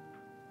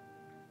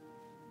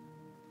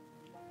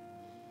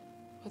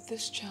 But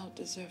this child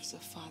deserves a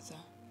father.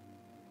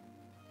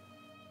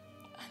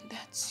 And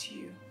that's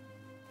you.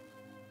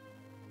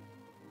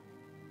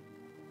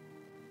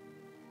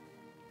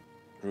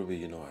 Ruby,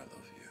 you know I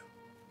love you.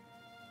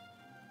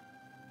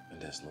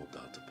 And there's no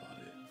doubt about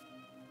it.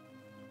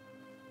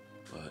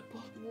 But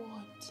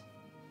what?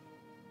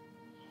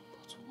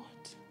 But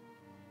what?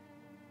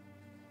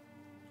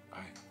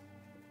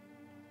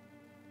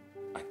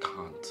 I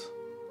can't.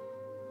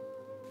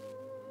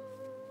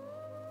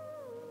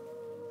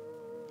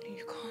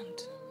 You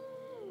can't.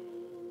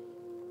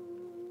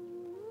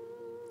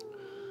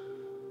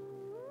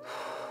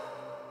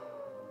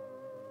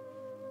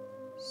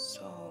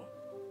 So,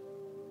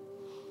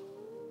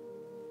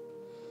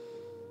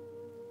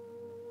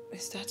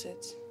 is that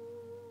it?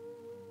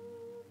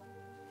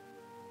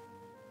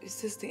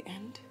 Is this the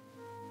end?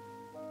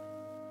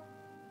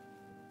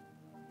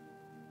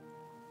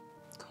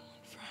 Come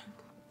on, Frank.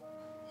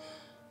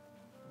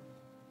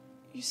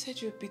 You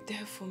said you'd be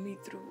there for me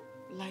through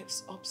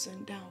life's ups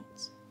and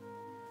downs.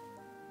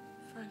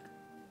 Frank,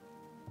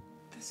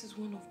 this is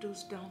one of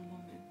those down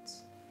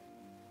moments.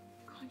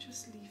 You can't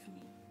just leave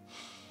me.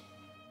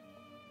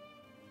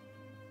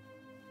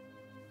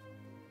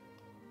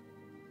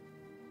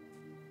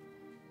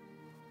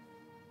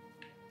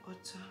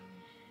 But,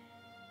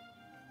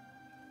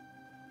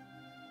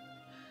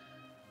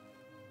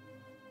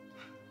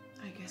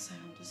 I guess I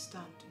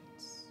understand.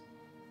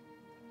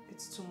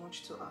 It's too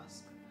much to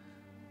ask.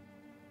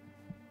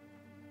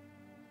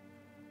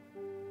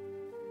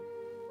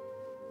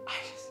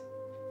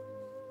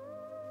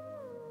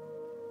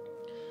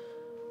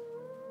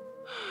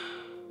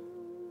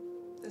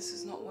 this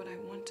is not what I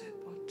wanted,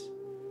 but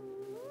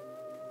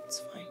it's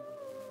fine.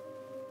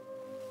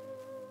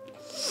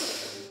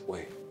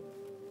 Wait.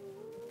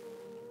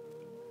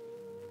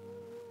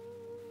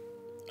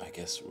 I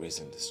guess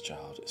raising this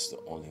child is the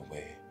only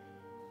way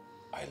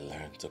I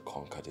learned to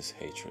conquer this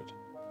hatred.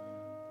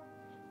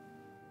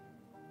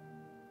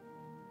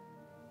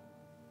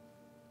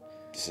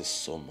 This is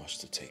so much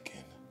to take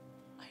in.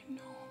 I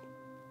know.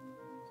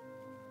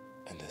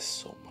 And there's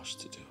so much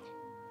to do.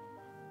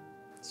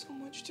 So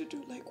much to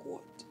do, like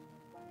what?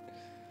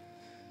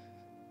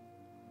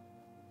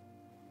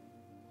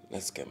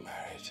 Let's get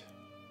married.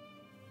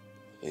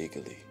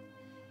 Legally.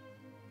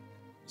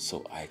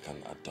 So I can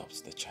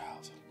adopt the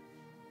child.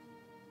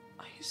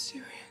 Are you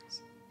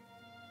serious?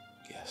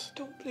 Yes.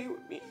 Don't play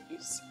with me,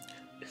 please.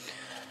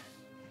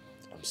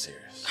 I'm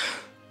serious.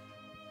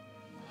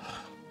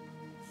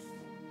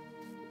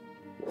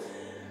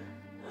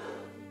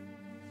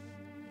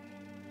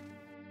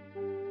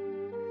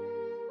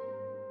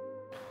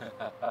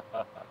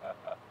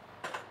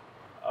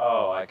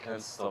 Oh, I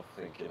can't stop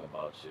thinking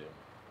about you.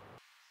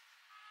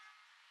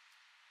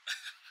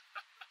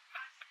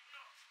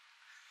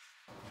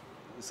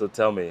 So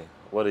tell me,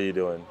 what are you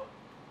doing?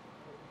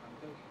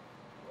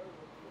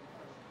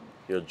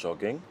 You're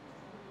jogging?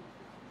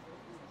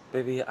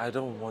 Baby, I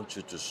don't want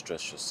you to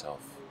stress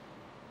yourself.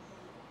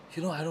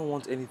 You know, I don't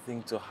want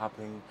anything to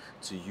happen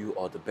to you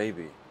or the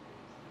baby.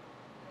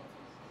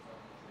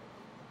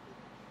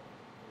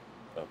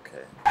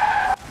 Okay.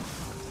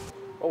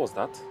 What was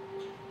that?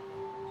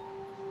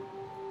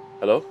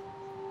 Hello?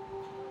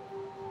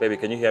 Baby,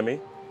 can you hear me?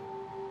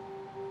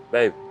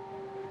 Babe?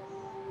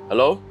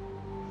 Hello?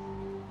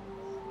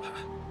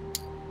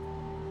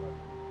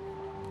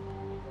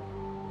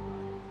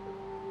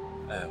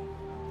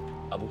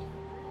 Abu,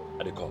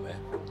 I dey come, eh?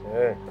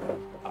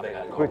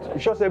 Yeah. Wait, you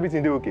sure say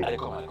everything dey okay? I dey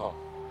come.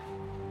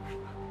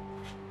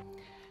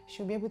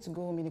 She'll be able to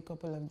go home in a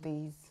couple of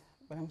days,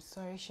 but I'm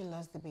sorry she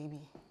lost the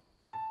baby.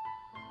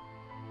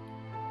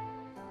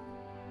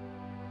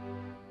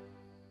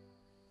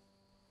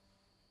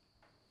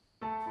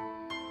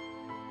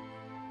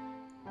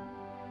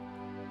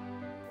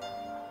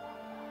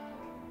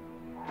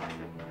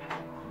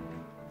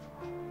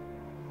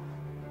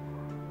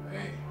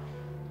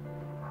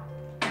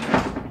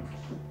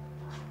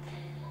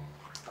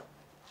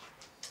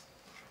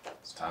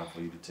 Time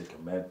for you to take your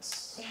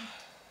meds.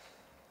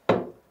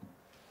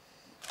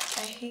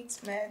 I hate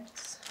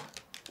meds.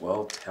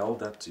 Well, tell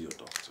that to your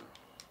doctor.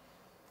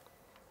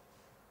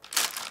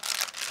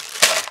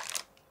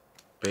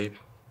 Babe,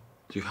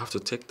 you have to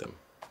take them.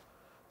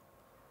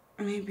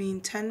 Maybe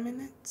in 10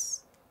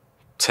 minutes?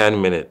 10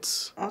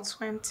 minutes. Or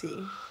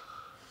 20.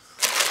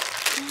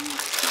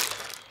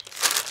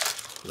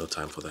 No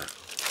time for that.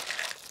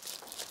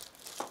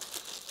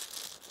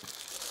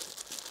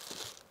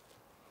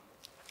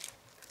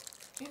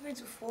 You're going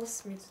to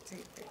force me to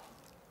take it.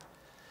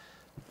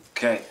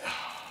 Okay.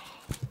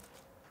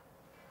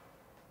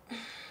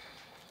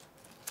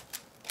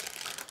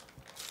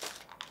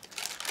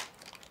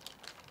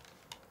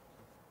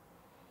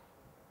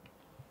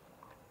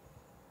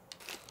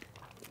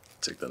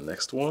 Take the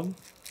next one.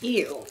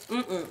 Ew.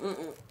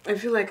 I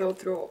feel like I'll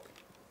throw up.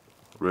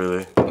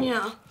 Really?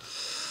 Yeah.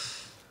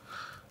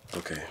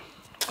 Okay.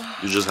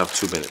 You just have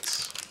 2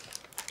 minutes.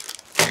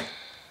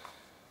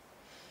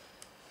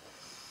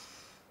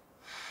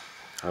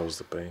 How was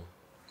the pain?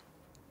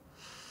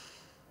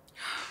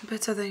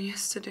 Better than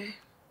yesterday.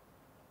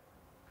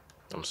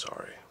 I'm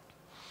sorry.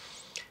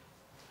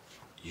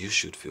 You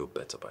should feel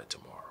better by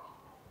tomorrow.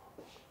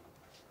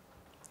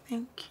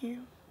 Thank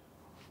you.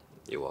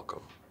 You're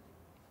welcome.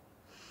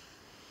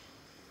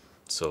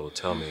 So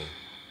tell me,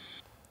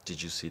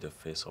 did you see the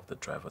face of the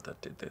driver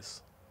that did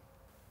this?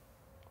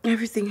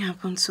 Everything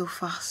happened so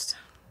fast.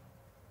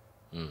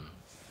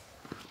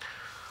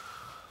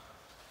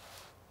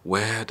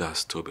 Where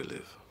does Toby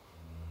live?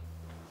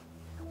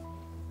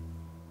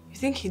 You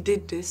think he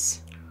did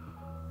this?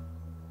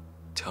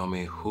 Tell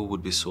me, who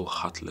would be so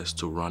heartless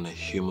to run a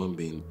human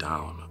being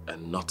down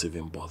and not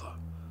even bother?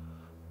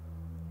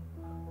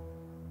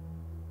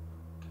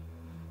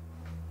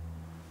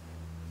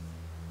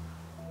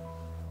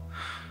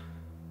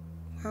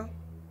 Well,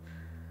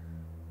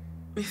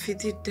 if he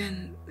did,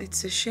 then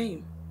it's a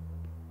shame.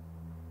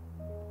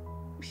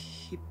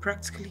 He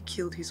practically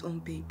killed his own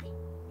baby.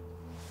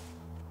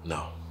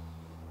 No.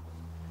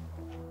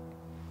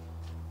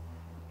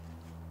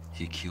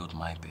 He killed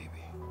my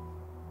baby,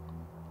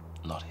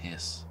 not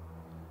his.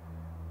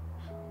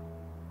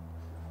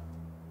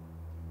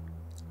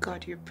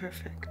 God, you're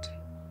perfect.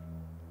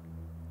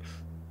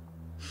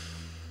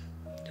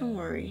 Don't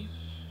worry.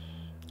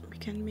 We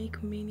can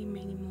make many,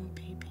 many more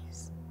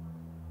babies.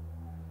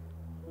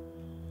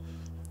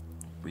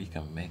 We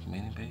can make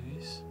many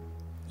babies?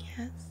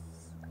 Yes.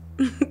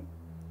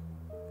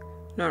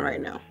 Not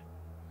right now.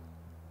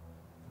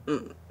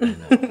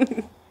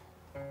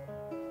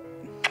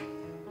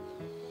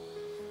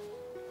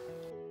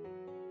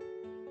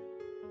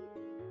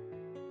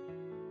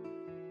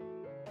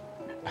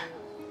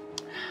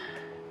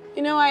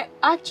 You know, I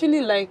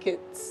actually like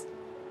it.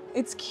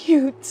 It's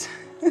cute.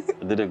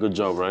 I did a good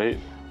job, right?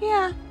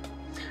 Yeah.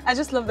 I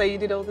just love that you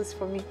did all this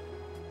for me.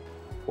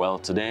 Well,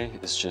 today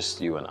it's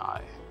just you and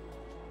I.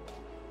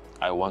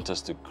 I want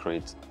us to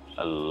create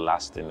a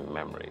lasting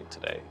memory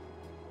today.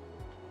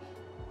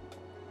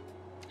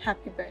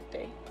 Happy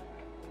birthday.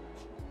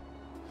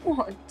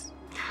 What?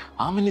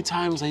 How many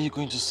times are you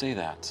going to say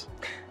that?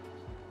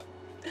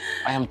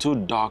 I am too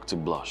dark to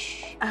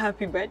blush.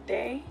 Happy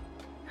birthday.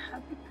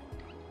 Happy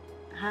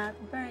birthday.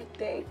 Happy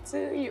birthday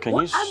to you. Can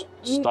you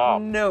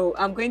stop? No,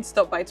 I'm going to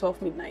stop by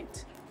 12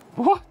 midnight.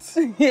 What?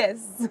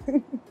 Yes.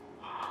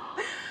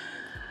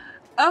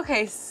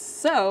 Okay,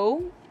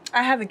 so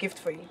I have a gift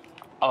for you.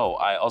 Oh,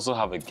 I also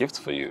have a gift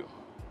for you.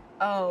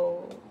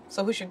 Oh,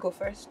 so who should go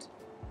first?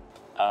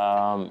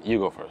 You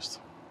go first.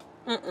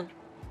 Mm-mm.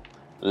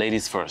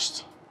 Ladies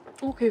first.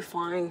 Okay,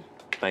 fine.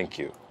 Thank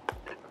you.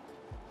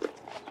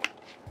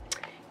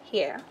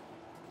 Here.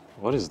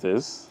 What is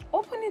this?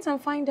 Open it and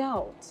find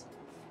out.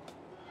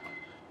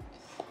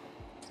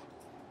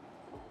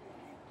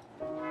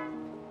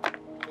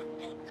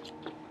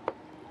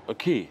 A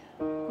key?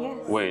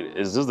 Yes. Wait,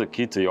 is this the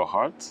key to your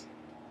heart?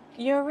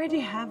 You already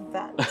have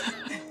that.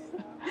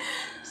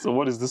 So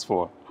what is this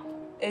for?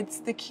 It's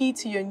the key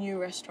to your new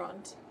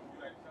restaurant.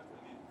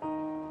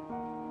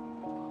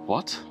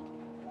 What?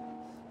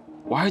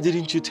 Why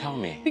didn't you tell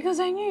me? Because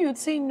I knew you'd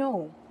say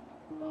no.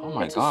 Oh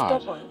my You're God.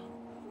 too stubborn.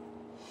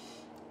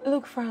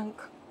 Look,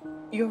 Frank,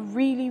 you're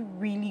really,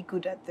 really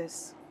good at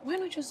this. Why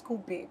not just go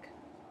big?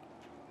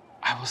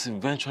 I was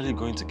eventually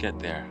going to get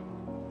there.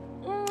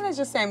 Let's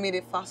just say I made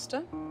it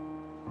faster.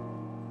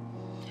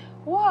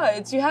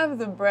 What? You have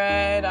the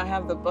bread, I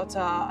have the butter.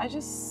 I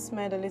just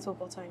smeared a little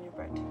butter in your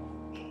bread.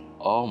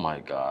 Oh my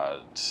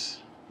God.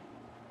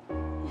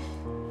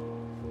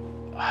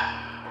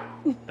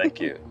 Thank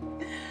you.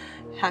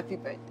 Happy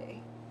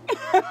birthday.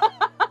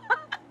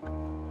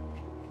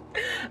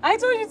 I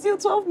told you till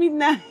 12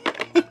 midnight.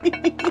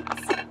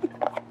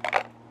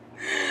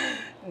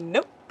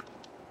 Nope.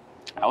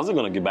 I wasn't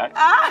gonna get back.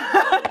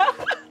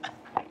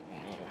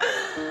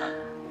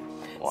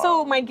 Wow.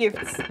 So, my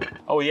gifts.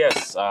 Oh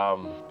yes,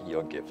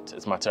 your gift.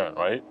 It's my turn,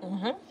 right?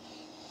 Mm-hmm.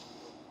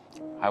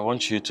 I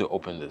want you to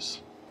open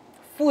this.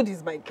 Food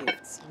is my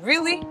gift.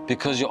 Really?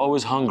 Because you're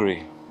always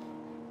hungry.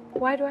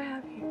 Why do I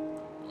have you?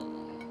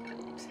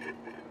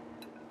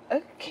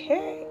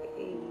 Okay.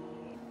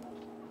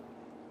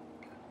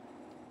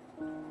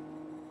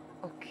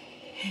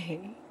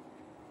 Okay.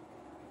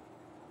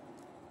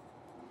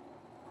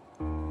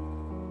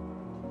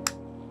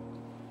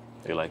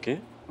 You like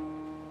it?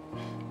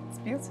 It's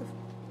beautiful.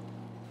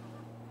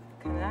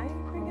 Can I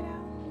bring it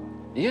out?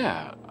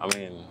 Yeah, I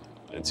mean,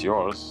 it's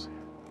yours.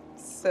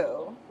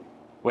 So?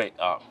 Wait,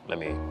 let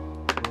me...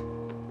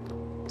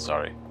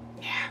 Sorry.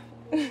 Yeah.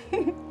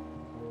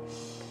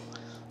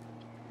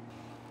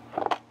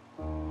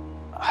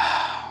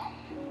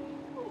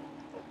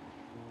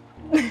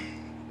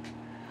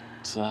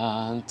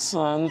 Dun,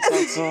 dun,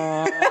 dun,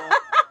 dun.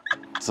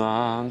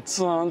 Dun,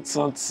 dun,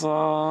 dun,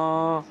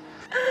 dun.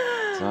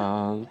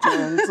 Dun,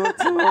 dun, dun,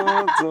 dun,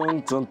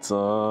 dun,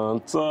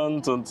 dun, dun,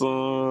 dun,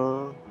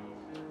 dun.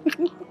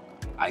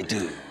 I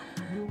do.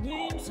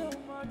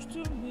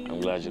 I'm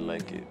glad you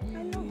like it.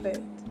 I love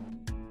it.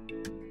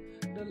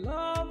 The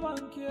love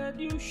and care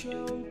you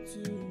show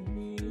to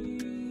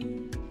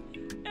me.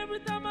 Every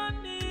time I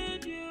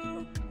need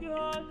you,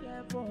 you're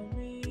there for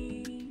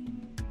me.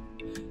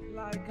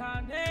 Like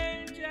an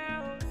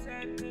angel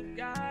sent to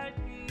guide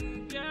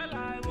me. Girl,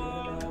 I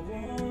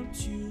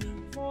want you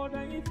more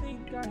than you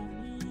think I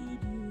need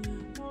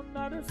you.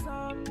 Under the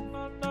sun,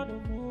 under the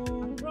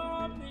moon,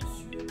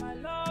 promise you my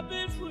love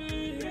is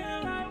real.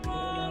 Girl, I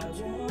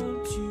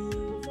want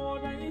you more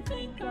than you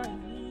think I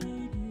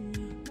need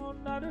you.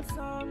 Under the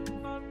sun,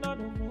 under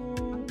the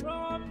moon,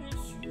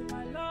 promise you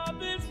my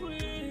love is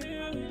real.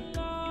 I'm in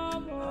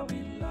love, I'm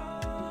in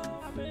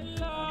love, I'm in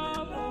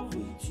love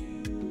with you.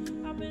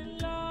 I'm in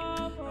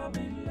love, I'm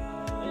in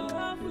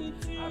love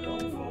with you. I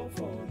don't fall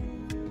for you.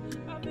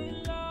 I'm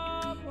in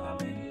love, I'm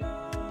in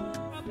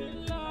love, I'm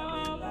in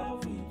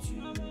love with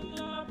you. I'm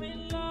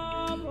in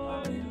love,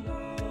 I'm in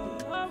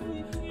love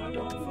with you. I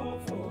don't fall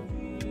for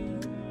you.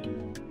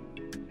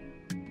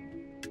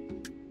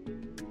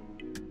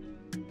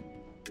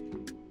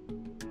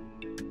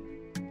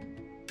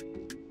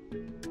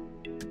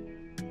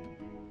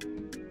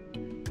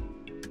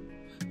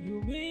 You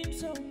mean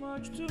so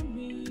much to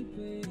me,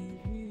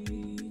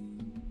 baby.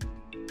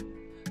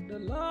 The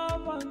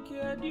love and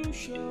care you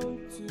show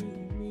to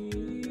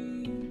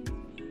me.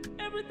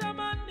 Every time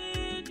I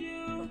need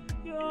you,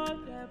 you're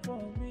there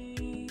for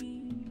me.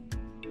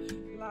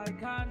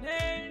 Like an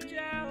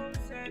angel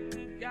sent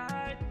to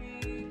guide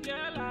me.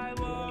 Girl, I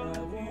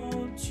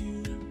want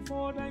you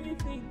more than you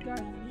think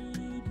I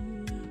need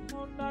you.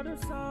 Under the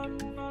sun,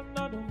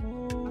 under the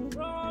moon,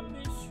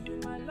 promise you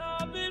my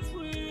love is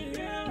real.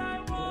 Girl, I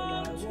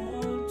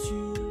want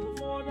you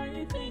more than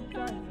you think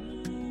I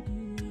need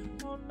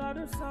you. Under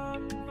the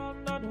sun,